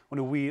nos. O'n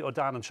nhw wir o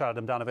dan yn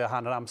siarad amdano fe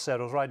hanner amser,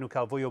 oedd rhaid nhw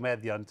cael fwy o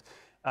meddiant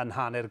yn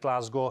hanner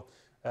Glasgow.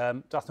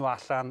 Dath nhw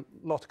allan,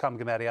 lot o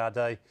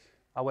camgymeriadau,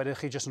 a wedyn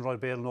chi jyst yn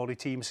rhoi'r bel nôl i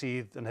tîm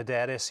sydd yn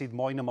hyderus, sydd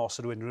moyn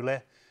ymosod o unrhyw le.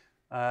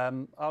 A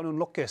o'n nhw'n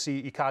lwcus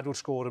i cadw'r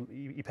sgôr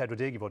i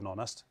 40 i fod yn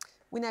onest.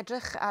 Wy'n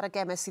edrych ar y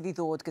gemau sydd i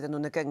ddod gyda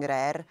nhw'n y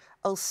gyngred.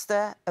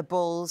 Ulster, y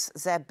Bulls,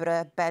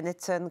 Zebra,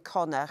 Benetton,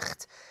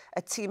 Connacht.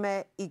 Y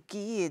tîmau i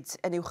gyd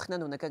yn uwch na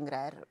nhw'n y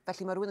gyngred.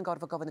 Felly mae rhywun yn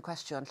gorfod gofyn y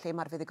cwestiwn, lle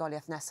mae'r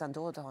fuddugoliaeth nesaf yn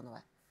dod ohono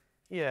fe?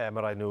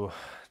 Mae rhaid nhw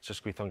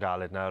jyst gweithio'n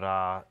galed nawr a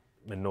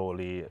mynd nôl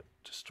i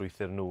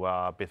strwythyr nhw a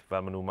beth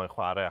fel maen nhw mae'n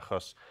chwarae,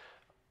 achos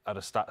ar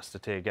y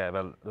strategau,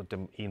 fel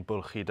dim un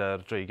bwlch i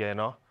da'r dreigiau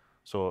yno.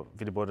 So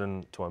fi wedi bod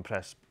yn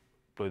impres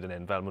blwyddyn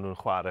hyn, fel maen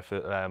nhw'n chwarae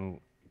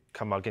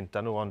cymal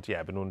gynta nhw, ond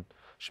byd nhw'n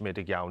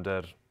siomedig iawn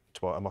dy'r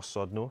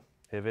ymosod nhw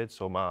hefyd,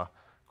 so mae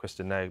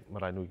cwestiynau, mae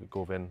rhaid nhw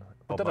gofyn.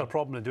 Dyna'r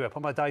problem yn dweud,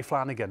 pan mae Dai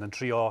Flanagan yn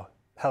trio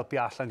helpu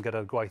allan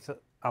gyda'r gwaith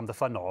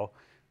amddiffynol,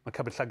 mae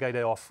cymryd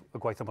llygau off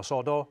y gwaith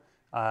ymosodol,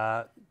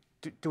 a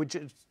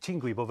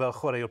ti'n gwybod fel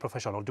chwaraewr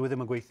proffesiynol, dwi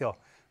ddim yn gweithio.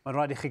 Mae'n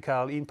rhaid i chi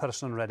cael un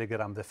person yn redig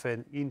yr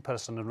amddiffyn, un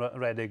person yn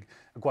redig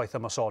y gwaith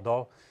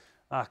ymosodol,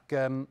 ac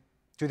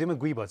dwi ddim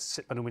yn gwybod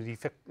sut maen nhw'n mynd i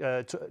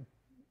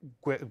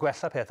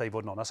gwella pethau i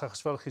fod yn onest, achos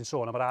fel chi'n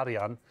sôn am yr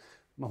arian,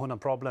 mae hwnna'n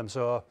problem.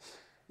 So,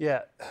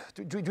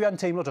 dwi yn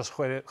teimlo dros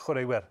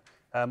chwaraewyr.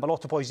 Mae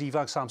lot o boes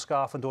ifanc, Sam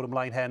Scarf, yn dod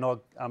ymlaen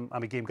henog am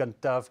ei gêm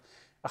gyntaf,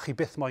 a chi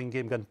byth moyn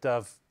gêm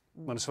gyntaf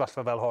mewn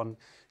sefyllfa fel hon,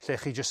 lle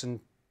chi jyst yn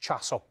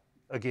chaso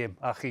y gêm,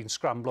 a chi'n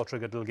scramblo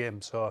trwy gydol y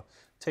gêm. So,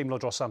 teimlo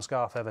dros Sam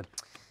Scarf hefyd.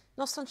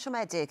 Noson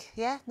siomedig,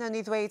 Nawn ni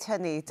ddweud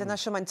hynny. Dyna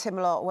siw mae'n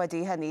teimlo wedi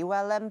hynny.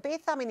 Wel,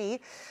 beth am i ni,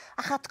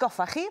 a'ch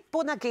atgoffa chi,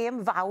 bod na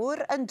gêm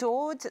fawr yn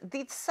dod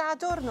ddydd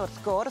Sadwrn wrth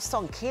gwrs,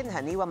 ond cyn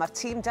hynny, mae'r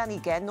tîm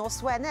Danigen nos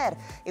Wener.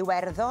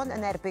 Iwerddon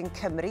yn erbyn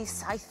Cymru,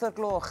 7 o'r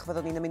gloch.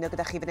 Fyddwn ni'n ymuno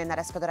gyda chi fan hyn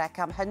ar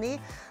S4C am hynny.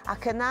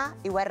 Ac yna,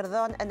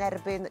 Iwerddon yn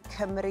erbyn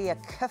Cymru. Y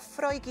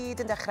cyffro i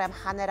gyd yn dechrau am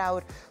hanner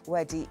awr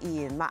wedi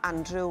 1. Mae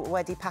Andrew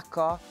wedi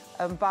paco.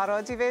 Yn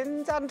barod i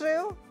fynd,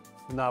 Andrew?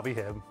 Na fi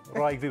hyn.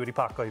 Rhaid fi wedi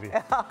paco i fi.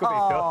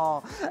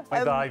 Gobeithio.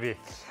 Mae'n dda i fi.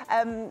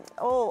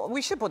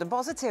 Wi eisiau bod yn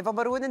bositif, ond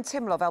mae rhywun yn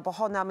teimlo fel bod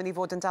hwnna'n mynd i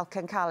fod yn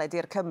dalcen caled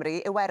i'r Cymru.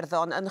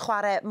 Iwerddon yn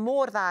chwarae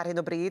mor dda ar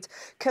hyn o bryd.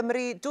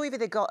 Cymru, 2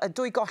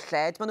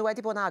 golled, maen nhw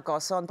wedi bod yn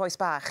agos, ond boes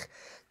bach.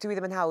 Dwi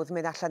ddim yn hawdd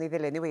mynd allan i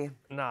ddilyn, yw i?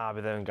 Na,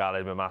 fi ddim yn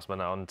galed mewn mas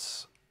yma, ond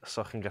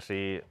so chi'n gallu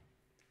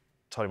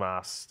torri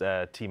mas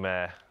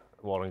tîmau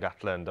Warren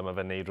Gatland, a mae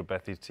fe'n neud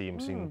rhywbeth i'r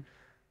tîm sy'n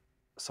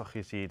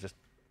sochi ti just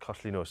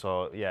colli nhw.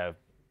 So,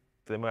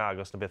 ddim yn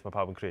agos na beth mae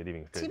pawb yn credu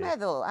fi'n credu. Ti'n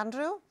meddwl,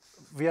 Andrew?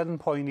 Fi yn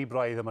poeni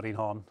braidd am yr un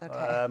hon.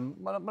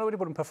 Mae wedi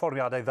bod yn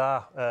perfformiadau dda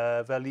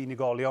fel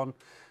unigolion.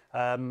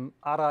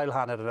 Ar ail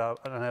hanner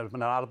yn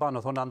erbyn yr Alban,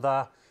 oedd hwnna'n dda.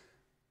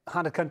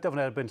 Hanner cyntaf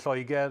yn erbyn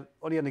Lloegr,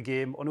 o'n i yn y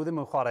gêm, o'n nhw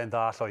ddim yn chwarae'n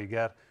dda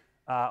Lloegr,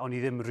 a o'n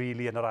i ddim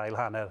really yn yr ail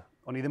hanner.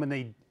 O'n i ddim yn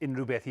gwneud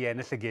unrhyw beth i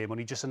ennill y gêm,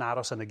 o'n i jyst yn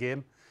aros yn y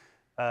gêm.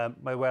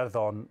 Mae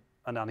Iwerddon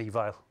yn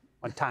anifail.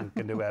 Mae'n tank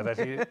yn dywe,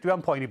 felly dwi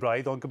am poeni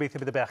braidd, ond gobeithio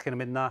bydd y bechgyn yn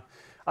mynd na.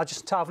 A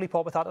jyst taflu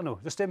popeth at nhw.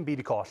 Jyst dim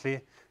byd i colli.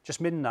 Jyst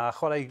mynd na,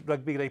 chwarae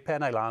rygbi gyda'i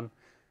pennau lan,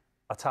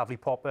 a taflu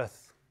popeth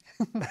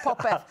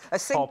Popeth, y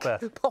sync,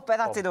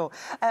 popeth atyn nhw.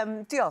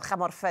 Diolch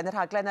am orffen y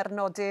rhaglen ar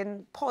nodyn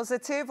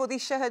positif. Oedd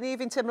eisiau hynny,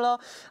 fi'n teimlo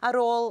ar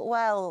ôl,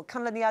 wel,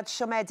 canlyniad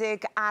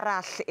siomedig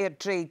arall i'r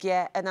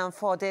dreigiau yn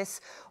anffodus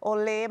o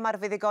le mae'r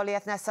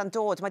fuddigoliaeth nesau'n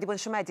dod. Mae wedi bod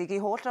yn siomedig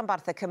i holl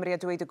rhanbarthau Cymru a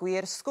dweud y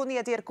gwir. Sgwni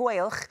ydy'r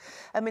gweilch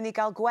yn mynd i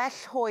gael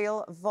gwell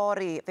hwyl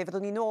fori. Fe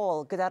fyddwn ni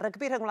nôl gyda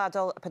rygbi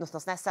rhyngwladol y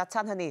penwythnos nesaf.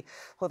 Tan hynny,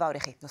 hwyl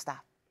fawr i chi. Nos da.